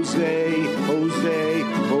 Jose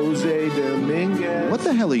Dominguez. What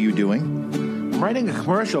the hell are you doing? I'm writing a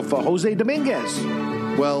commercial for Jose Dominguez.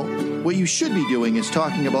 Well, what you should be doing is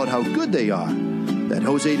talking about how good they are. That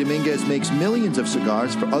Jose Dominguez makes millions of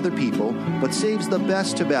cigars for other people, but saves the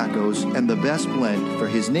best tobaccos and the best blend for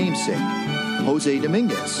his namesake, Jose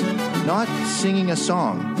Dominguez. Not singing a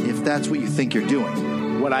song, if that's what you think you're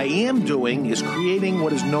doing. What I am doing is creating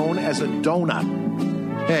what is known as a donut.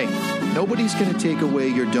 Hey, nobody's going to take away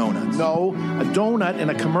your donuts. No, a donut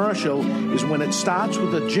in a commercial is when it starts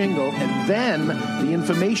with a jingle and then the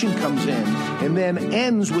information comes in and then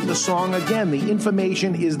ends with the song again. The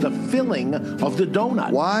information is the filling of the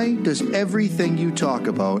donut. Why does everything you talk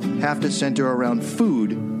about have to center around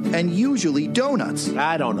food and usually donuts?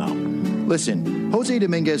 I don't know. Listen, Jose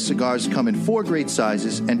Dominguez cigars come in 4 great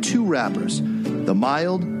sizes and 2 wrappers. The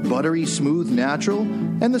mild, buttery, smooth, natural,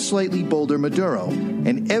 and the slightly bolder Maduro.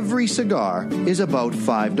 And every cigar is about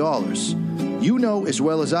 $5. You know as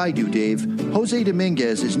well as I do, Dave, Jose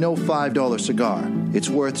Dominguez is no $5 cigar. It's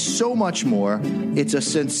worth so much more, it's a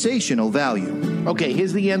sensational value. Okay,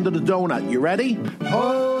 here's the end of the donut. You ready?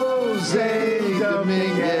 Jose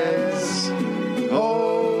Dominguez.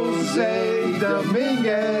 Jose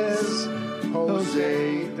Dominguez.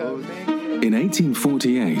 Jose Dominguez. In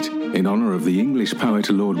 1848, in honor of the English poet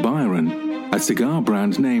Lord Byron, a cigar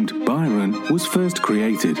brand named Byron was first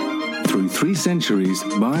created. Through 3 centuries,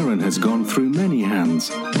 Byron has gone through many hands,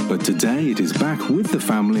 but today it is back with the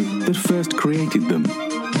family that first created them.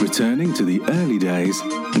 Returning to the early days,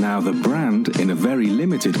 now the brand, in a very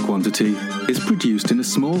limited quantity, is produced in a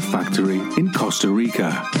small factory in Costa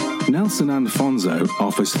Rica. Nelson Alfonso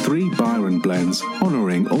offers 3 Byron blends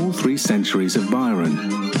honoring all 3 centuries of Byron: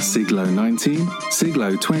 Siglo XIX,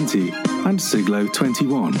 Siglo XX, and Siglo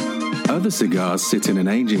XXI. Other cigars sit in an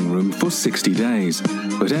aging room for 60 days,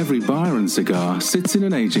 but every Byron cigar sits in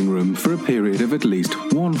an aging room for a period of at least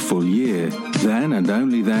 1 full year. Then and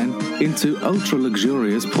only then, into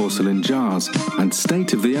ultra-luxurious porcelain jars and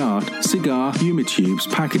state-of-the-art cigar humitubes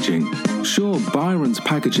packaging. Sure, Byron's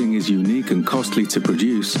packaging is unique and costly to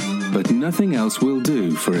produce, but nothing else will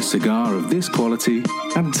do for a cigar of this quality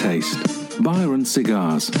and taste. Byron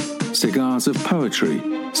cigars. Cigars of poetry.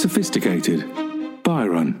 Sophisticated.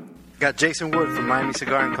 Byron. Got Jason Wood from Miami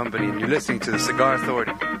Cigar and Company, and you're listening to the Cigar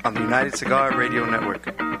Authority on the United Cigar Radio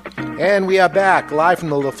Network. And we are back live from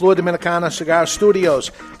the La Flor Dominicana Cigar Studios.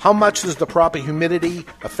 How much does the proper humidity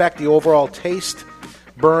affect the overall taste,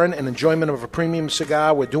 burn, and enjoyment of a premium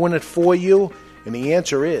cigar? We're doing it for you, and the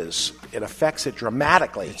answer is it affects it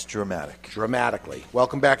dramatically. It's dramatic. Dramatically.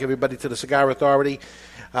 Welcome back, everybody, to the Cigar Authority.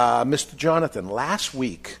 Mr. Jonathan, last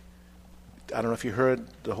week, I don't know if you heard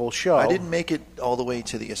the whole show. I didn't make it all the way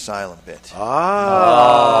to the asylum bit.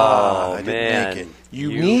 I didn't make it.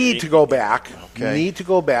 You need to go back. Okay. You need to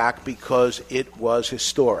go back because it was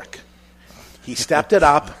historic. He stepped it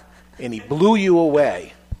up, and he blew you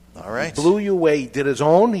away. All right. He blew you away. He did his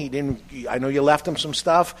own. He didn't. I know you left him some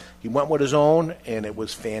stuff. He went with his own, and it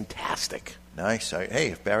was fantastic. Nice. Hey,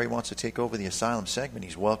 if Barry wants to take over the asylum segment,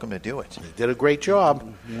 he's welcome to do it. He did a great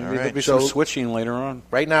job. There'll be some switching later on.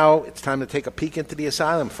 Right now, it's time to take a peek into the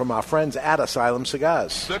asylum from our friends at Asylum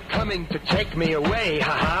Cigars. They're coming to take me away,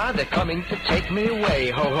 ha-ha. They're coming to take me away,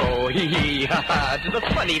 ho-ho, hee-hee, ha-ha. To the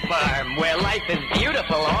funny farm where life is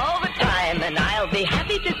beautiful all the time. And I'll be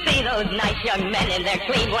happy to see those nice young men in their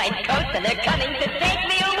clean white coats, and they're coming to take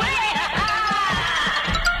me away, ha-ha.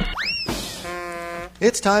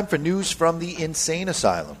 It's time for news from the Insane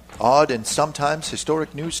Asylum. Odd and sometimes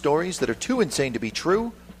historic news stories that are too insane to be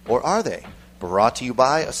true, or are they? Brought to you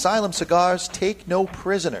by Asylum Cigars. Take no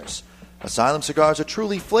prisoners. Asylum cigars are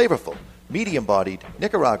truly flavorful, medium-bodied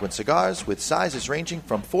Nicaraguan cigars with sizes ranging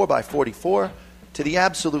from 4x44 to the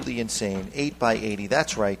absolutely insane 8x80.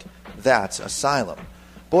 That's right, that's Asylum.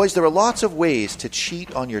 Boys, there are lots of ways to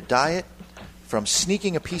cheat on your diet, from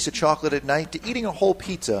sneaking a piece of chocolate at night to eating a whole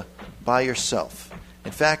pizza by yourself.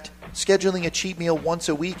 In fact, scheduling a cheat meal once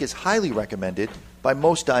a week is highly recommended by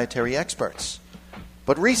most dietary experts.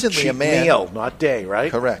 But recently a man... Cheat meal, not day,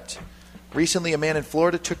 right? Correct. Recently, a man in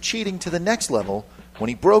Florida took cheating to the next level when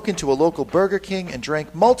he broke into a local Burger King and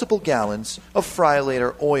drank multiple gallons of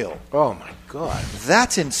fry-later oil. Oh, my God.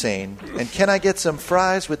 That's insane. And can I get some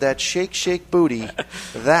fries with that shake, shake booty?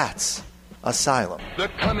 That's Asylum. They're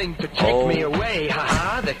coming to take me away,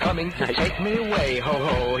 ha-ha. They're coming to take me away,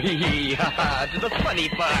 ho-ho, hee-hee, ha-ha. To the funny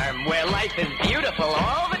farm where life is beautiful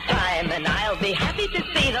all the time. And I'll be happy to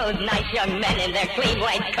see those nice young men in their clean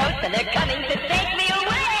white coats. And they're coming to take me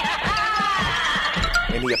away, ha-ha.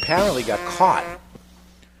 And he apparently got caught.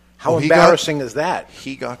 How embarrassing is that?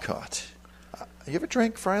 He got caught. You ever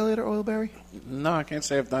drank fry-later oil, Barry? No, I can't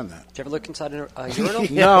say I've done that. Did you ever look inside a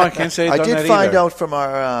urinal? No, I can't say I've done that I did find either. out from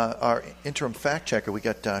our interim fact checker. We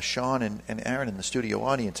got Sean and Aaron in the studio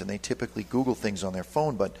audience, and they typically Google things on their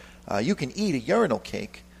phone, but you can eat a urinal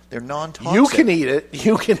cake. They're non-toxic. You can eat it.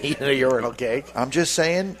 You can eat a urinal cake. I'm just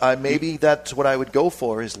saying, maybe that's what I would go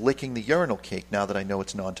for, is licking the urinal cake now that I know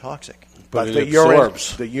it's non-toxic. But the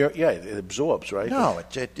absorbs. It absorbs, right? No,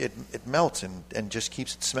 it melts and just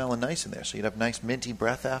keeps it smelling nice in there. So you'd have nice minty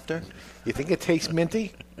breath after. You think it tastes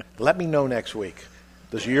minty? Let me know next week.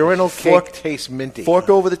 Does urinal cake taste minty? Fork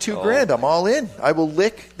over the $2,000. I'm all in. I will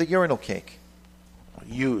lick the urinal cake.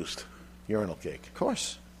 Used urinal cake. Of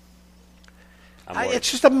course. It's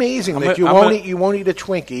just amazing that you won't eat a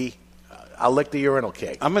Twinkie. I'll lick the urinal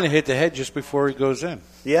cake. I'm going to hit the head just before he goes in.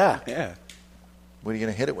 Yeah. Yeah. What are you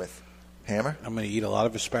going to hit it with? Hammer? I'm going to eat a lot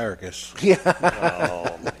of asparagus. Yeah.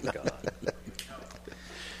 Oh, my God.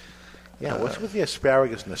 Yeah, what's with the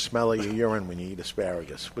asparagus and the smell of your urine when you eat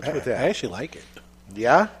asparagus? What's with that? I actually like it.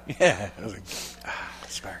 Yeah? Yeah. I was like,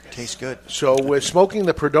 asparagus. Tastes good. So we're smoking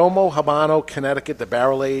the Perdomo Habano, Connecticut, the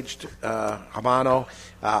barrel-aged Habano.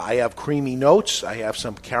 I have creamy notes. I have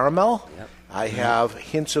some caramel. Yep. I have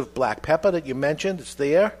hints of black pepper that you mentioned. It's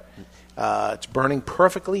there. It's burning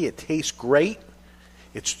perfectly. It tastes great.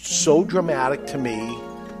 It's so dramatic to me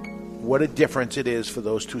what a difference it is for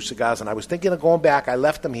those two cigars. And I was thinking of going back. I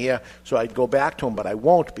left them here so I'd go back to them, but I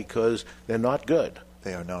won't because they're not good.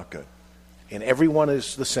 They are not good. And every one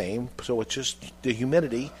is the same, so it's just the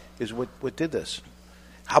humidity is what did this.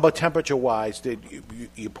 How about temperature-wise? Did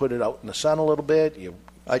you put it out in the sun a little bit?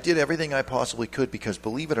 I did everything I possibly could because,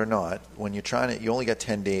 believe it or not, when you're trying to, you only got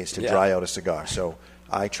 10 days to dry out a cigar. So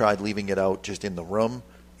I tried leaving it out just in the room,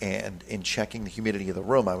 and in checking the humidity of the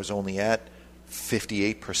room, I was only at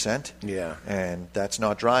 58%. Yeah. And that's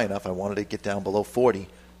not dry enough. I wanted to get down below 40.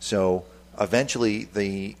 So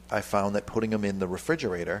eventually I found that putting them in the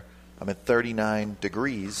refrigerator, I'm at 39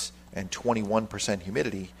 degrees and 21%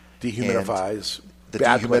 humidity. Dehumidifies. The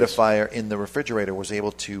dehumidifier in the refrigerator was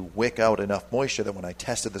able to wick out enough moisture that when I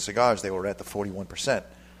tested the cigars, they were at the 41%.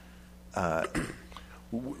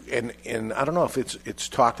 And I don't know if it's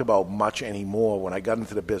talked about much anymore. When I got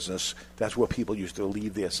into the business, that's where people used to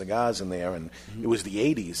leave their cigars in there, and it was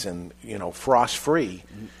the 80s, and frost-free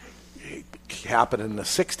happened in the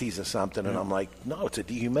 60s or something, and I'm like, no, it's a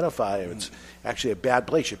dehumidifier. It's actually a bad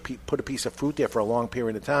place. You put a piece of fruit there for a long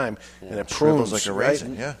period of time, and it prunes like a right?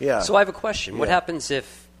 raisin. Yeah. So I have a question. What happens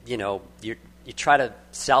if you try to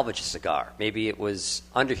salvage a cigar? Maybe it was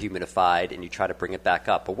under-humidified and you try to bring it back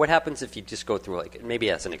up. But what happens if you just go through, maybe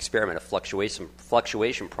as an experiment, a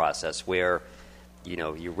fluctuation process where,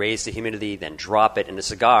 you raise the humidity, then drop it, and the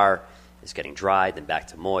cigar is getting dry, then back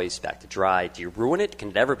to moist, back to dry. Do you ruin it? Can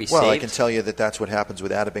it ever be saved? Well, I can tell you that's what happens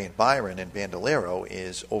with Atabey and Byron and Bandolero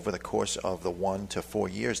is over the course of the 1 to 4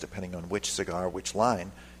 years, depending on which cigar, which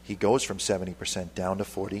line, he goes from 70% down to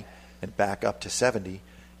 40 and back up to 70.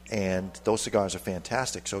 And those cigars are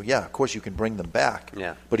fantastic. So, yeah, of course you can bring them back.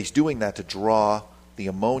 Yeah. But he's doing that to draw the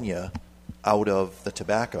ammonia out of the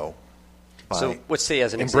tobacco. So let's say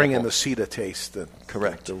as an and example. bring in the cedar taste that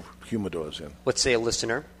Correct. the humidors in. Let's say a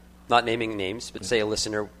listener, not naming names, but say a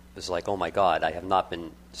listener was like, oh, my God, I have not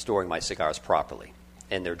been storing my cigars properly,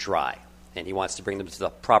 and they're dry. And he wants to bring them to the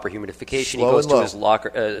proper humidification. Slow he goes and to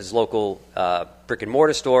low. his local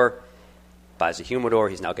brick-and-mortar store, buys a humidor.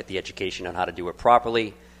 He's now got the education on how to do it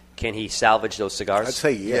properly. Can he salvage those cigars? I'd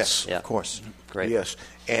say yes. Of course. Great. Yes.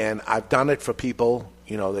 And I've done it for people,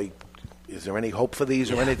 is there any hope for these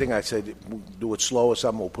or anything? I said, do it slow or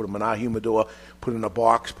something. We'll put them in our humidor, put it in a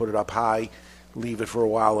box, put it up high, leave it for a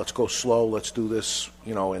while. Let's go slow. Let's do this,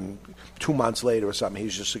 and 2 months later or something,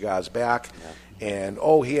 here's your cigars back. Yeah. And,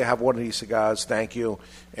 here, have one of these cigars. Thank you.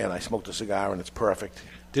 And I smoked a cigar, and it's perfect.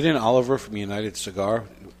 Didn't Oliver from United Cigar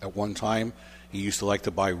at one time, he used to like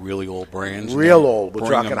to buy really old brands? Real old. We're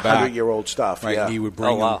talking 100-year-old stuff. Right, yeah. He would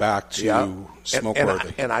bring them back to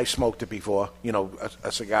smoke-worthy. And I smoked it before,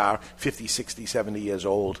 a cigar, 50, 60, 70 years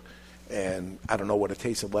old. And I don't know what it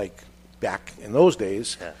tasted like back in those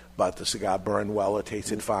days, but the cigar burned well. It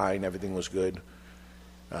tasted fine. Everything was good.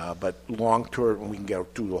 But long-term, we can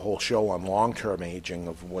get through the whole show on long-term aging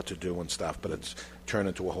of what to do and stuff, but it's turned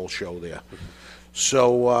into a whole show there.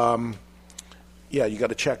 So, you got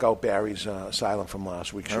to check out Barry's Asylum from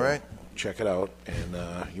last week's show. All right. Check it out, and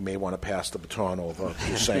you may want to pass the baton over,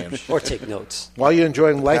 just saying. Or take notes. While you're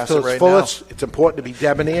enjoying life to its fullest, it's important to be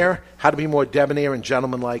debonair. How to be more debonair and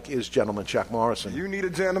gentlemanlike is Gentleman Chuck Morrison. You need a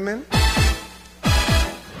gentleman?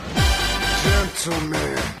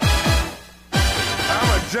 Gentleman.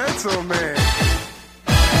 I'm a gentleman.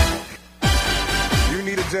 You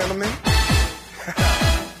need a gentleman?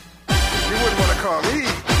 You wouldn't want to call me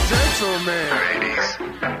gentleman. Ladies,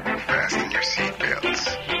 fasten your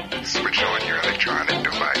seatbelts. Switch on your electronic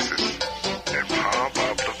devices and pump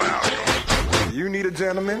up the volume. You need a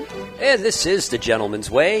gentleman? And this is The Gentleman's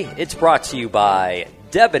Way. It's brought to you by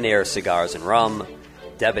Debonair Cigars and Rum.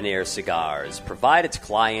 Debonair Cigars provide its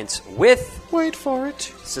clients with... Wait for it.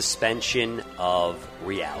 Suspension of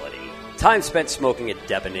reality. Time spent smoking a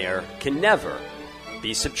Debonair can never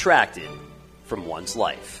be subtracted from one's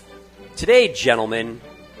life. Today, gentlemen,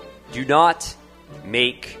 do not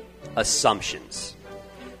make assumptions.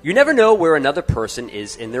 You never know where another person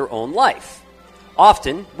is in their own life.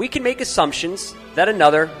 Often, we can make assumptions that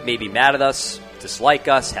another may be mad at us, dislike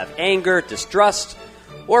us, have anger, distrust,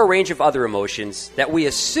 or a range of other emotions that we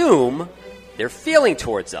assume they're feeling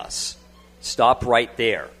towards us. Stop right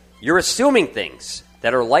there. You're assuming things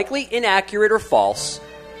that are likely inaccurate or false,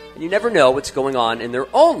 and you never know what's going on in their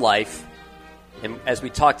own life. And as we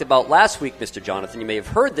talked about last week, Mr. Jonathan, you may have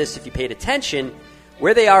heard this if you paid attention,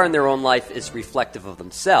 where they are in their own life is reflective of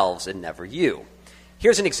themselves and never you.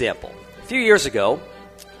 Here's an example. A few years ago,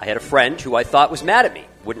 I had a friend who I thought was mad at me,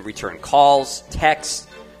 wouldn't return calls, texts.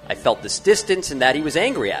 I felt this distance and that he was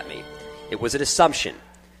angry at me. It was an assumption.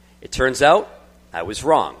 It turns out I was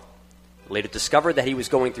wrong. Later discovered that he was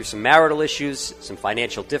going through some marital issues, some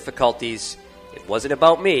financial difficulties. It wasn't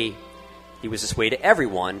about me. He was this way to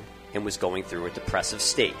everyone and was going through a depressive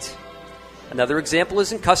state. Another example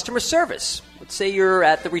is in customer service. Let's say you're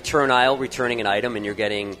at the return aisle returning an item and you're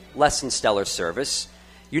getting less than stellar service.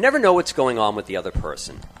 You never know what's going on with the other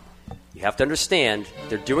person. You have to understand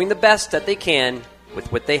they're doing the best that they can with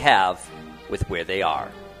what they have, with where they are.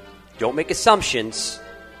 Don't make assumptions.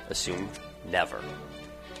 Assume never.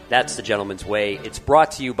 That's The Gentleman's Way. It's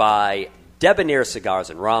brought to you by Debonair Cigars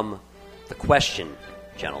and Rum. The question,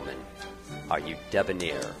 gentlemen, are you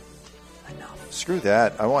debonair enough? Screw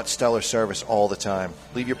that. I want stellar service all the time.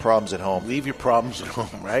 Leave your problems at home. Leave your problems at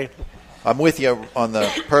home, right? I'm with you on the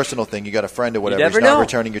personal thing. You got a friend or whatever. You never He's not know.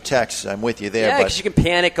 returning your texts. I'm with you there. Yeah, because you can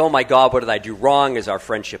panic. Oh, my God, what did I do wrong? Is our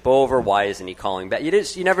friendship over? Why isn't he calling back? You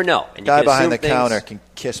never know. And you guy can behind the assume counter things. can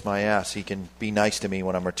kiss my ass. He can be nice to me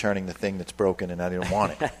when I'm returning the thing that's broken and I didn't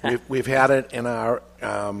want it. We've had it in our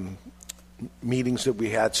meetings that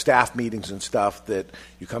we had, staff meetings and stuff, that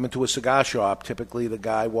you come into a cigar shop, typically the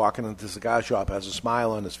guy walking into the cigar shop has a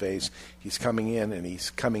smile on his face. He's coming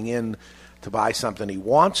in to buy something he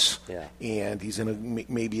wants, and he's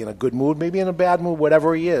maybe in a good mood, maybe in a bad mood,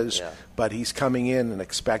 whatever he is, but he's coming in and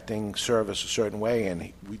expecting service a certain way,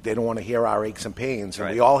 and they don't want to hear our aches and pains, and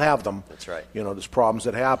we all have them. That's right. There's problems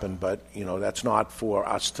that happen, but, that's not for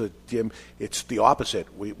us to dim. It's the opposite.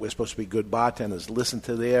 We're supposed to be good bartenders. Listen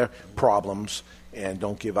to their problems and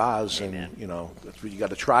don't give ours. Amen. And, that's what you got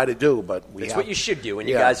to try to do. But It's what you should do, and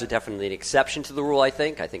you guys are definitely an exception to the rule, I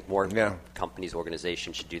think. I think more companies,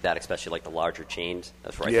 organizations should do that, especially like the larger chains.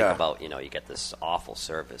 That's where I think about, you get this awful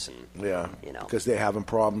service. And because they're having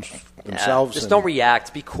problems themselves. Just don't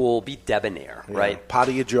react. Be cool. Be debonair, right? Part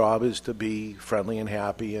of your job is to be friendly and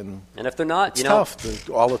happy. And if they're not, it's tough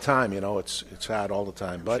all the time. It's hard all the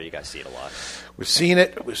time. But sure you guys see it a lot. We've seen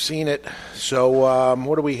it. So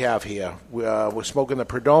what do we have here? We're smoking the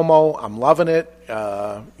Perdomo. I'm loving it.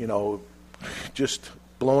 Just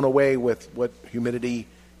blown away with what humidity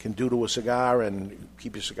can do to a cigar and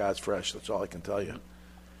keep your cigars fresh. That's all I can tell you.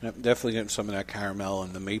 Definitely getting some of that caramel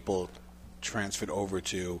and the maple transferred over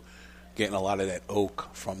to getting a lot of that oak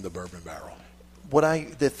from the bourbon barrel.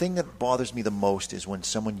 The thing that bothers me the most is when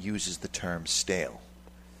someone uses the term stale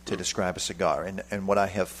to describe a cigar. And what I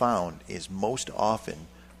have found is most often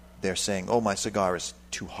they're saying, oh, my cigar is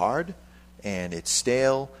too hard and it's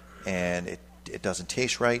stale and it doesn't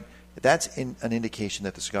taste right. That's an indication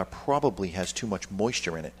that the cigar probably has too much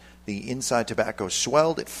moisture in it. The inside tobacco is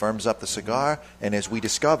swelled, it firms up the cigar, and as we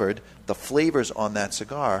discovered, the flavors on that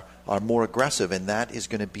cigar are more aggressive, and that is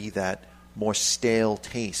going to be that more stale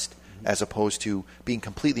taste as opposed to being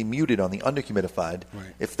completely muted on the underhumidified.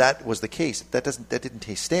 Right. If that was the case, that didn't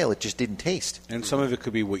taste stale, it just didn't taste. And some of it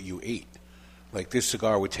could be what you ate. Like this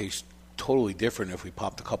cigar would taste totally different if we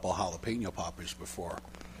popped a couple of jalapeno poppers before.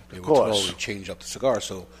 It would totally change up the cigar.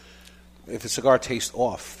 So if a cigar tastes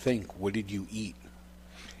off, think, what did you eat?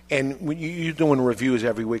 And when you're doing reviews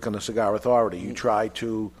every week on the Cigar Authority, you try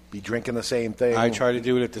to be drinking the same thing. I try to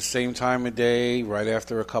do it at the same time of day, right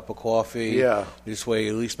after a cup of coffee. Yeah. This way,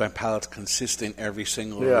 at least my palate's consistent every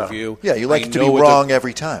single review. Yeah, you like it to be wrong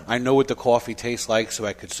every time. I know what the coffee tastes like, so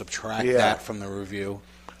I could subtract that from the review.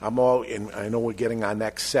 I know we're getting our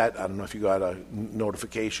next set. I don't know if you got a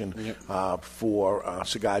notification for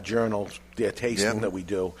Cigar Journal, their tasting that we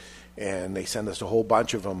do, and they send us a whole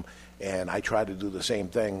bunch of them. And I try to do the same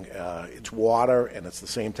thing. It's water, and it's the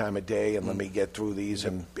same time of day, and let me get through these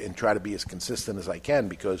and try to be as consistent as I can,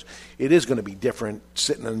 because it is going to be different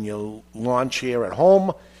sitting in your lawn chair at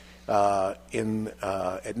home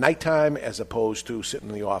at nighttime as opposed to sitting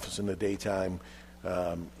in the office in the daytime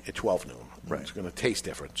at 12 noon. Right. It's going to taste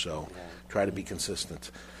different, so try to be consistent.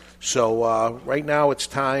 So right now it's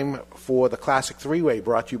time for the Classic Three-Way,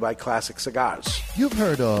 brought to you by Classic Cigars. You've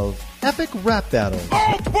heard of epic rap battles.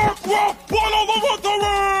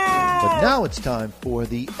 But now it's time for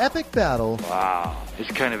the epic battle. Wow, it's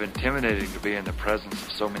kind of intimidating to be in the presence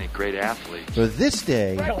of so many great athletes. For this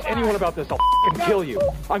day, Tell anyone about this, I'll f***ing kill you.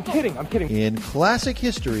 I'm kidding. in classic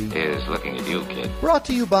history, Here's looking at you, kid. brought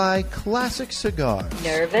to you by Classic Cigars.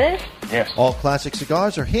 Nervous? Yes. All Classic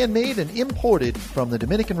Cigars are handmade and imported from the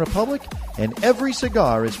Dominican Republic, and every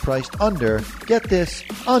cigar is priced under, get this,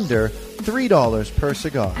 under $3 per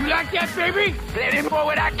cigar. You like that, baby? Let him know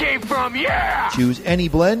where that came from, yeah! Choose any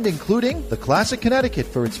blend, including the Classic Connecticut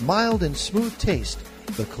for its mild and smooth taste,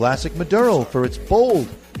 the Classic Maduro for its bold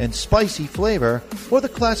and spicy flavor, or the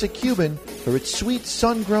Classic Cuban for its sweet,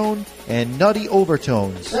 sun-grown, and nutty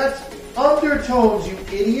overtones. That's undertones, you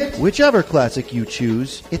idiot! Whichever classic you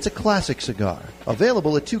choose, it's a classic cigar.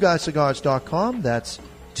 Available at twoguyscigars.com. That's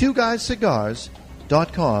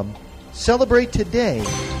twoguyscigars.com. Celebrate today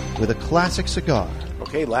with a classic cigar.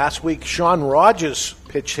 Okay, last week Sean Rogers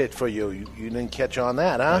pitch hit for you. You didn't catch on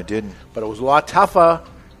that, huh? I didn't. But it was a lot tougher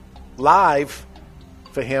live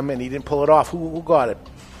for him, and he didn't pull it off. Who got it?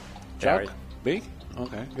 Barry. Chuck? Me?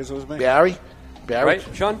 Okay, guess it was me. Barry? Right,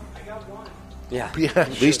 Sean? Yeah.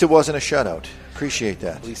 At least it wasn't a shutout. Appreciate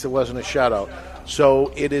that. At least it wasn't a shutout.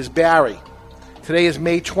 So it is Barry. Today is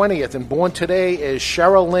May 20th, and born today is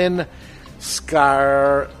Cheryl Lynn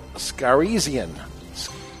Scarizian.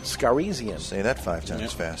 Say that 5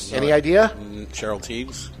 times fast. Any idea? Cheryl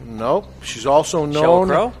Teagues? Nope. She's also Sheryl known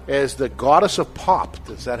Crow? as the goddess of pop.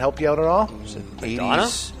 Does that help you out at all?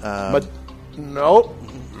 80s. But nope.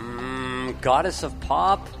 Goddess of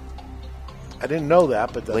Pop? I didn't know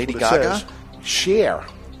that, but that's Lady what it Gaga? says. Cher.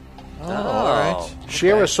 Oh, all right.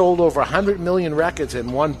 Cher has sold over 100 million records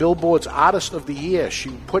and won Billboard's Artist of the Year. She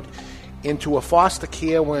put into a foster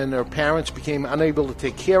care when her parents became unable to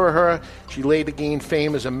take care of her. She later gained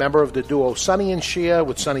fame as a member of the duo Sonny and Cher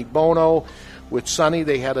with Sonny Bono. With Sonny,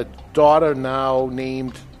 they had a daughter now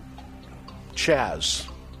named Chaz,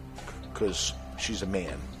 because she's a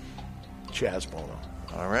man. Chaz Bono.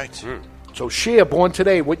 All right. So Cher, born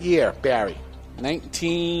today, what year, Barry?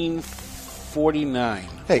 1949.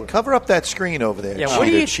 Hey, cover up that screen over there. Yeah, what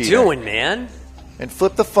are you doing, man? And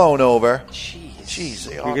flip the phone over. Jeez.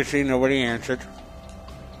 You can see nobody answered.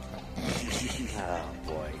 Oh,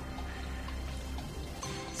 boy.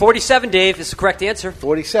 47, Dave, is the correct answer.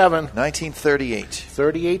 47. 1938.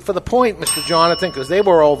 38 for the point, Mr. Jonathan, because they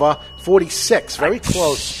were over. 46. Very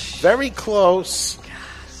close. Very close.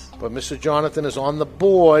 But Mr. Jonathan is on the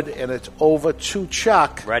board, and it's over to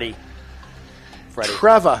Chuck. Ready.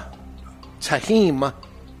 Trevor Tahim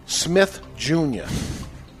Smith Jr.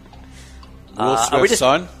 Will Smith's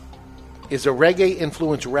son? Is a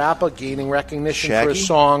reggae-influenced rapper gaining recognition for Shaggy? his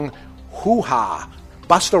song Hoo Ha,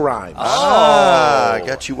 Busta Rhymes. I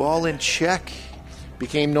got you all in check.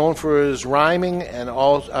 Became known for his rhyming and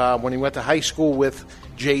all when he went to high school with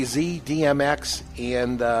Jay-Z, DMX,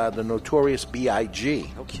 and the Notorious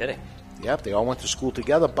B.I.G. No kidding. Yep, they all went to school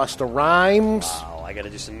together. Busta Rhymes. Wow. Wow. I got to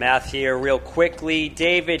do some math here real quickly.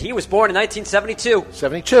 David, he was born in 1972.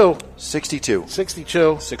 72. 62.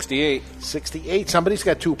 62. 68. 68. Somebody's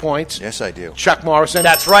got 2 points. Yes, I do. Chuck Morrison.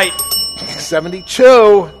 That's right.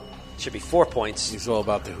 72. Should be 4 points. He's all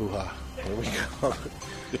about the hoo-ha. Here we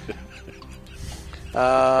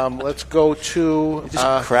go. Let's go to... You're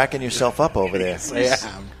just cracking yourself up over there. Yeah.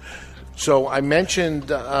 So I mentioned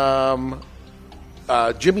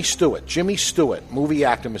Jimmy Stewart. Jimmy Stewart, movie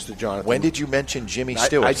actor, Mr. Jonathan. When did you mention Jimmy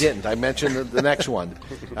Stewart? I didn't. I mentioned the next one.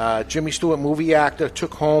 Jimmy Stewart, movie actor,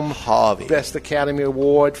 took home Best Academy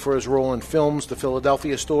Award for his role in films, The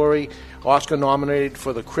Philadelphia Story. Oscar nominated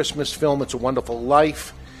for the Christmas film, It's a Wonderful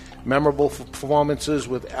Life. Memorable performances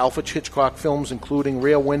with Alfred Hitchcock films, including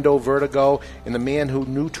Rear Window, Vertigo, and The Man Who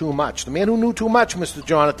Knew Too Much. The Man Who Knew Too Much, Mr.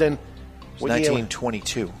 Jonathan.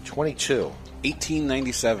 1922. 22.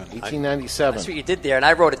 1897. 1897. That's what you did there, and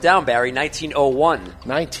I wrote it down, Barry. 1901.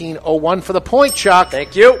 1901 for the point, Chuck.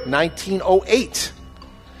 Thank you. 1908.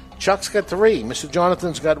 Chuck's got 3. Mr.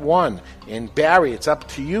 Jonathan's got 1. And Barry, it's up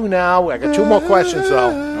to you now. I got 2 more questions,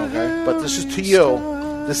 though. Okay. But this is to you.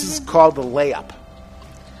 This is called the layup.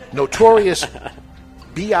 Notorious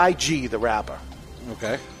B.I.G., the rapper.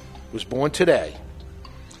 Okay. Was born today.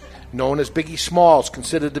 Known as Biggie Smalls,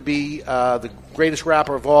 considered to be the greatest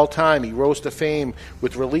rapper of all time. He rose to fame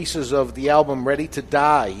with releases of the album Ready to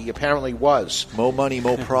Die. He apparently was. Mo Money,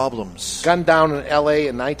 Mo Problems. Gunned down in L.A.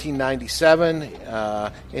 in 1997,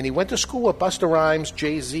 and he went to school with Busta Rhymes,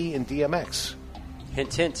 Jay-Z, and DMX.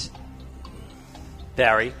 Hint, hint.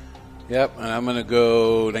 Barry. Yep, and I'm going to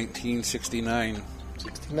go 1969.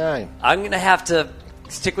 69. I'm going to have to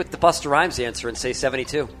stick with the Busta Rhymes answer and say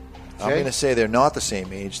 72. I'm going to say they're not the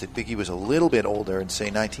same age, that Biggie was a little bit older, and say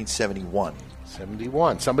 1971.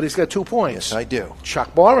 71. Somebody's got 2 points. Yes, I do.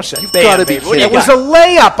 Chuck Morrison. You've got to be kidding. It was a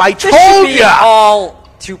layup. I This told should be you. all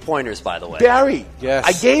 2-pointers, by the way. Barry. Yes.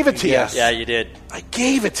 I gave it to you. Yeah, you did. I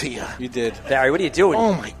gave it to you. You did. Barry, what are you doing?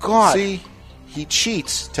 Oh, my God. See, he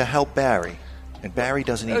cheats to help Barry, and Barry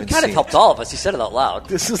doesn't even It kind see of helped all of us. He said it out loud.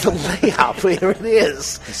 This is a layup. Here it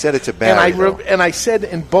is. He said it to Barry. And I said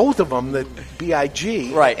in both of them that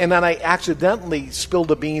B.I.G. Right. And then I accidentally spilled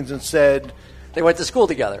the beans and said... They went to school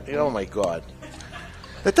together. Oh, my God.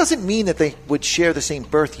 That doesn't mean that they would share the same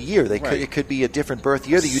birth year. Right. It could be a different birth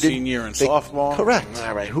year that you didn't. Senior and sophomore. Correct.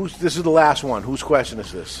 All right. This is the last one. Whose question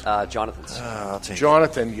is this? Jonathan's. I'll take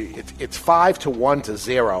Jonathan, it's 5-1 to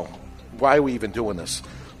 0. Why are we even doing this?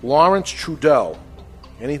 Lawrence Trudeau.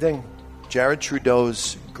 Anything? Jared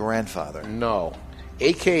Trudeau's grandfather. No.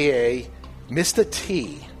 A.K.A. Mr.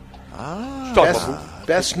 T.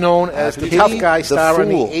 Best known as the T, tough guy the star on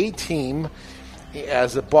the fool. A-Team,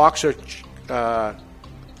 as a boxer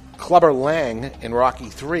Clubber Lang in Rocky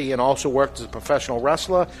III, and also worked as a professional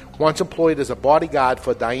wrestler. Once employed as a bodyguard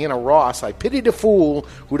for Diana Ross. I pity the fool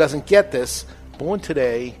who doesn't get this. Born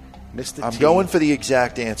today, Mr. T. I'm going for the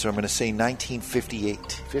exact answer. I'm going to say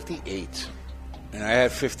 1958. 58. And I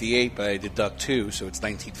had 58, but I deduct 2, so it's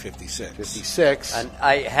 1956. 56. And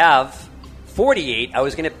I have 48. I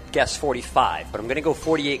was going to guess 45, but I'm going to go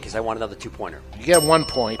 48 because I want another 2-pointer. You get 1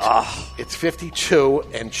 point. It's 52,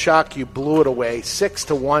 and Chuck, you blew it away.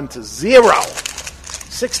 6-1 to 0.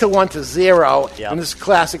 6-1 to 0. Yep. And this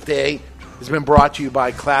classic day has been brought to you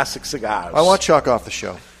by Classic Cigars. I want Chuck off the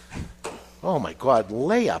show. Oh my God,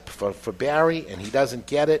 layup for Barry, and he doesn't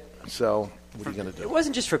get it. So what are you going to do? It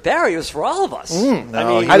wasn't just for Barry; it was for all of us.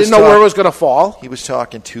 No, I didn't know where it was going to fall. He was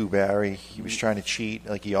talking to Barry. He was trying to cheat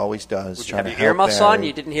like he always does. Have your earmuffs on?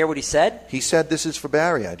 You didn't hear what he said? He said, "This is for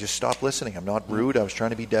Barry." I just stopped listening. I'm not rude. I was trying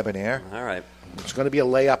to be debonair. All right. It's going to be a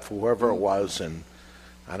layup for whoever it was, and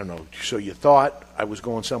I don't know. So you thought I was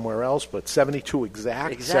going somewhere else, but 72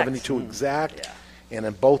 exact. 72 exact. Yeah. And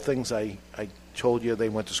in both things, I told you they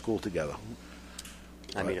went to school together.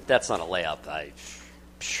 I mean, if that's not a layup,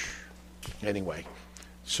 Anyway,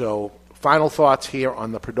 so final thoughts here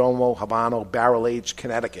on the Perdomo Habano Barrel-Aged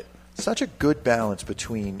Connecticut. Such a good balance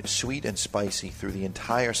between sweet and spicy through the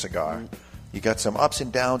entire cigar. You got some ups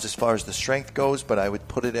and downs as far as the strength goes, but I would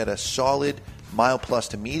put it at a solid mild plus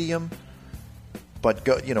to medium. But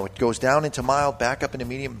it goes down into mild, back up into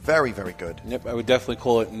medium. Very, very good. Yep, I would definitely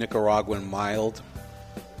call it Nicaraguan mild,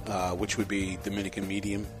 which would be Dominican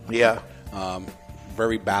medium. Yeah.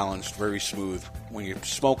 Very balanced, very smooth. When you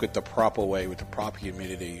smoke it the proper way with the proper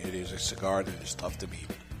humidity, it is a cigar that is tough to beat.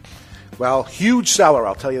 Well, huge seller,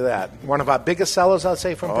 I'll tell you that. One of our biggest sellers, I'd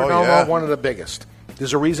say, from Perdomo. Yeah. One of the biggest.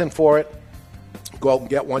 There's a reason for it. Go out and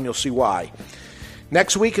get one. You'll see why.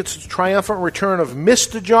 Next week, it's the triumphant return of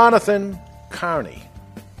Mr. Jonathan Carney.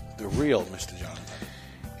 The real Mr. Jonathan.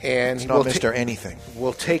 And It's not Mr. Anything.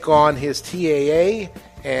 Will take on his TAA,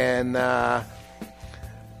 and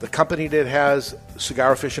the company that has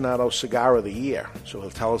Cigar Aficionado Cigar of the Year. So he'll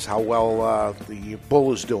tell us how well the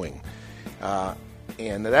bull is doing.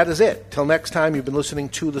 And that is it. Till next time, you've been listening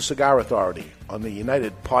to The Cigar Authority on the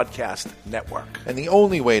United Podcast Network. And the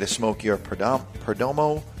only way to smoke your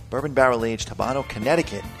Perdomo Bourbon Barrel Aged Habano,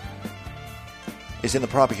 Connecticut is in the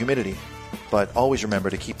proper humidity. But always remember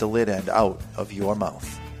to keep the lid end out of your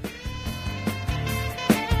mouth.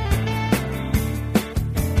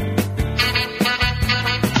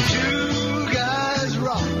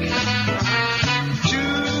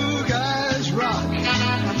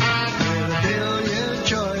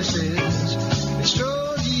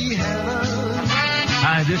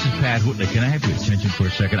 Hi, this is Pat Whitley. Can I have your attention for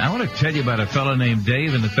a second? I want to tell you about a fellow named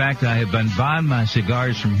Dave and the fact I have been buying my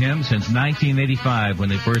cigars from him since 1985 when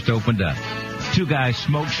they first opened up. Two Guys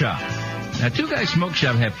Smoke Shop. Now, Two Guys Smoke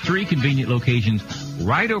Shop have 3 convenient locations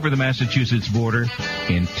right over the Massachusetts border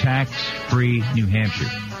in tax-free New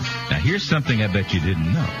Hampshire. Now, here's something I bet you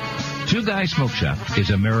didn't know. Two Guys Smoke Shop is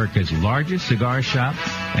America's largest cigar shop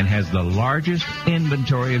and has the largest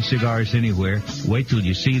inventory of cigars anywhere. Wait till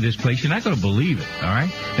you see this place. You're not going to believe it, all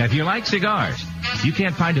right? Now, if you like cigars, you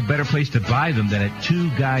can't find a better place to buy them than at Two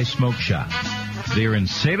Guys Smoke Shop. They're in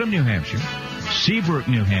Salem, New Hampshire, Seabrook,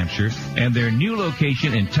 New Hampshire, and their new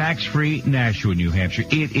location in tax-free Nashua, New Hampshire.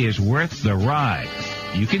 It is worth the ride.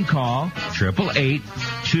 You can call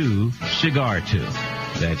 888-2-CIGAR-2.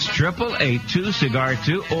 That's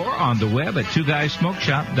 888-2-CIGAR-2 or on the web at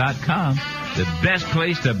twoguysmokeshop.com. The best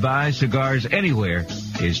place to buy cigars anywhere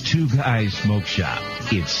is Two Guys Smoke Shop.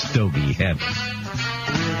 It's Stogie Heaven.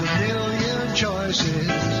 With a million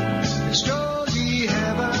choices,